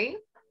 Okay.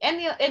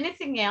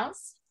 Anything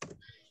else?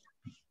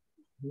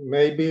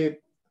 Maybe,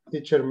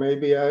 teacher,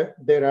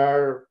 there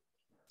are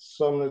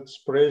some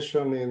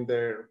expression in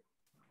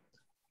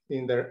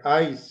their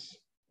eyes.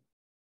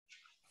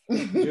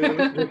 You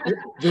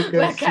can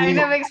what see, kind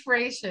of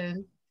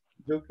expression?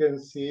 You can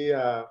see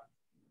a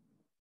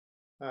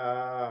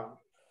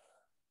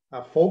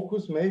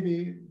focus,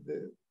 maybe.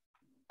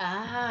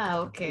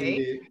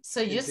 Okay. So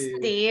you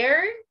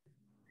stare.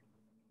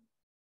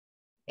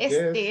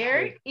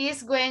 Stare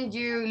is when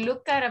you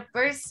look at a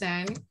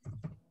person,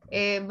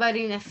 but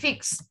in a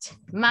fixed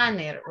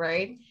manner,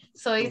 right?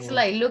 So it's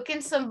like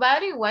looking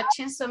somebody,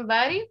 watching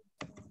somebody.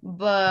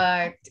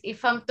 But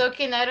if I'm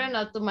talking, I don't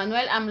know, to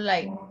Manuel, I'm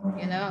like,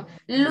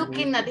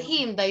 looking at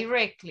him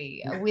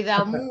directly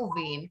without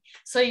moving.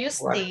 So you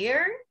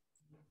stare.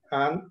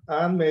 And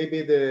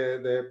maybe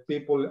the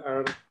people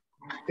are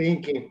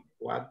thinking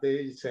what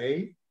they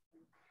say.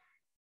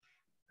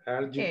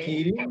 Are you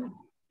kidding?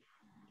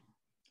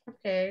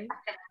 Okay.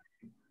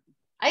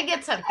 I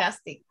get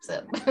sarcastic,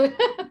 so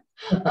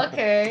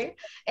okay.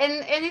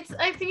 And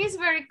I think it's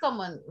very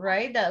common,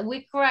 right? That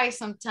we cry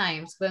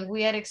sometimes when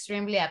we are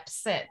extremely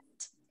upset.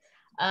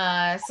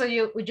 So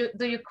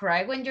do you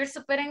cry when you're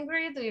super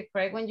angry? Do you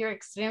cry when you're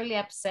extremely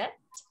upset?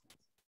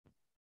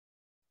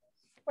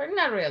 Or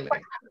not really?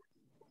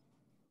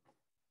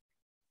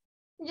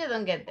 You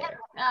don't get there.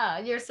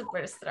 You're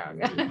super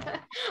strong.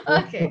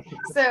 Okay,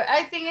 so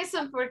I think it's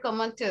super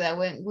common too that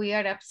when we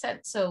are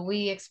upset, so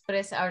we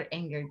express our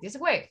anger this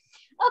way.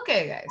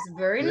 Okay, guys,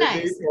 very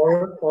nice.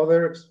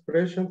 Other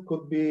expression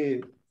could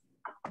be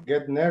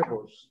get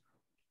nervous.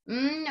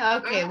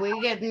 Okay,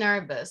 we get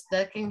nervous.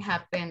 That can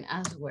happen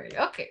as well.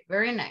 Okay,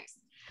 very nice.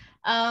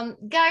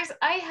 Guys,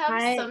 I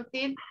have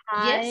something.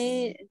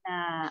 Yes.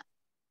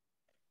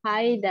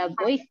 Hi, the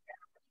voice.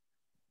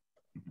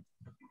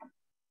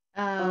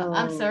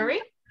 I'm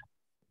sorry?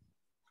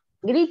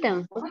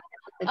 Gritan.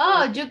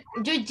 Oh, you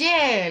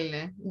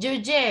yell. You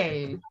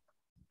yell.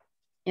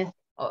 Yes.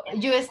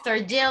 You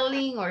start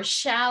yelling or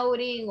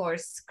shouting or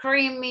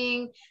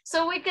screaming.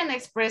 So we can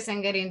express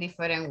anger in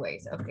different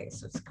ways. Okay,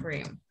 so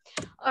scream.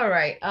 All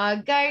right,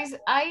 guys,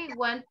 I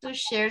want to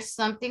share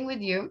something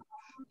with you.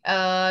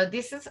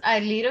 This is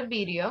a little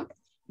video,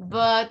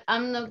 but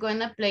I'm not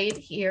gonna play it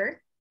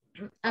here.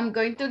 I'm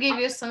going to give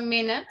you some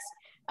minutes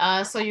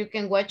So you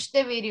can watch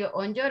the video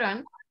on your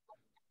own.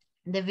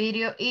 The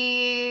video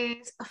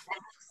is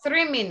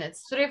 3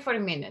 minutes, 4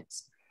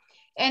 minutes.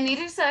 And it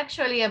is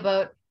actually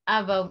about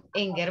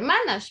anger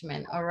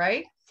management, all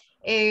right?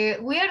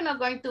 We are not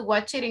going to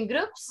watch it in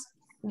groups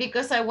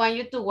because I want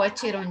you to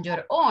watch it on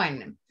your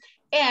own.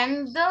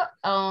 And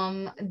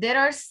there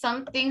are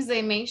some things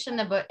they mentioned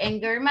about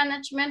anger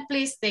management.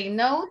 Please take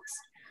notes.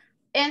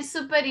 And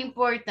super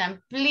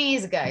important,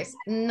 please guys,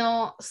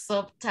 no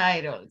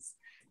subtitles,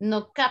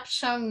 no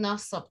caption, no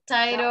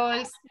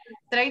subtitles.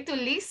 Try to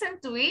listen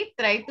to it,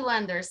 try to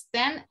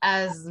understand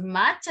as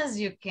much as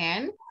you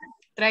can.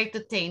 Try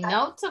to take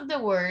notes of the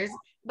words,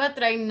 but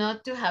try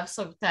not to have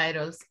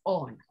subtitles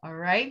on, all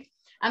right?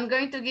 I'm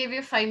going to give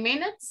you 5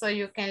 minutes so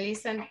you can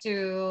listen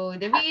to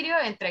the video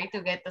and try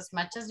to get as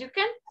much as you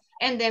can,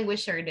 and then we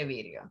share the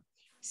video.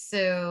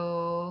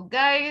 So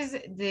guys,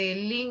 the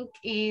link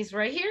is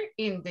right here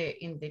in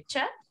the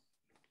chat.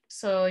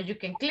 So you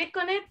can click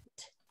on it,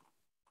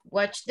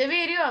 watch the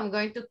video. I'm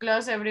going to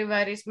close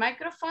everybody's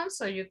microphone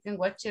so you can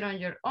watch it on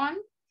your own.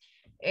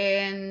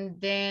 And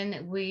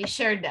then we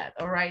share that,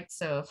 all right?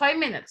 So 5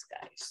 minutes,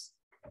 guys.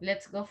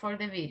 Let's go for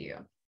the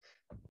video.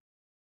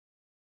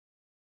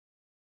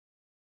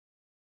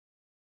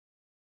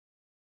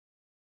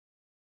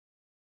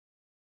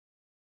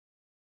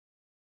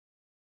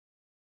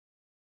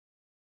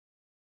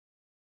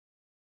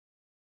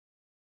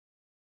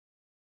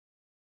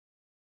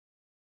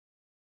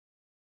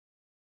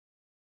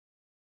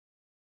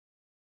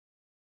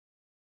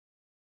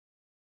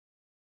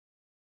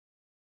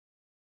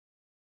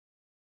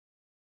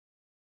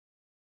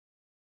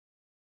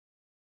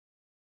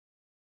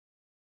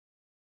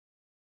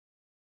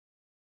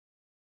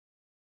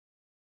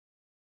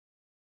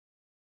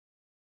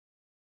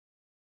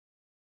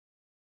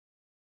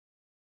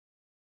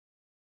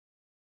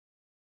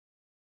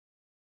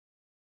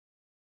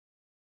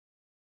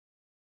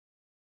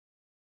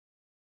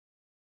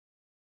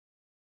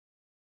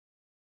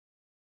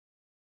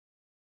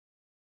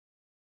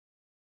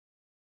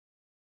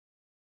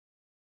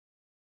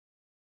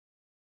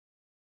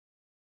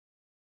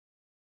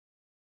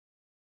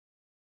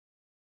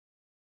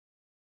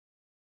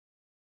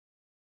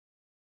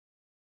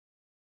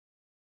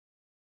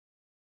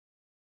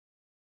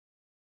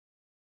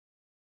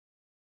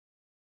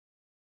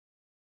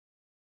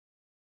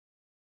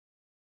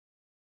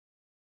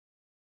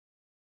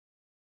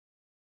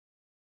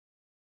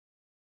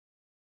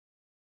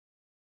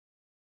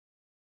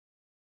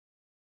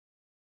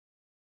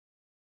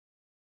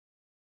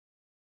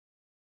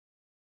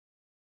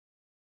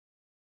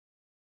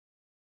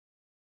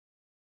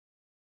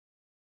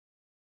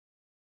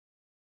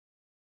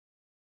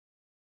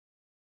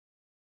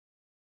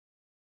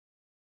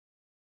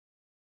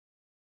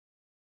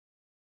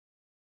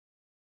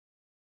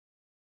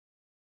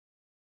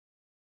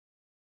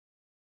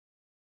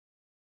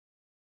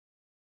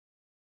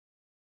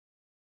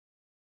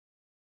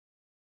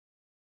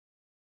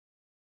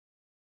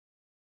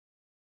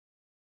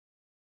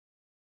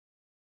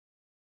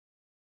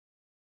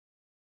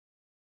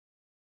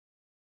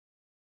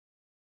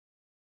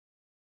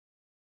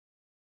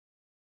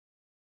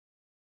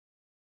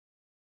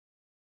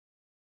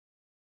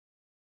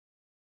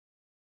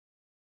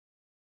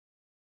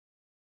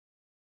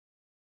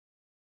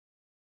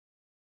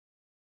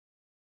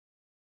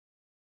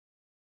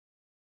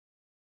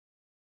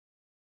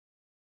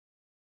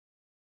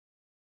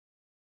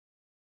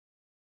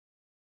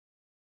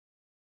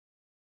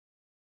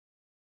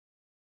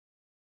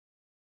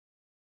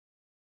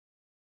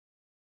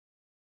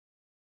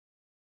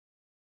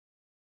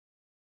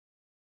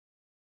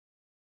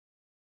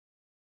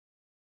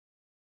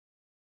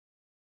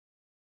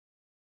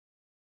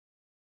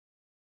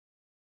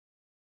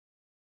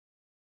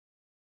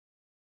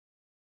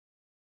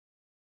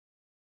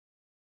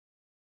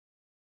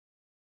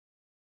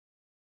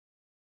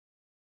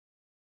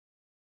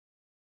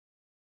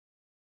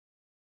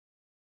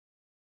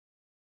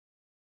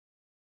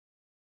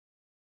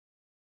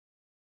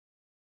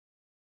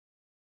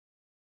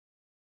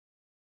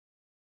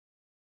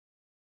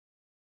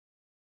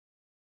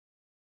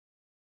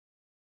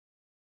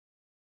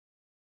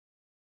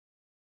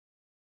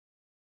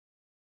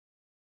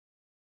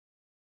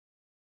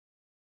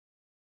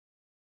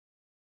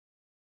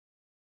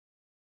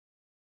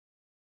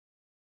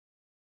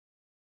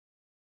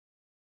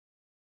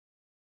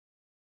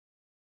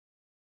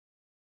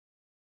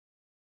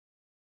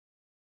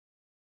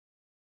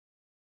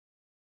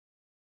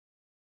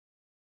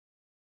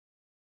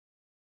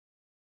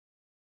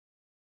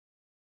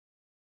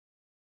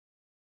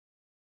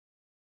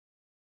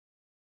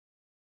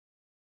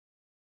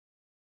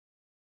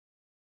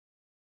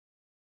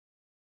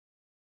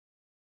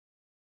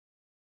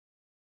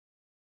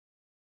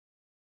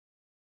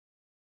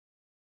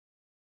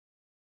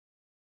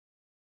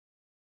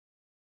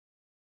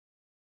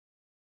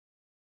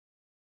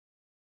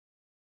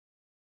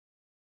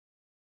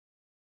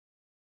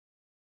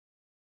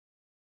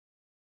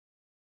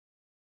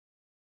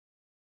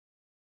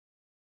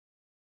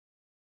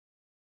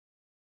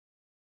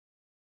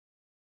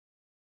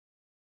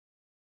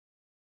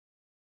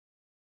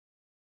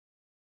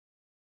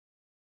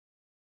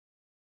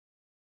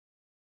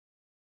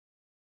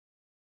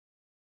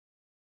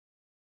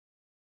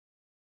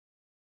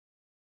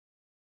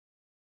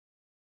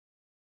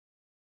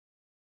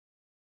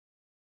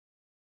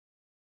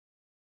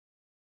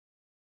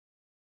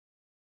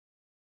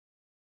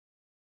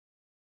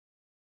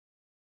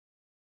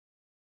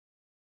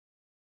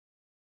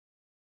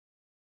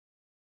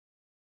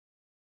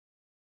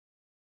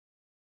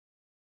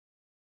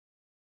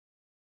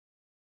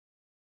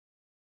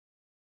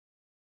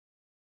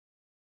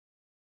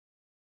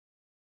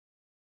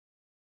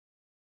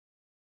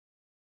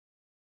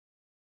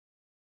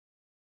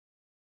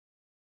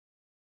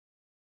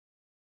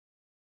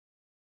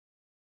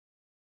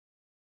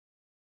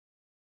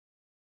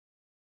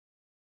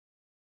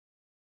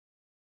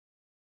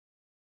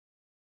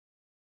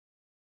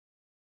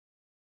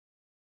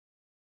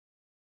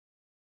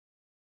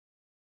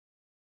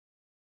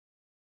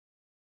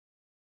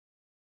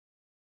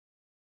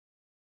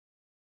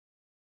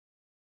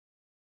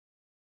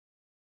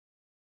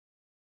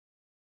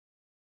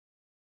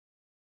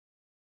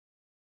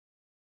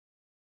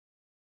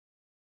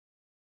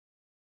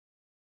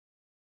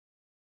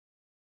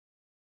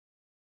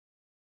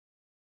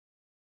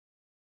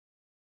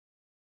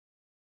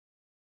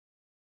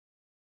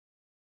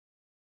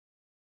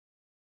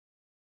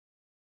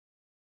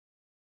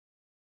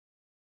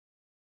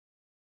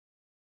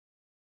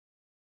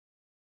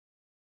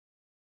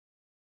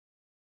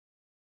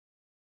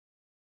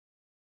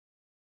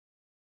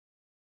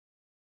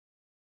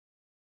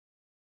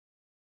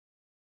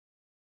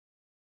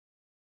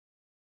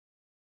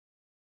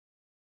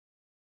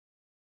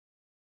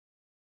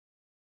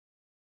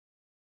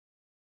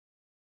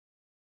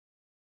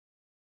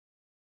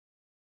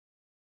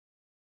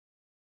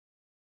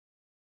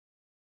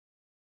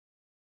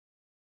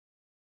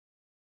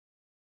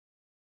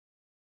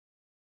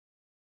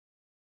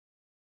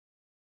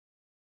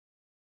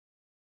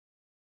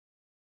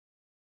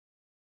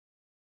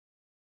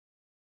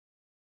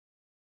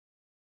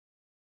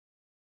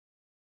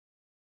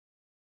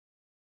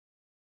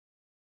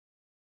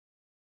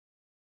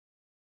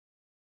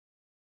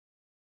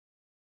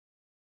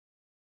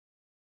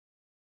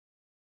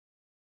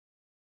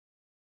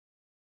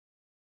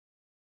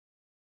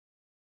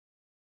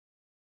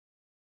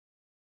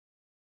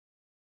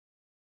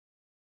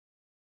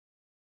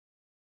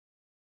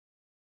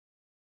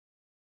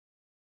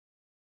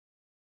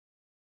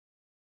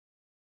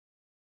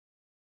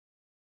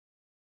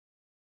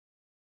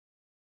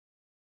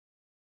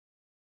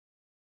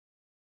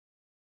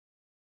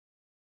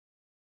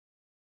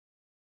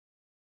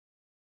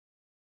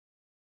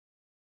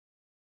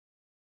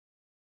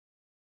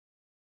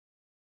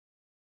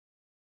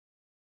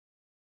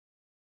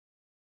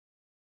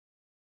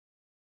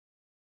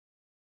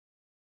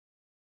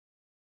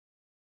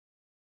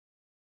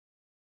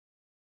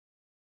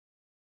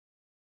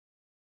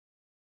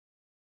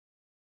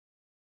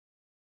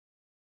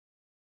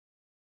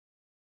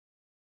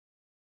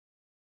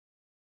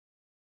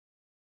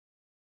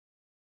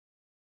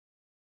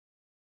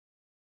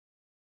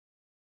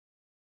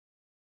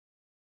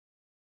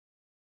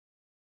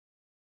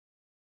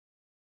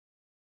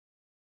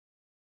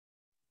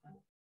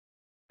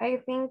 I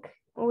think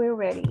we're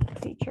ready,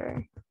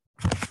 teacher.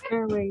 I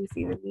already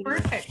see the video.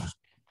 Perfect.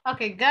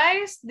 Okay,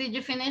 guys, did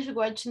you finish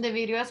watching the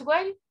video as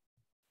well?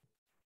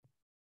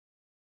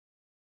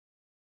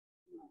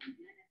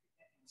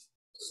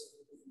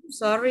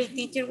 Sorry,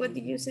 teacher, what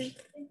did you say?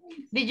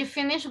 Did you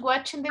finish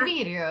watching the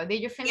video?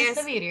 Did you finish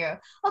the Yes. video?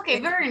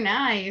 Okay, Yes. very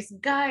nice.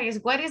 Guys,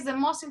 what is the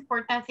most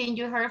important thing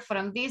you heard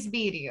from this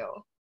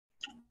video?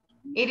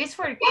 It is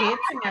for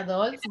kids and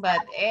adults,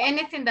 but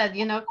anything that,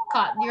 you know,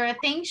 caught your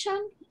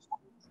attention?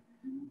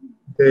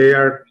 They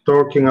are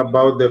talking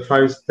about the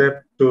 5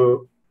 steps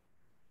to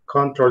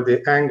control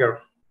the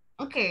anger.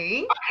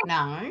 Okay,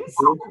 nice.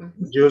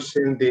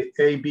 Using the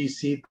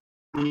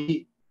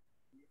ABCD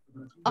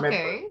method.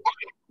 Okay,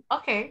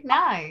 okay,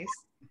 nice.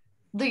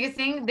 Do you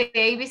think the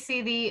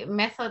ABCD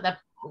method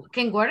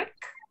can work?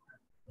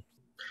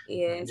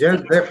 Yes.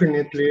 Yes,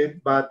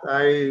 definitely, but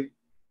I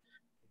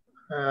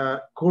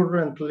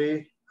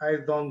currently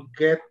I don't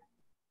get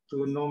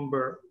to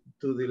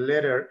the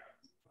letter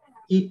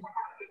E,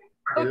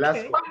 the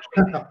last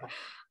one.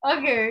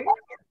 Okay,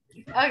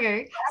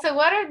 okay. So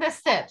what are the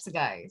steps,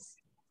 guys?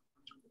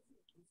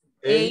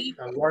 A,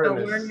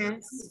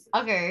 awareness.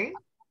 Okay.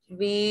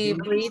 B,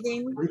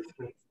 breathing.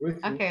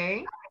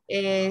 Okay.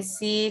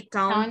 C,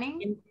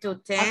 counting to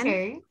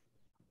 10.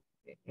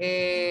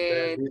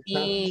 Okay.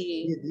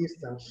 D,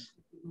 distance.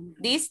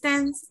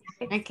 distance.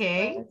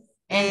 Okay.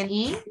 And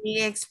E?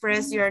 E,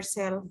 express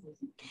yourself.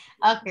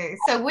 Okay,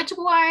 so which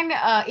one,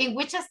 in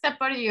which step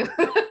are you?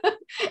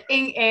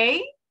 In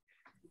A?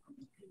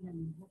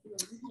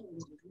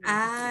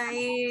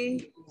 I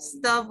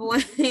stop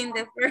one in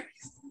the first.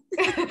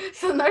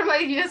 So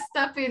normally you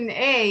stop in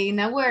A, in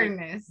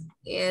awareness.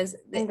 Yes,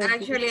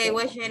 actually I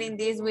was sharing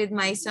this with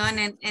my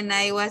son and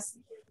I was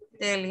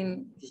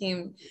telling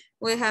him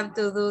we have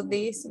to do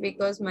this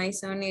because my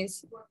son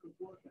is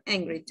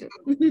angry too.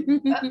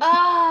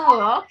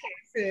 Oh, okay.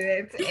 So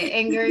it's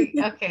anger,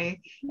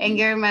 okay.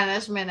 Anger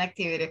management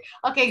activity.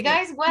 Okay,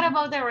 guys, what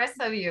about the rest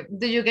of you?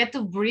 Do you get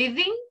to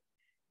breathing?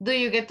 Do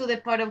you get to the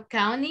part of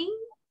counting?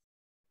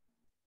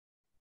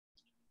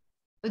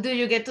 Do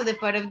you get to the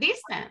part of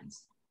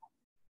distance?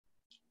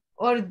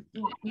 Or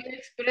you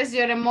express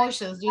your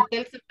emotions? You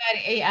tell somebody,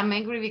 hey, I'm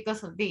angry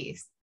because of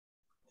this.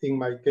 In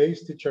my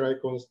case, teacher,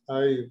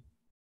 I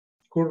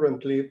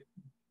currently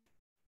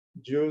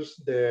use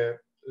the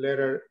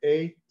letter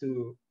A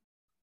to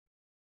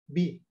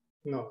B.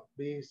 No,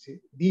 B, C,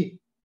 D.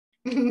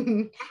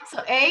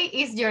 So A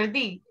is your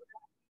D.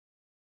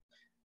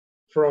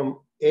 From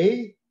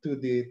A to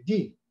the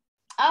D.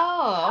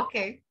 Oh,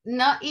 okay.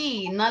 Not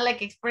E, not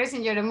like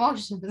expressing your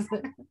emotions.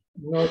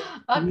 Not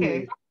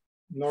okay. E,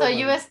 so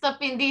you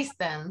stop in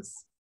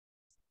distance.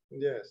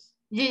 Yes.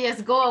 You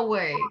just go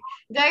away.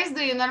 Guys,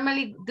 do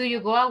you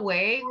go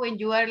away when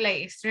you are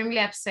like extremely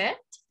upset?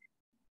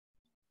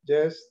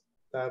 Yes,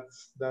 that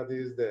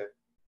is the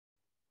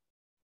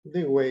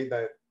way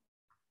that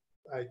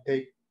I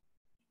take.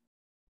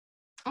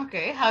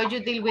 Okay, how you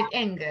deal with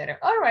anger?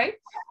 All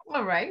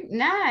right,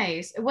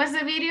 nice. Was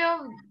the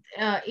video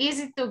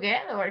easy to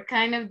get or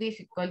kind of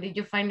difficult? Did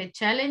you find it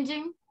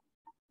challenging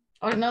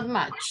or not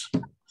much?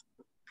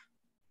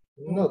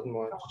 Not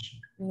much.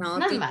 No,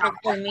 Not teacher, much.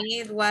 for me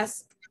it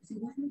was,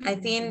 I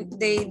think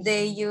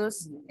they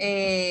use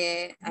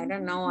I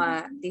don't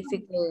know,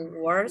 difficult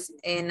words,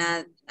 and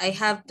I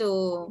have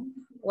to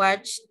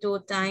watch 2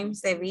 times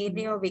the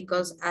video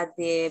because at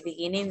the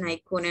beginning I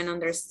couldn't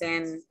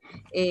understand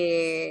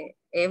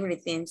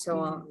everything,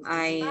 so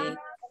I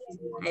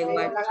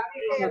watched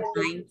 2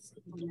 times.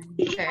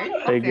 Okay.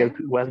 I guess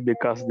it was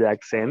because the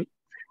accent.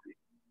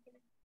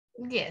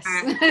 Yes.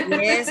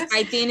 Yes,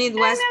 I think it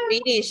was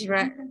British,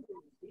 right?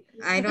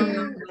 I don't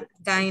know what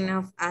kind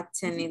of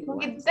accent it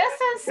was. It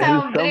doesn't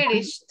sound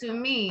British to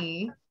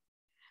me.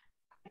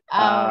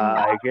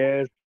 I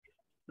guess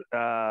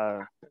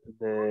the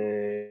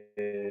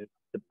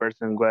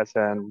person was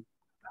an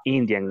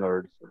Indian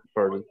or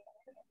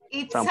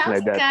it something sounds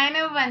like that. kind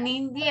of an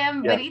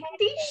Indian Yeah.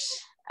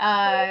 British. So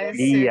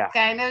Yeah.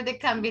 kind of the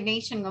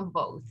combination of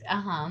both.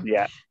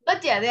 Yeah.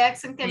 But yeah, the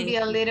accent can be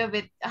a little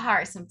bit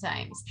hard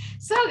sometimes.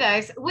 So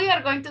guys, we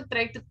are going to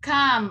try to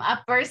calm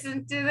a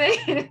person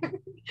today.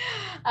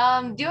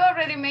 You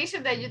already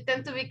mentioned that you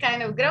tend to be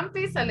kind of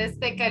grumpy, so let's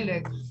take a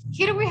look.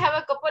 Here we have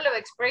a couple of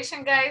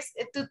expressions, guys,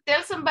 to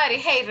tell somebody,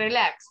 hey,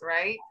 relax,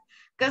 right?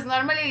 Because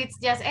normally it's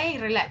just, hey,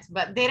 relax.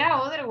 But there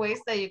are other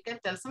ways that you can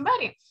tell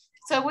somebody.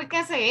 So we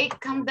can say, hey,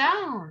 calm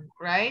down,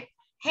 right?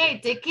 Hey,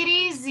 take it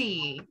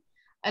easy.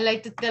 I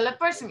like to tell a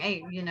person,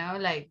 hey, you know,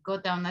 like go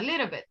down a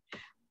little bit.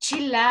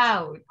 Chill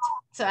out.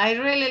 So I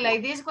really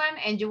like this one,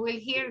 and you will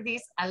hear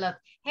this a lot.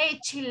 Hey,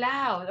 chill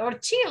out, or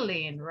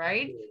chilling,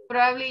 right?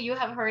 Probably you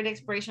have heard the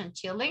expression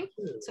chilling.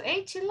 So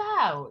hey, chill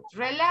out,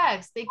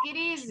 relax, take it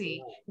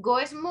easy,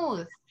 go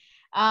smooth.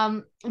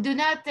 Do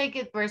not take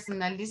it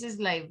personal. This is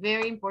like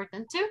very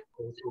important too.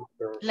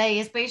 Like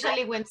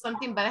especially when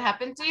something bad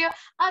happened to you,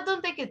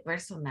 don't take it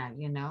personal,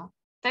 you know.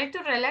 Try to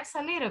relax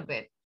a little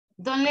bit.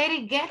 Don't let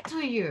it get to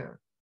you,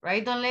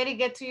 right? Don't let it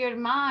get to your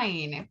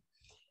mind.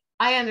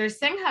 I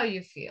understand how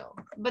you feel,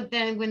 but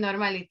then we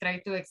normally try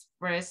to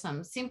express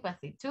some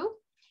sympathy too.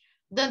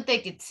 Don't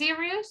take it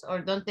serious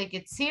or don't take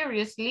it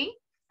seriously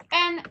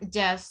and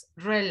just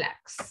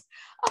relax.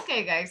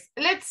 Okay, guys,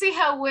 let's see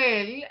how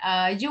well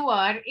you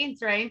are in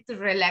trying to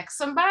relax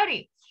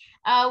somebody.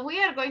 We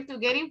are going to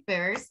get in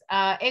pairs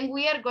and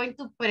we are going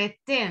to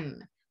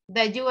pretend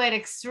that you are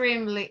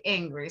extremely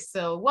angry.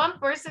 So one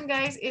person,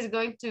 guys, is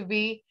going to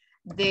be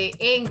the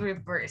angry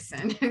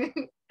person.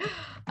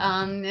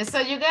 So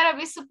you gotta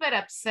be super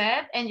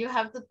upset and you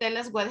have to tell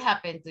us what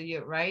happened to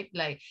you, right?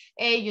 Like,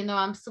 hey, you know,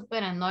 I'm super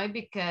annoyed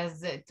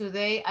because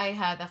today I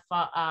had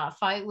a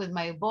fight with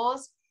my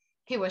boss.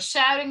 He was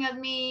shouting at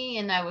me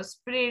and I was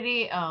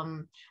pretty,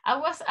 I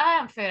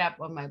am fed up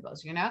with my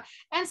boss, you know?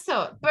 And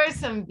so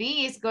person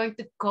B is going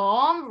to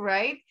come,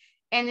 right?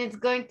 And it's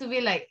going to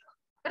be like,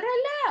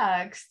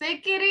 relax,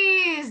 take it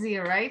easy,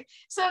 right?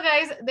 So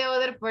guys, the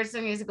other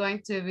person is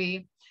going to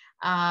be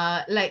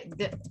like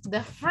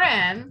the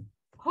friend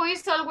who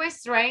is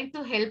always trying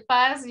to help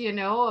us, you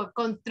know,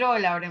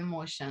 control our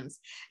emotions.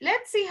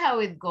 Let's see how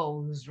it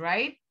goes,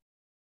 right?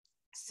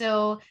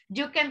 So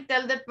you can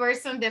tell the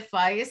person the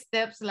 5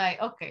 steps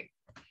like, okay,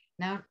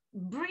 now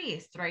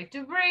breathe, try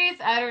to breathe.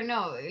 I don't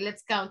know,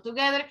 let's count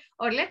together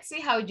or let's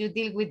see how you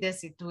deal with the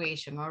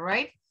situation, all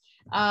right?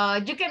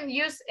 You can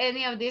use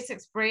any of these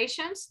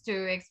expressions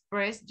to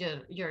express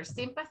your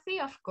sympathy,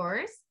 of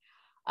course.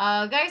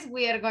 Guys,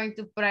 we are going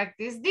to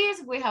practice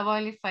this. We have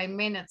only 5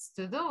 minutes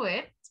to do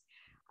it.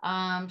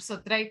 So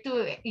try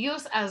to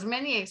use as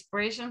many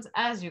expressions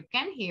as you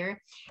can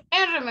here.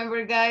 And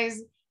remember,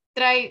 guys,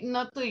 try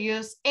not to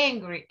use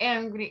angry,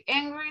 angry,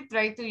 angry.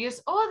 Try to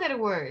use other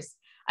words.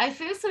 I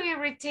feel so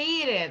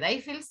irritated. I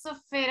feel so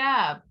fed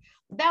up.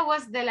 That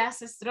was the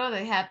last straw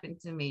that happened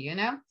to me, you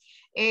know.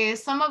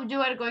 Some of you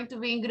are going to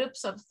be in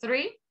groups of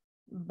 3,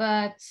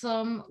 but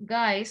some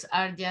guys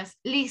are just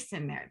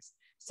listeners.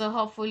 So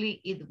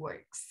hopefully it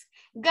works.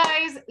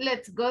 Guys,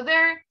 let's go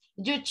there.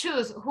 You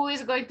choose who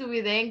is going to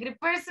be the angry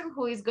person,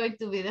 who is going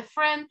to be the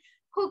friend,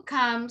 who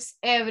calms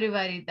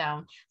everybody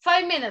down.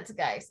 5 minutes,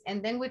 guys,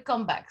 and then we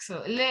come back.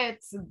 So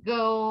let's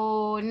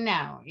go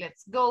now.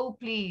 Let's go,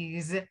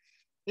 please.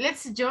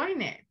 Let's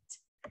join it.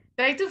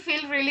 Try to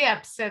feel really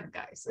upset,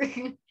 guys,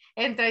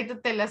 and try to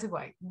tell us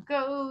why.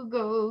 Go,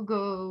 go,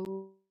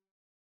 go.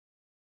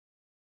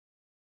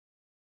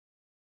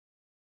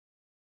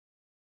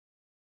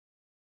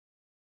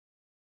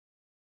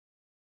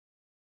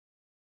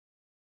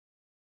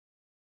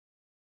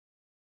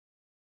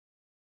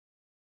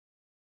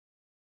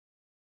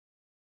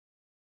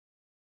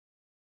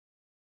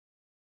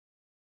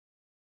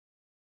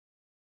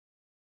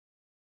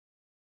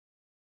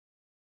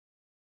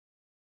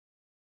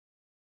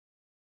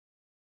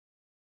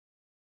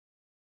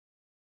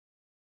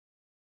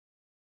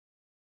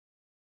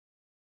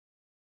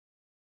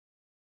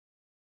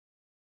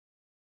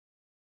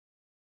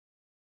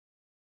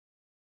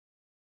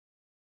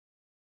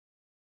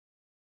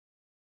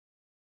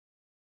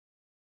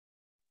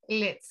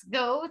 Let's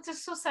go to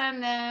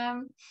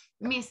Susana.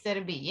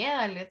 Mr.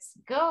 Villeda, let's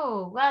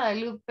go.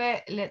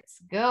 Guadalupe, let's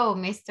go.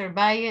 Mr.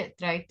 Valle,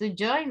 try to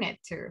join it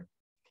too.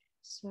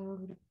 So,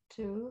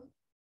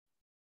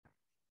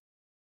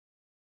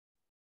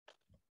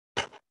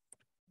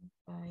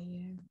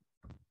 Valle,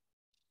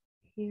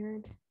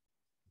 here,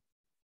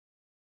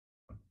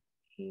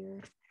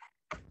 here,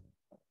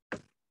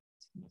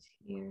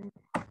 here,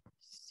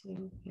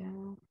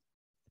 Sylvia.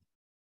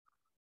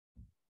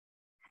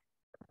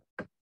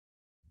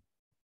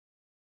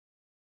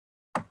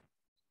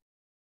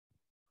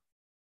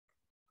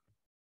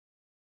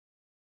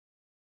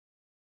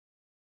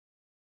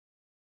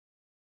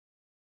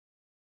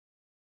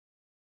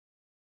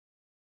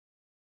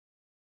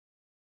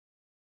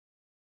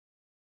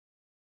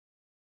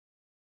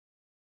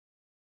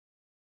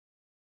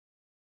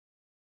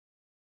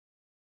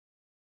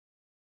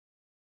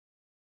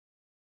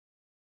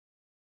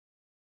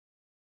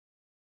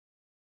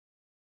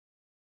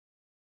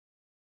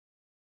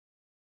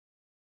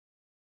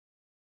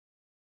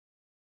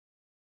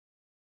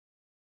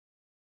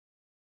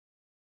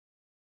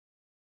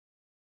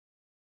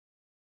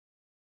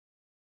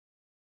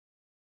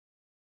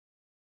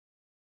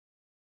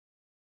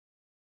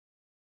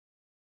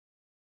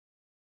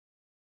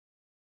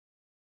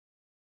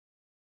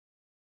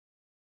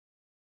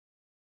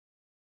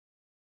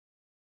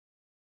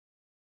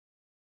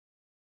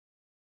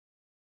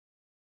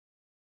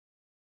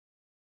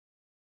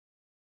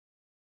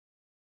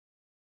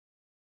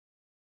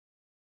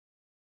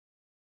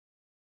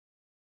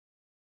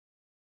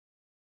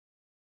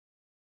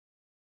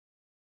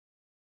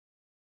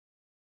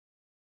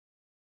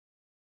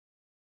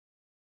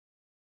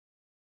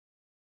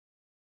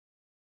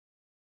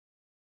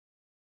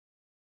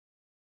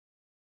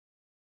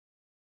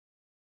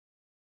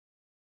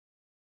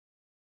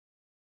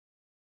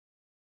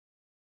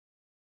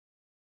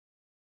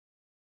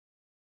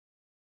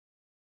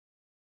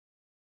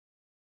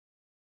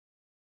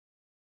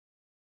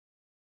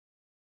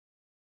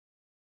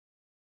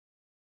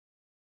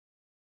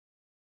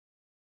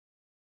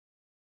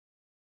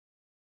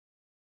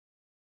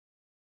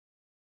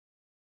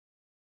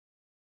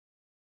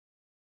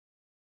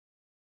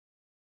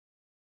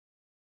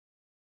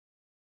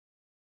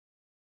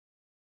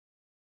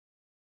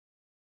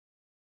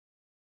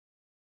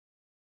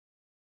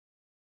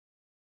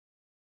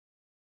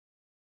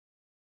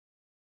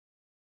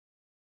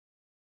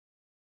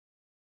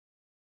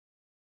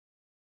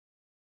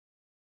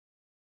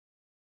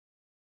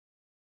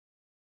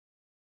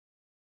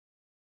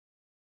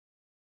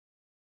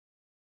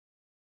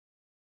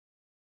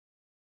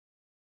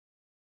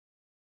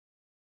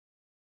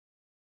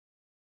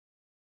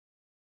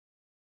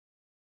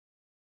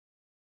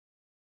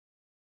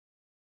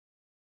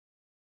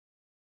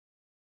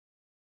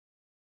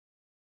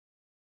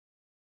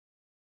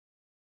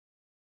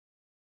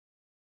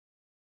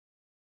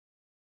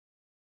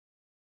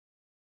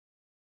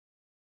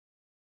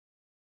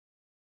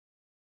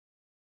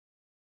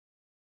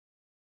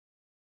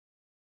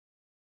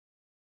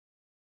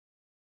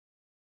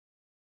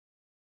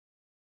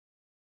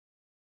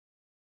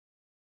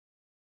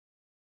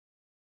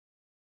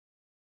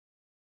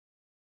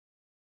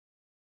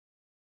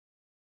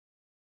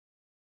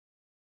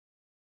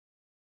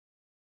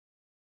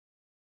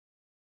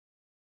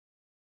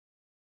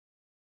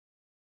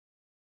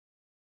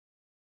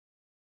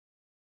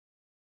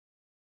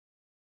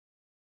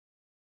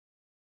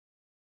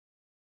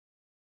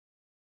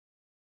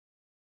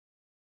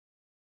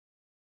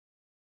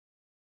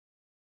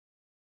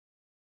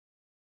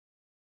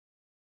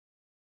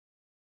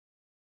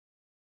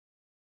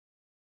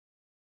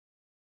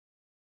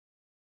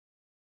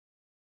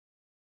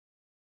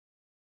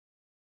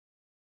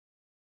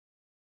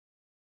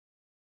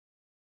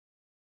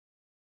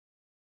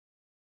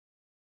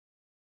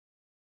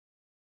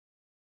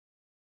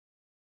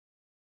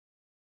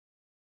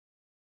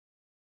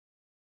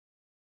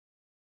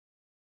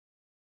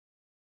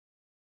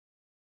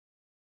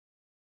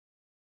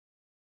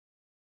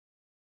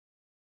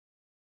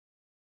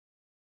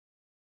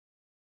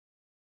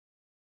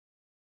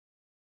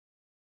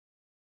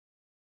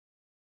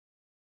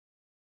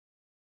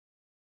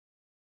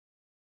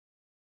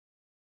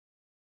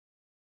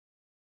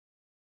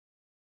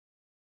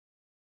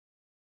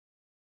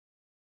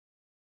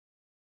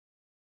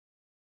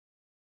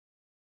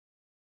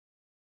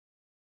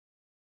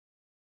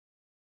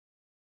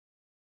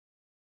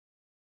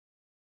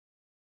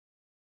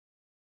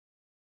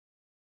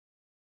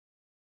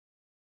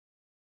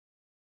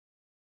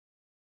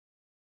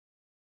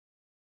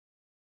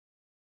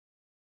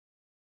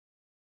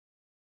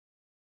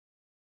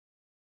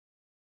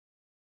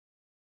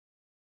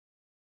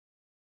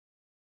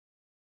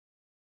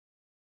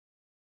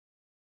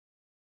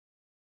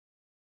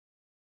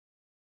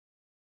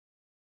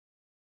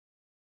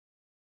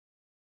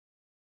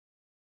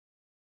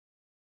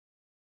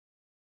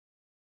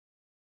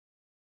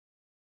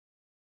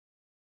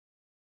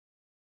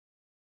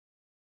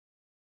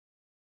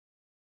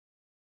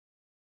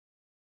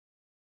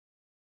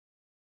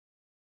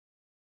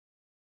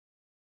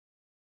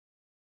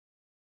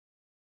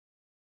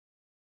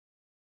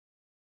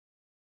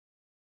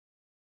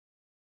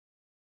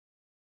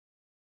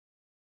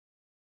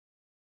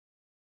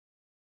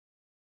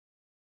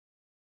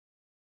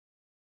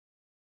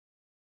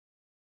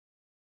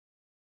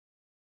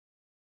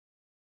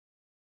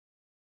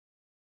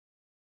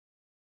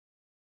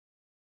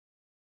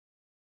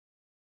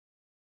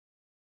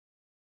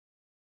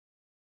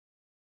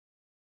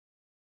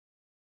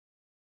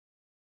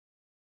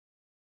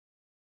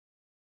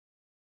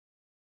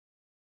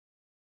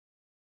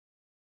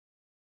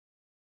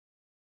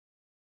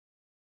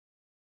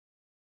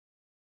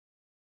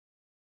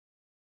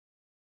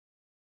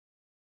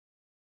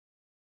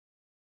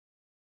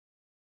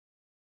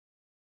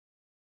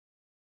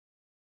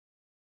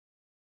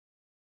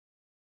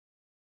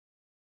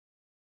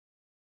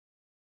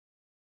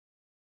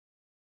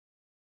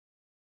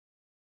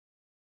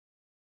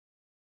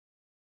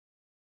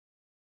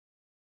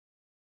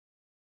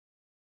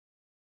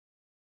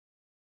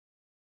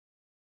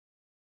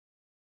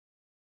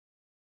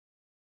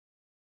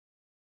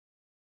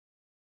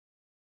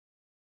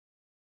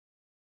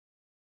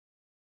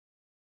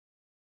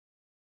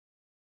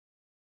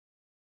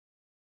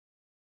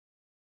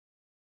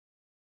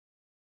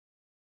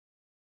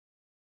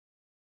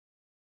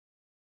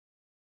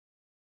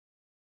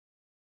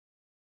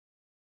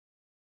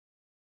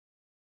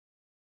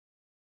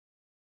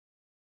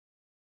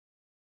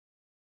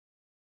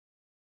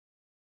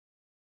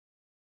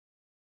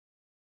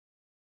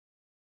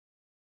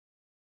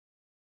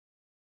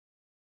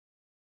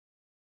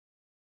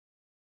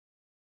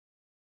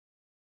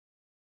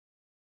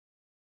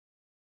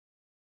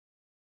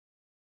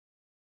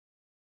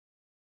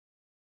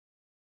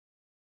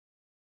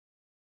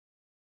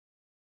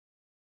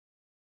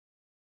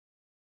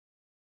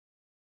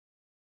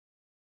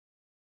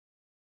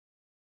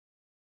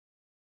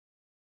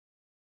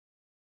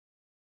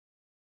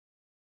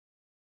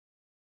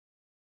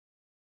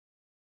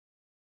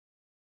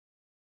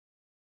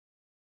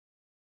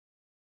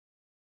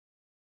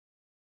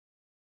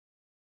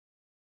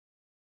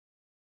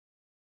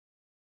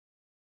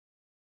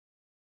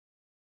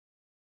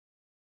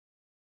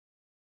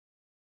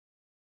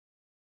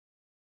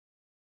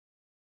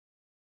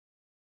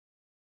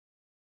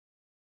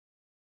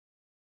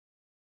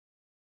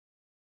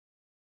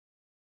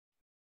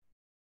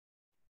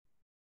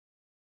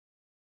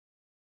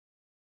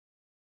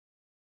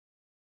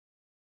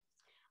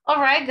 All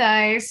right,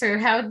 guys. So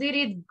how did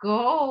it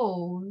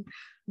go?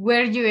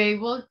 Were you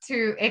able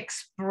to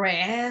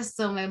express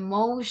some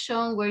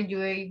emotion? Were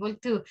you able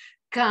to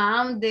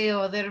calm the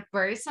other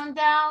person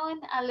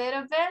down a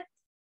little bit?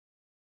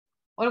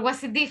 Or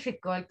was it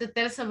difficult to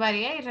tell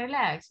somebody, hey,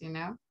 relax, you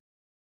know?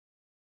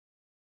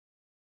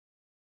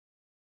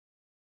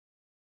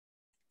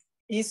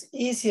 It's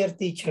easier,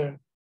 teacher.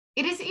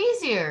 It is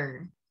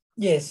easier.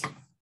 Yes.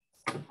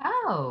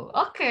 Oh,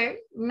 okay.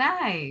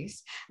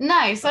 Nice.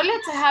 Nice. So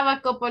let's have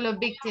a couple of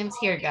victims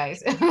here,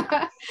 guys.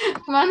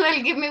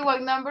 Manuel, give me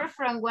one number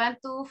from 1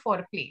 to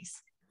 4,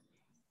 please.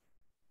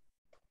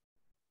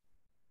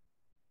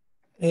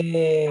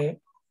 Let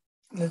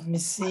me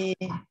see.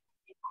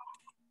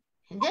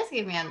 Just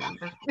give me a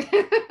number.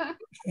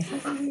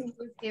 Just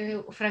give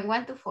me from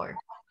 1 to 4.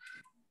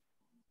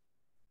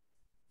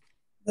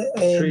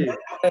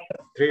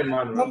 Three,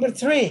 Manuel. Number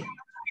 3.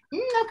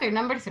 Okay,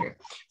 number 3.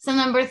 So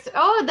number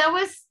oh, that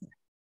was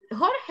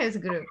Jorge's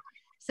group.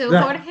 So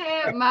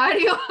Jorge,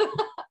 Mario,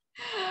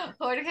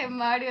 Jorge,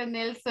 Mario,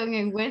 Nelson,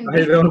 and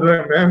Wendy. I don't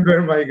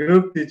remember my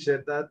group,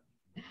 teacher. That.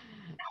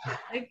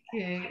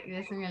 Okay, it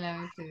doesn't allow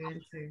me to go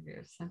into the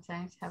group.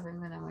 Sometimes having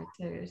one of my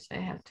tutors, I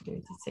have to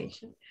leave the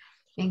station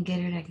and get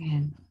it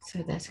again.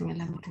 So it doesn't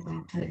allow me to go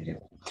into the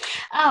group.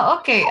 Oh,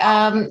 okay.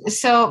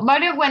 So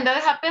Mario, when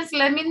that happens,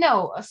 let me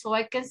know so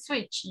I can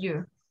switch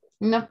you.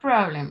 No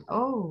problem.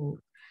 Oh.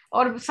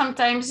 Or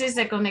sometimes it's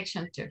the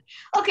connection too.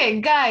 Okay,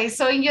 guys,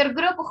 so in your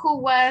group, who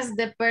was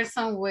the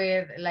person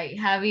with like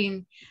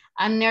having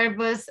a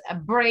nervous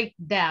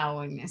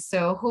breakdown?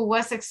 So who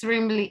was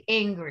extremely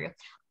angry?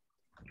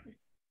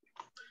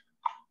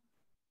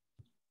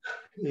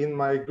 In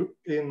my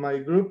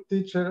group,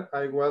 teacher,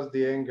 I was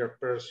the anger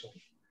person.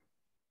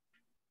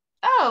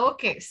 Oh,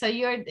 okay. So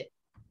you're the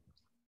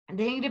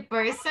angry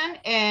person,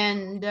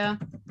 and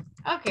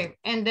okay,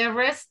 and the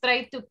rest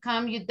try to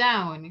calm you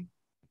down.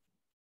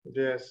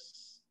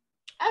 Yes.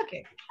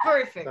 Okay,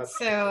 perfect.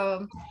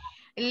 So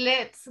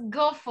let's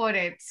go for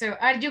it. So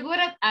are you good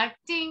at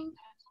acting?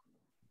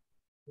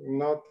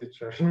 No,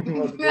 teacher.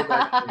 Not good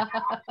acting.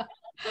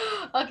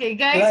 Okay,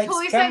 guys, Lights,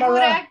 who is camera, a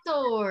good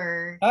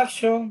actor?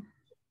 Action.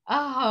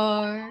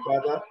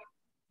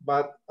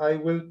 But I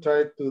will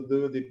try to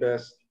do the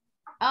best.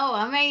 Oh,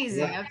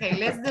 amazing. Okay,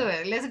 let's do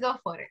it. Let's go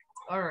for it.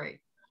 All right.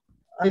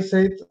 I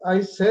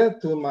said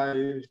to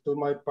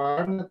my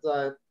partner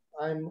that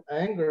I'm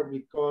angry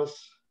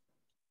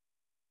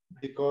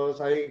because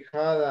I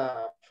had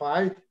a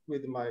fight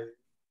with my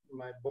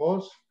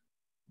boss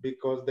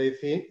because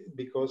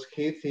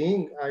he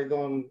think I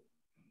don't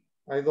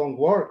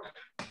work,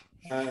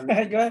 and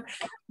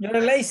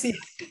you're lazy.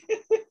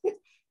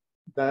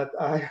 that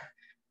I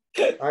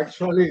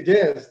actually,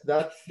 yes,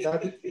 that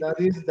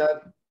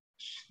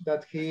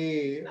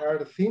he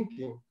are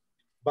thinking,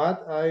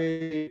 but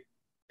I'm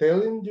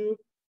telling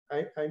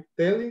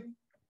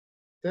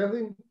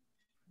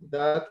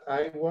that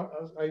I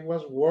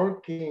was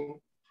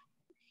working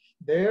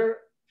there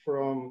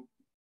from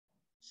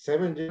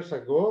 7 years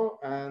ago,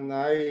 and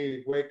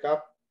I wake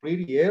up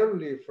pretty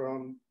early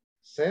from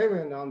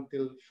 7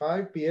 until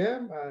 5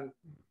 p.m. and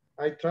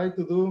I try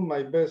to do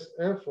my best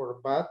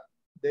effort, but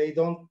they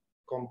don't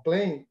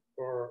complain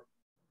or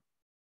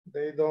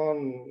they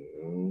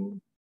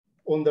don't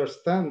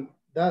understand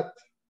that.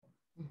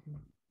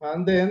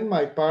 And then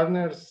my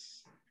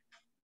partners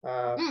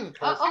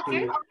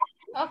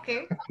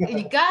Okay.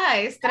 You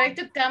guys, try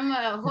to calm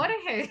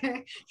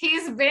Jorge.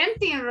 He's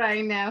venting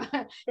right now.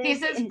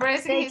 He's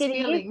expressing his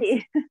feelings.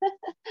 Easy.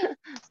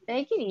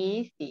 Take it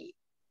easy.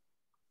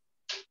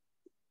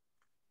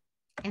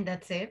 And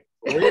that's it.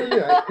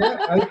 Really,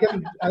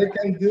 I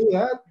can do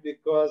that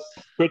because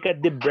take a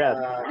deep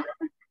breath.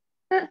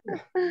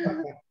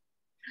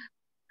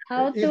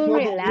 How to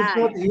relax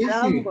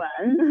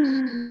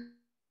someone.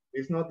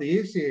 It's not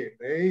easy.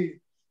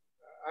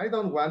 I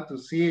don't want to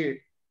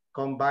see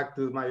come back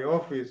to my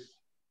office.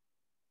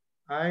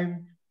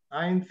 I'm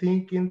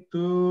thinking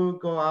to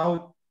go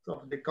out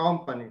of the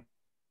company.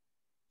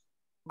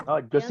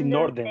 Oh, just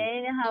ignore them.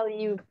 Understand how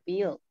you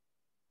feel.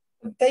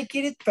 Take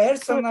it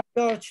personal,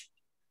 George.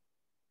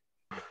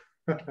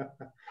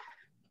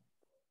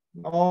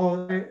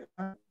 No,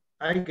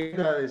 I get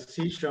a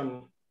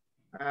decision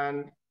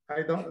and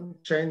I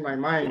don't change my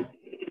mind.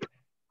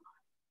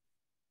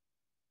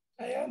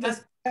 I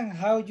understand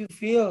how you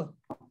feel.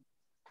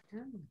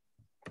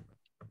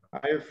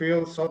 I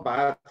feel so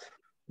bad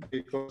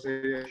because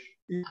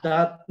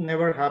that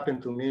never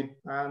happened to me,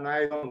 and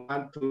I don't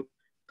want to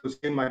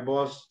see my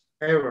boss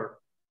ever.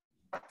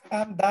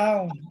 I'm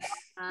down.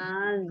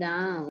 I'm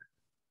down.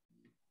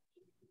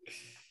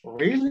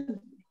 Really?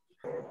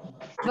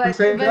 But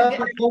that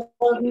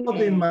was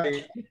not in my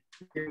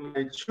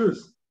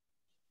shoes.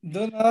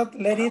 Do not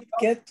let it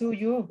get to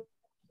you.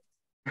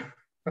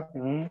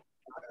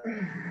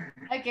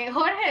 Okay,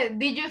 Jorge,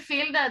 did you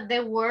feel that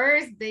the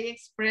words they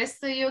expressed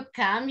to you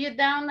calm you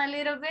down a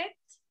little bit?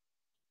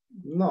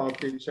 No,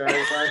 teacher,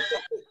 I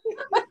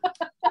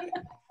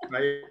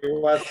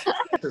was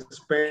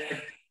expecting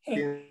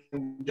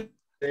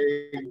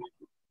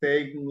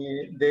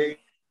they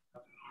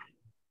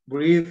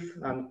breathe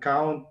and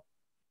count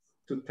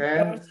to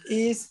 10. George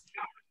is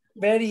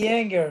very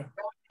angry.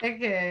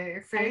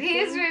 Okay, so I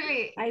he's think-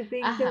 really. I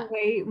think the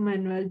way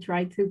Manuel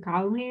tried to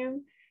calm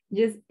him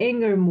just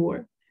anger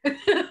more.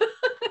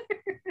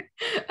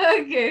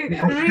 Okay,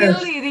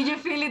 really? Did you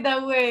feel it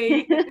that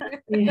way?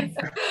 Yes.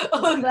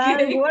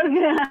 Okay.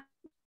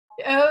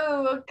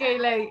 Oh, okay,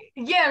 like,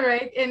 yeah,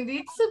 right. And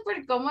it's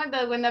super common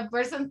that when a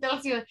person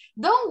tells you,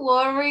 don't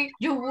worry,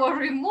 you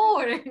worry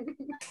more.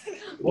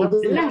 What do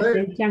you say?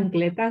 El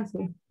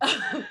chancletazo.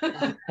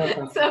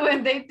 So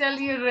when they tell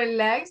you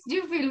relax,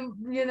 you feel,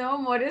 you know,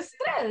 more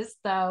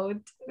stressed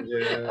out.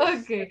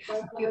 Yes. Okay.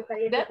 Cuando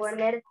sabía que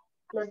poner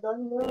los dos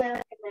números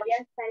que me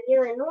habían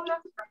salido en uno.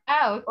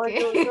 Ah,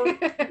 okay.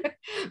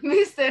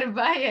 Mr.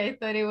 Valle, I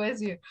thought it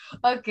was you.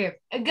 Okay,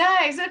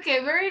 guys,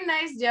 okay, very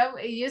nice job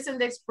using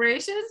the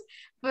expressions.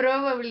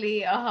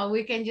 Probably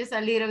we can use a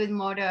little bit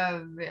more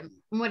of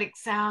more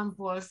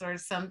examples or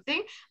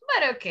something.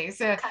 But okay,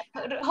 so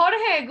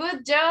Jorge,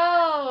 good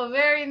job.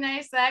 Very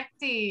nice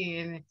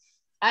acting.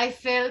 I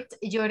felt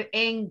your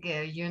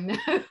anger, you know.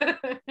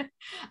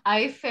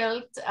 I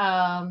felt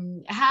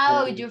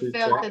how you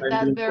felt at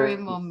that very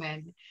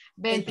moment.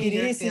 Take it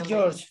easy,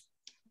 George.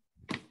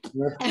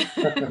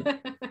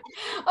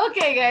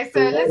 Okay, guys, so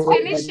let's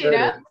finish it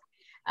up.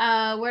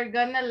 We're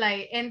gonna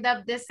like end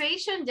up the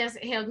session. Just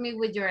help me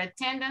with your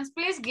attendance.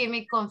 Please give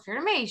me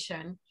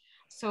confirmation.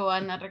 So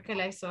Ana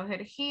Raquel, I saw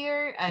her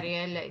here.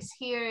 Ariela is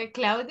here.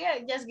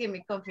 Claudia, just give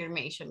me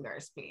confirmation,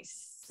 girls,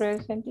 please.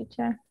 Present,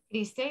 teacher.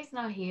 Lisa is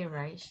not here,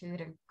 right? She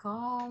didn't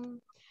come.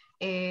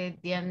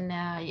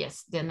 Diana,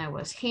 yes, Diana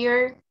was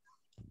here.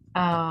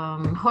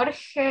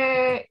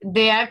 Jorge,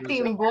 the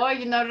acting boy,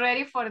 you're not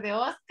ready for the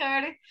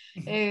Oscar.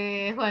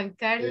 Juan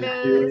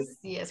Carlos,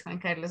 yes, Juan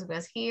Carlos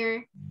was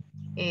here.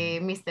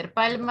 Mr.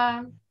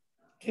 Palma.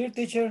 Here,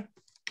 teacher.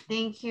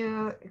 Thank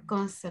you.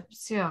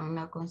 Concepcion,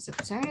 no,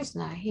 Concepcion is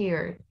not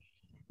here.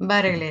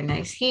 But Elena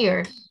is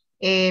here.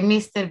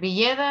 Mr.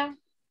 Villeda.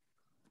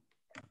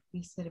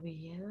 Mr.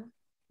 Villeda.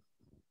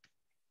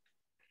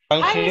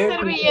 Hi,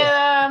 Mr.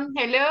 Villeda.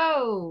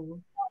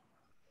 Hello.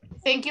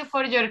 Thank you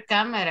for your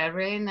camera.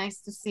 Really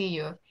nice to see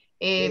you.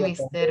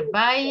 Mr.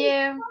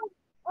 Valle.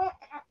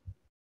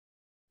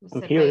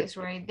 Mr. Valle is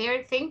right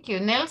there. Thank you.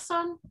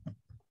 Nelson.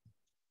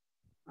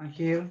 I'm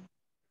here.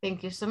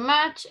 Thank you so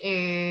much.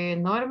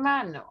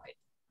 Norma. No, I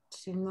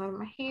see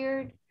Norma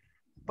here.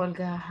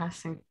 Olga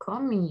hasn't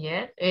come in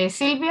yet.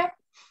 Sylvia.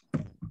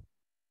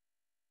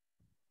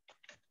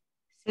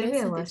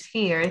 Sylvia was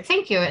here.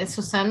 Thank you. And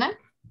Susana.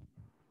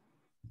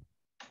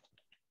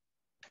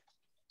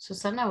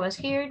 Susana was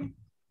here.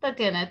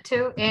 Tatiana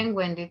too, and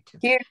Wendy too.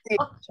 Here,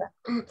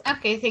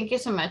 okay, thank you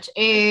so much.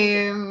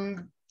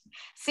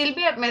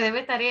 Sylvia, me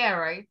debe tarea,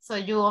 right? So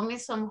you owe me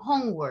some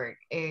homework.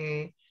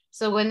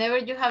 So whenever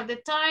you have the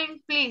time,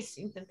 please,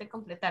 intente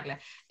completarla.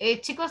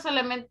 Chicos,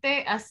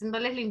 solamente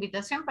haciéndoles la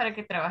invitación para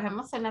que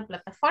trabajemos en la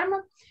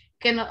plataforma,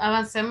 que nos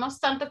avancemos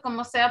tanto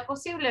como sea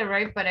posible,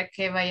 right? Para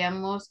que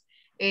vayamos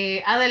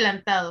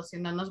adelantados y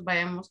no nos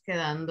vayamos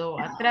quedando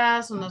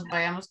atrás o nos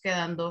vayamos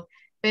quedando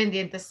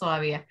pendientes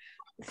todavía.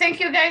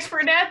 Thank you guys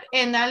for that,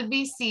 and I'll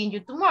be seeing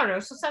you tomorrow.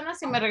 Susana,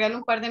 si me regala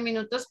un par de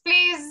minutos,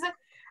 please.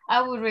 I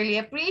would really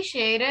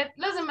appreciate it.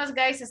 Los demás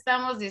guys,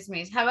 estamos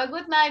dismissed. Have a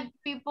good night,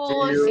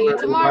 people. See you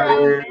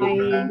tomorrow.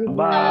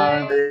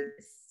 Bye.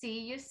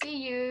 See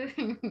you.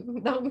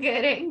 Don't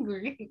get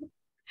angry.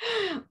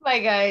 Bye,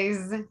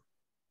 guys.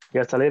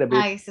 Just a little bit.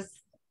 Bye,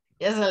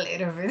 just a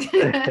little bit.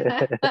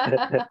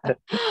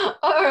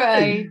 All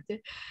right.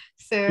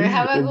 So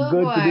have a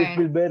good one. To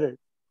feel better.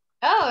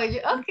 Oh,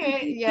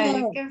 okay. Yeah,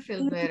 you can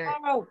feel better.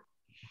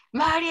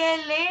 María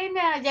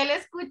Elena, ya la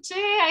escuché.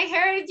 I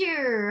heard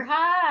you.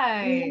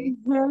 Hi.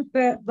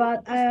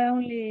 But I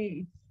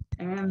only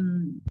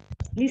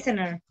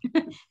listener.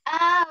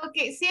 Ok.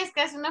 Sí, es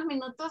que hace unos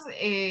minutos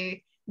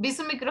vi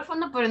su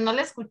micrófono, pero no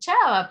la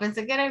escuchaba.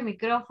 Pensé que era el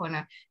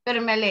micrófono.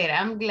 Pero me alegra.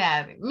 I'm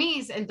glad.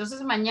 Miss,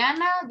 entonces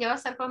mañana ya va a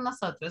estar con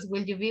nosotros.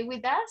 Will you be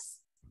with us?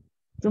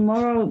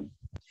 Tomorrow,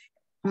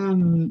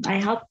 I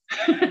hope.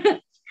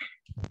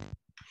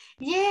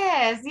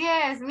 Yes,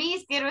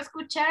 Miss, quiero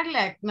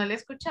escucharla. No la he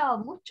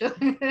escuchado mucho.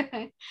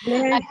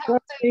 Yes, I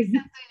hope to listen to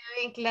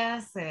you in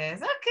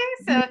classes. Okay,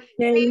 so.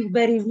 It's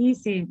very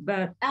busy,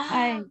 but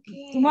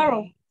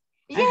tomorrow.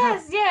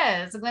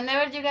 Yes,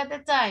 whenever you get the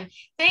time.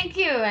 Thank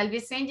you. I'll be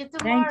seeing you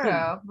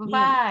tomorrow.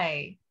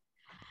 Bye-bye.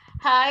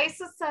 Hi,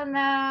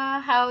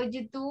 Susana. How are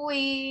you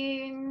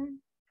doing?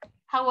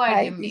 How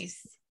are you,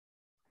 Miss?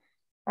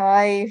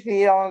 I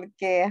feel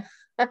que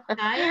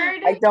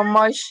tired. I don't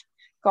much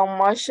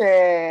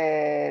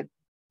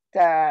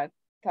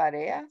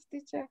tareas,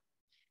 teacher.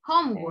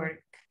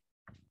 Homework.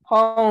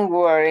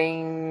 Homework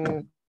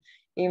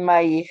in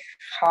my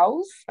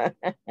house,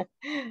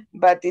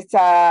 but it's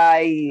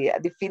I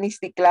finish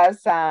the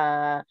class.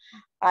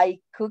 I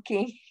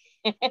cooking.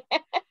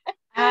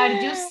 Are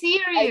you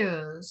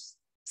serious?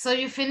 So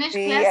you finish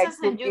classes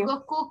and you go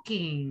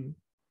cooking.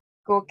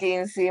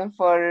 Cooking scene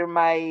for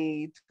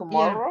my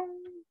tomorrow.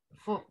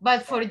 Yeah.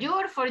 But for you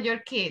or for your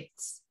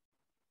kids?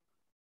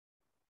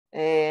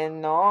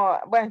 No,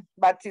 well,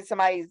 but it's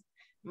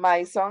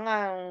my son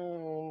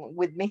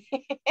with me.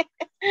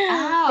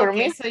 Ah, For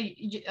okay. me, So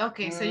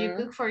so you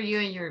cook for you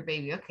and your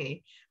baby. Okay.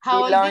 we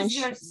How old is lunch.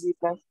 yours?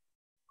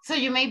 So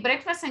you make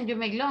breakfast and you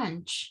make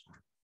lunch.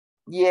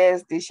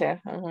 Yes,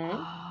 teacher.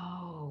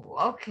 Oh,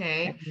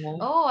 okay.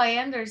 Oh, I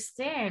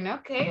understand.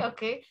 Okay,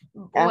 okay.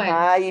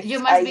 Well, you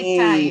If must be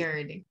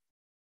tired.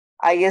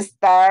 I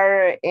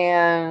start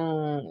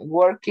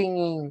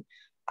working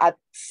at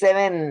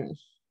 7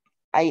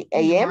 In the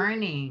a.m.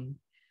 morning.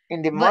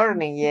 In the But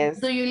morning, yes.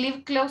 do you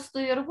live close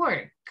to your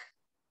work?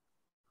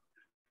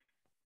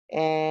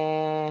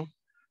 And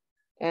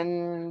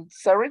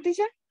sorry,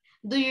 teacher?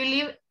 Do you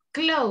live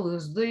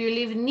close? Do you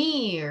live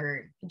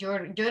near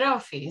your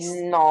office?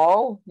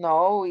 No,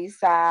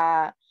 it's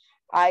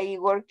my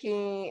work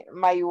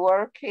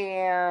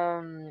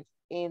in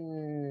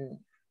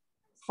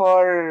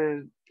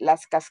for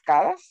Las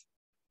Cascadas.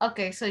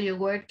 Okay, so you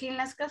work in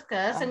Las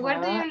Cascadas, and where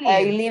do you live?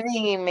 I live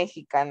in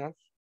Mexicanos.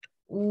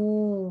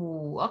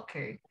 Ooh,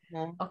 okay.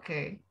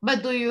 Okay.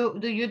 But do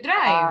you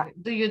drive?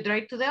 Do you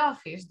drive to the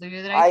office? Do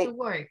you drive to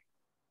work?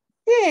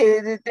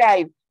 Yeah, the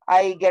drive.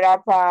 I get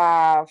up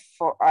for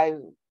 4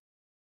 in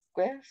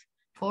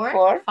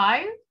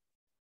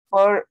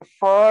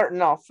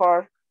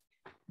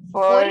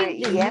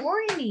the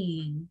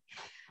morning.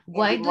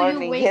 Why do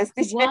you wake? Yes,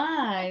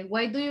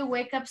 Why do you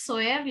wake up so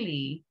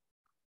early?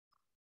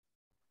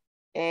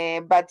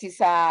 But it's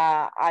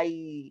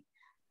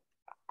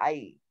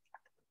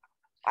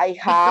I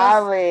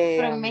have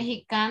from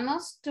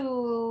Mexicanos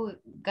to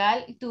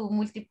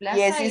Multiplaza.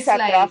 Yes, it's is a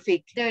like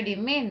traffic. 30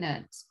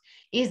 minutes.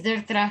 Is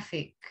there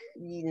traffic?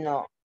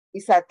 No,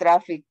 it's a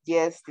traffic.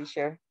 Yes,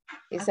 teacher.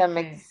 It's a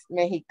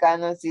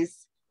Mexicanos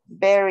is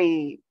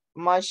very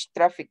much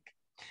traffic.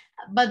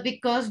 But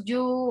because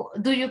do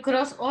you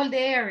cross all the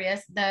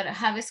areas that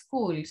have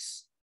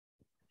schools?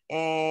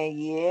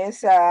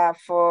 Yes,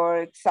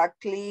 for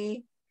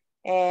exactly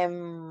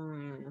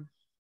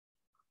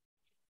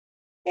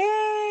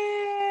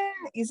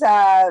it's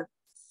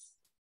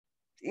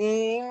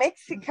in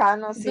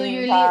Mexicanos. Do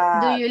you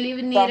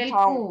live near El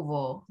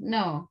Cubo?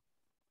 No.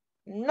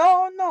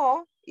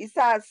 No, it's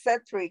a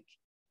Cetric.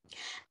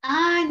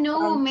 Ah,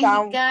 no,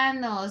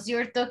 Mexicanos.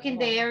 You're talking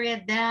the area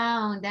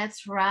down.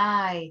 That's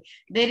right.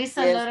 There is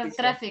a lot of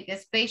traffic,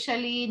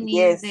 especially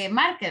near the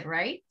market,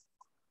 right?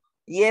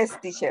 Yes,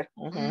 teacher.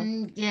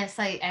 Yes,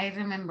 I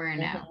remember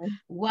now.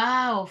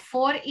 Wow,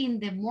 4 in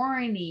the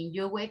morning.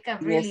 You wake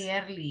up really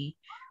early.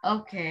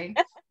 Okay.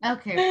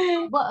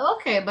 Okay. Well,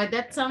 okay, but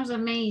that sounds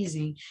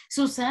amazing.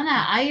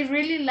 Susana, I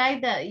really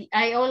like that.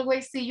 I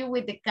always see you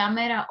with the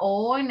camera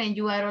on and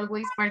you are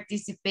always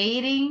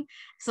participating.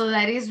 So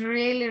that is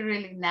really,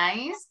 really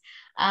nice.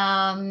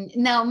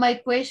 Now my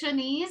question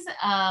is,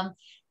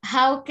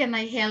 how can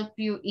I help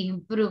you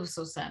improve,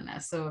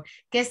 Susana? So,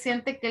 ¿qué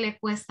siente que le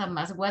cuesta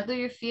más? What do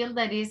you feel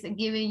that is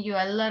giving you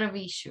a lot of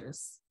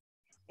issues?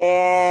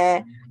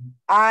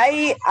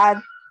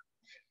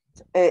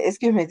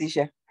 Excuse me,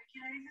 teacher.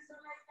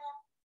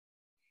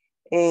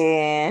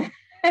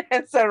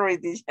 Sorry,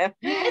 teacher.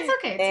 It's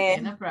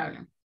okay, no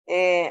problem.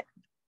 I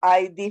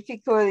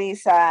difficult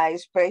is a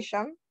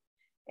expression.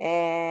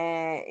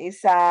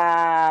 Is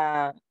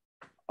a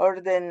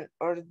organize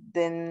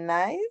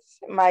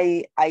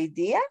my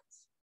ideas.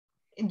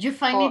 You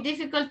find it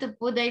difficult to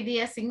put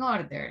ideas in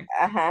order?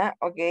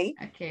 Okay.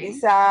 Okay.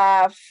 It's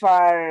a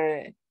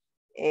for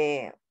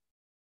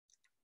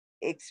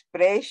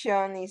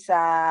expression, is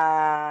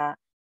a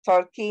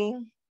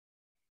talking,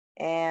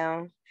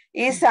 and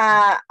it's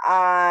a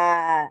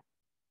I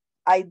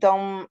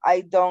don't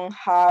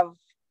have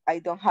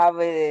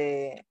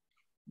a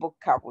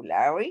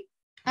vocabulary.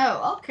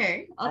 Oh,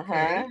 okay.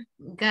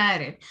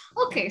 Got it.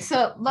 Okay,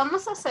 so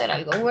vamos a hacer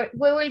algo.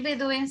 We will be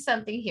doing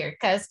something here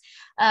because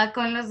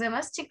con los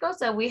demás chicos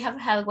that we have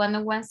had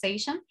one-on-one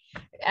session,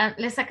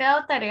 les ha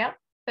quedado tarea,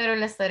 pero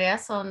las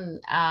tareas son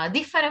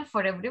different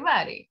for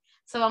everybody.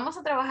 So vamos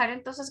a trabajar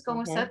entonces con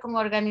usted como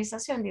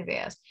organización de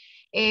ideas.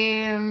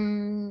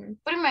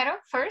 Primero,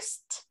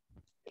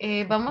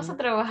 vamos a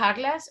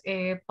trabajarlas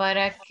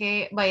para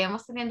que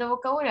vayamos teniendo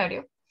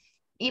vocabulario.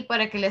 Y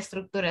para que la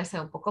estructura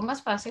sea un poco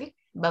más fácil,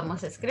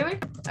 vamos a escribir.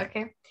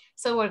 Ok.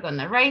 So we're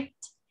gonna write.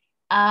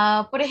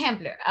 Por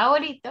ejemplo,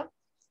 ahorita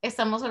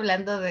estamos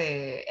hablando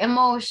de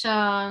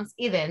emotions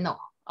y de no.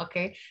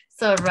 Ok.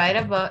 So write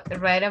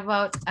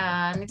about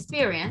an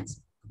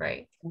experience,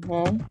 right?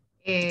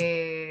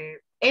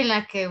 En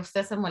la que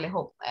usted se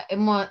molestó.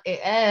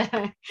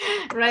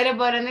 Write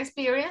about an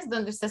experience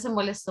donde usted se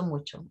molestó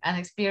mucho. An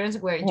experience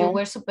where you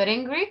were super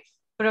angry,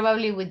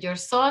 probably with your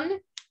son,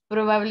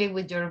 probably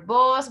with your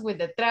boss, with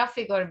the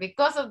traffic, or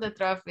because of the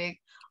traffic,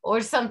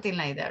 or something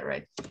like that,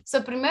 right?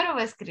 So primero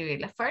va a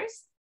escribirla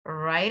first,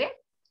 write it,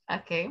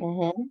 okay.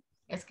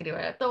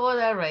 Escríbala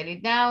toda, write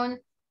it down.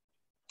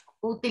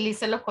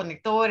 Utilice los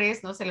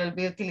conectores, no se le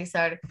olvide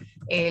utilizar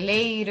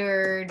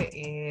later,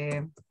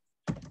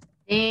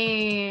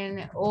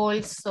 then,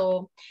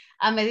 also.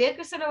 A medida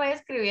que usted lo vaya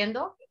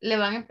escribiendo, le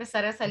van a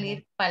empezar a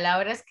salir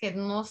palabras que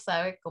no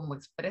sabe cómo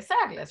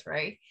expresarlas,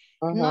 right?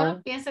 no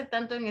lo piense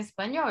tanto en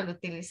español,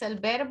 utiliza el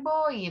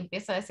verbo y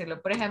empieza a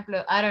decirlo. Por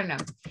ejemplo, I don't know,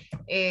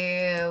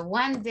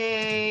 one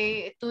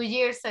day, 2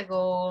 years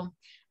ago,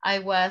 I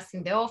was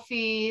in the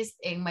office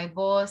and my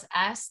boss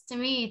asked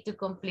me to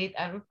complete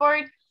a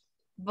report,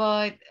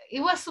 but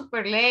it was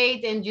super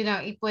late and, you know,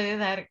 y puede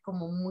dar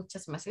como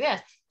muchas más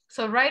ideas.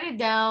 So write it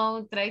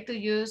down, try to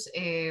use,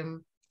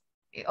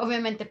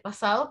 obviamente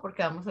pasado,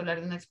 porque vamos a hablar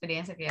de una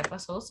experiencia que ya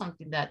pasó,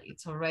 something that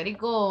it's already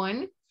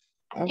gone.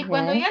 Y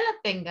cuando ya la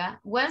tenga,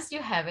 once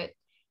you have it,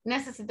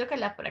 necesito que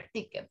la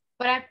practique.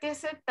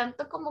 Practice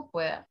tanto como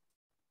pueda.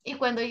 Y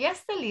cuando ya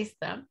esté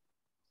lista,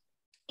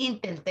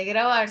 intente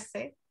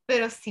grabarse,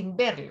 pero sin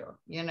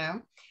verlo, you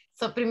know.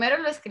 So, primero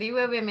lo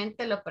escribe,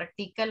 obviamente, lo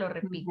practica, lo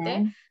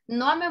repite.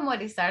 No a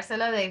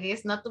memorizársela, the idea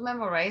is not to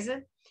memorize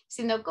it,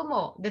 sino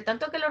como de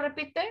tanto que lo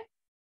repite,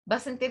 va a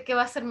sentir que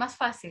va a ser más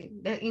fácil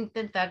de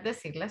intentar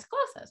decir las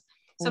cosas.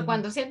 So,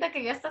 cuando sienta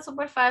que ya está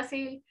súper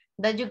fácil,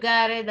 that you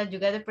got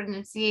the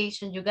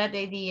pronunciation, you got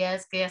the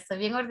ideas, que ya está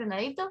bien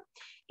ordenadito,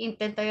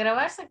 intenta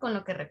grabarse con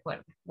lo que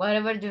recuerda,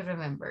 whatever you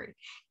remember.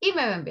 Y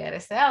me va a enviar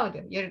ese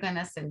audio. You're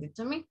gonna send it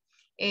to me.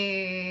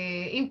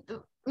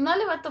 No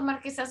le va a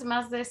tomar quizás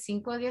más de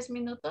 5 o 10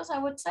 minutos, I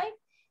would say.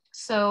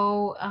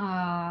 So,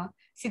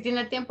 si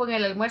tiene tiempo en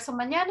el almuerzo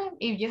mañana,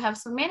 if you have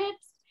some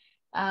minutes,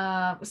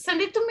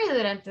 send it to me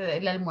durante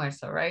el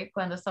almuerzo, right?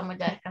 Cuando estamos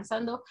ya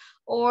descansando.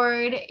 Or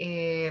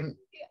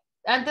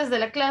antes de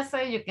la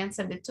clase, you can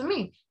send it to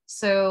me.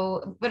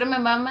 So, pero me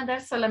va a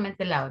mandar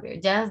solamente el audio.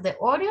 Just the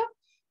audio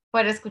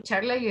para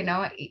escucharlo, you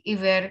know, y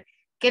ver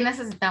qué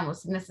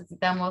necesitamos.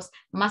 Necesitamos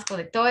más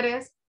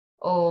conectores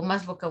o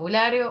más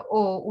vocabulario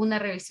o una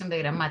revisión de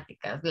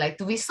gramática. Like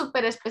to be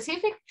super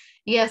specific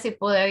y así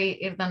poder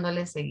ir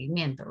dándole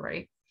seguimiento,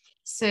 right?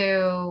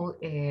 So,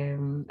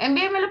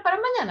 envíamelo para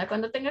mañana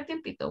cuando tenga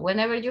tiempito,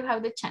 whenever you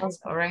have the chance,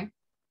 all right?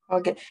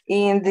 Okay,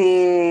 in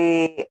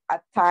the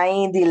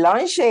time the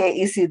lunch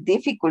is a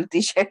difficult,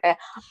 teacher.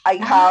 I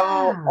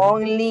have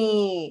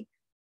only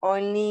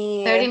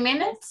 30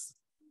 minutes?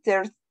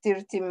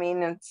 30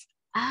 minutes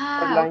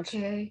for lunch.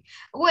 Okay.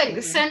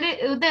 Well, send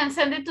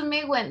it to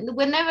me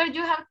whenever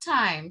you have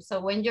time.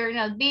 So when you're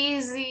not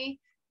busy,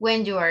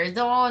 when you are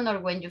done, or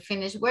when you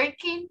finish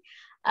working.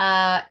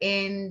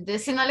 And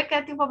si no le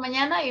queda tiempo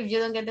mañana, if you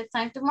don't get the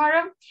time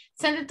tomorrow,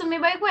 send it to me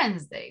by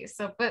Wednesday.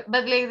 So, but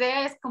la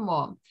idea es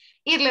como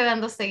irle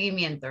dando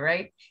seguimiento,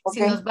 right?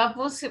 Okay. Si nos va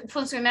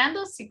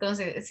funcionando,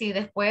 si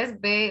después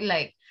ve,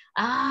 like,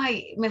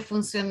 ay, me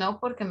funcionó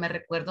porque me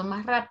recuerdo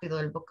más rápido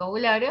el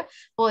vocabulario,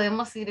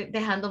 podemos ir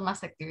dejando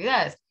más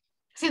actividades.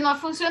 Si no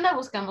funciona,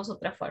 buscamos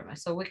otra forma.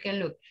 So we can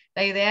look.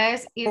 La idea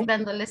es ir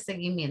dándole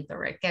seguimiento,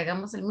 right? Que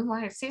hagamos el mismo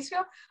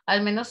ejercicio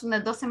al menos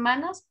unas 2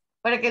 semanas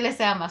para que le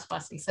sea más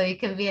fácil. So it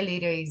can be a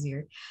little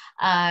easier.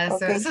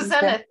 So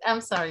Susana,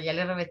 I'm sorry, ya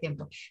le robé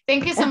tiempo.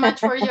 Thank you so much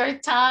for your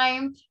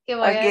time. Que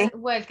vaya,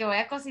 que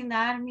vaya a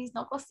cocinar, Miss,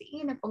 no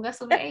cocine, ponga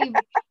su baby.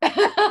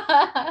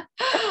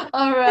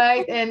 All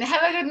right, and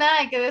have a good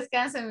night. Que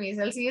descanse, Miss.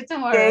 I'll see you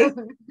tomorrow.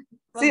 Okay.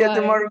 See you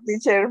tomorrow,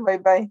 teacher.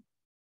 Bye-bye.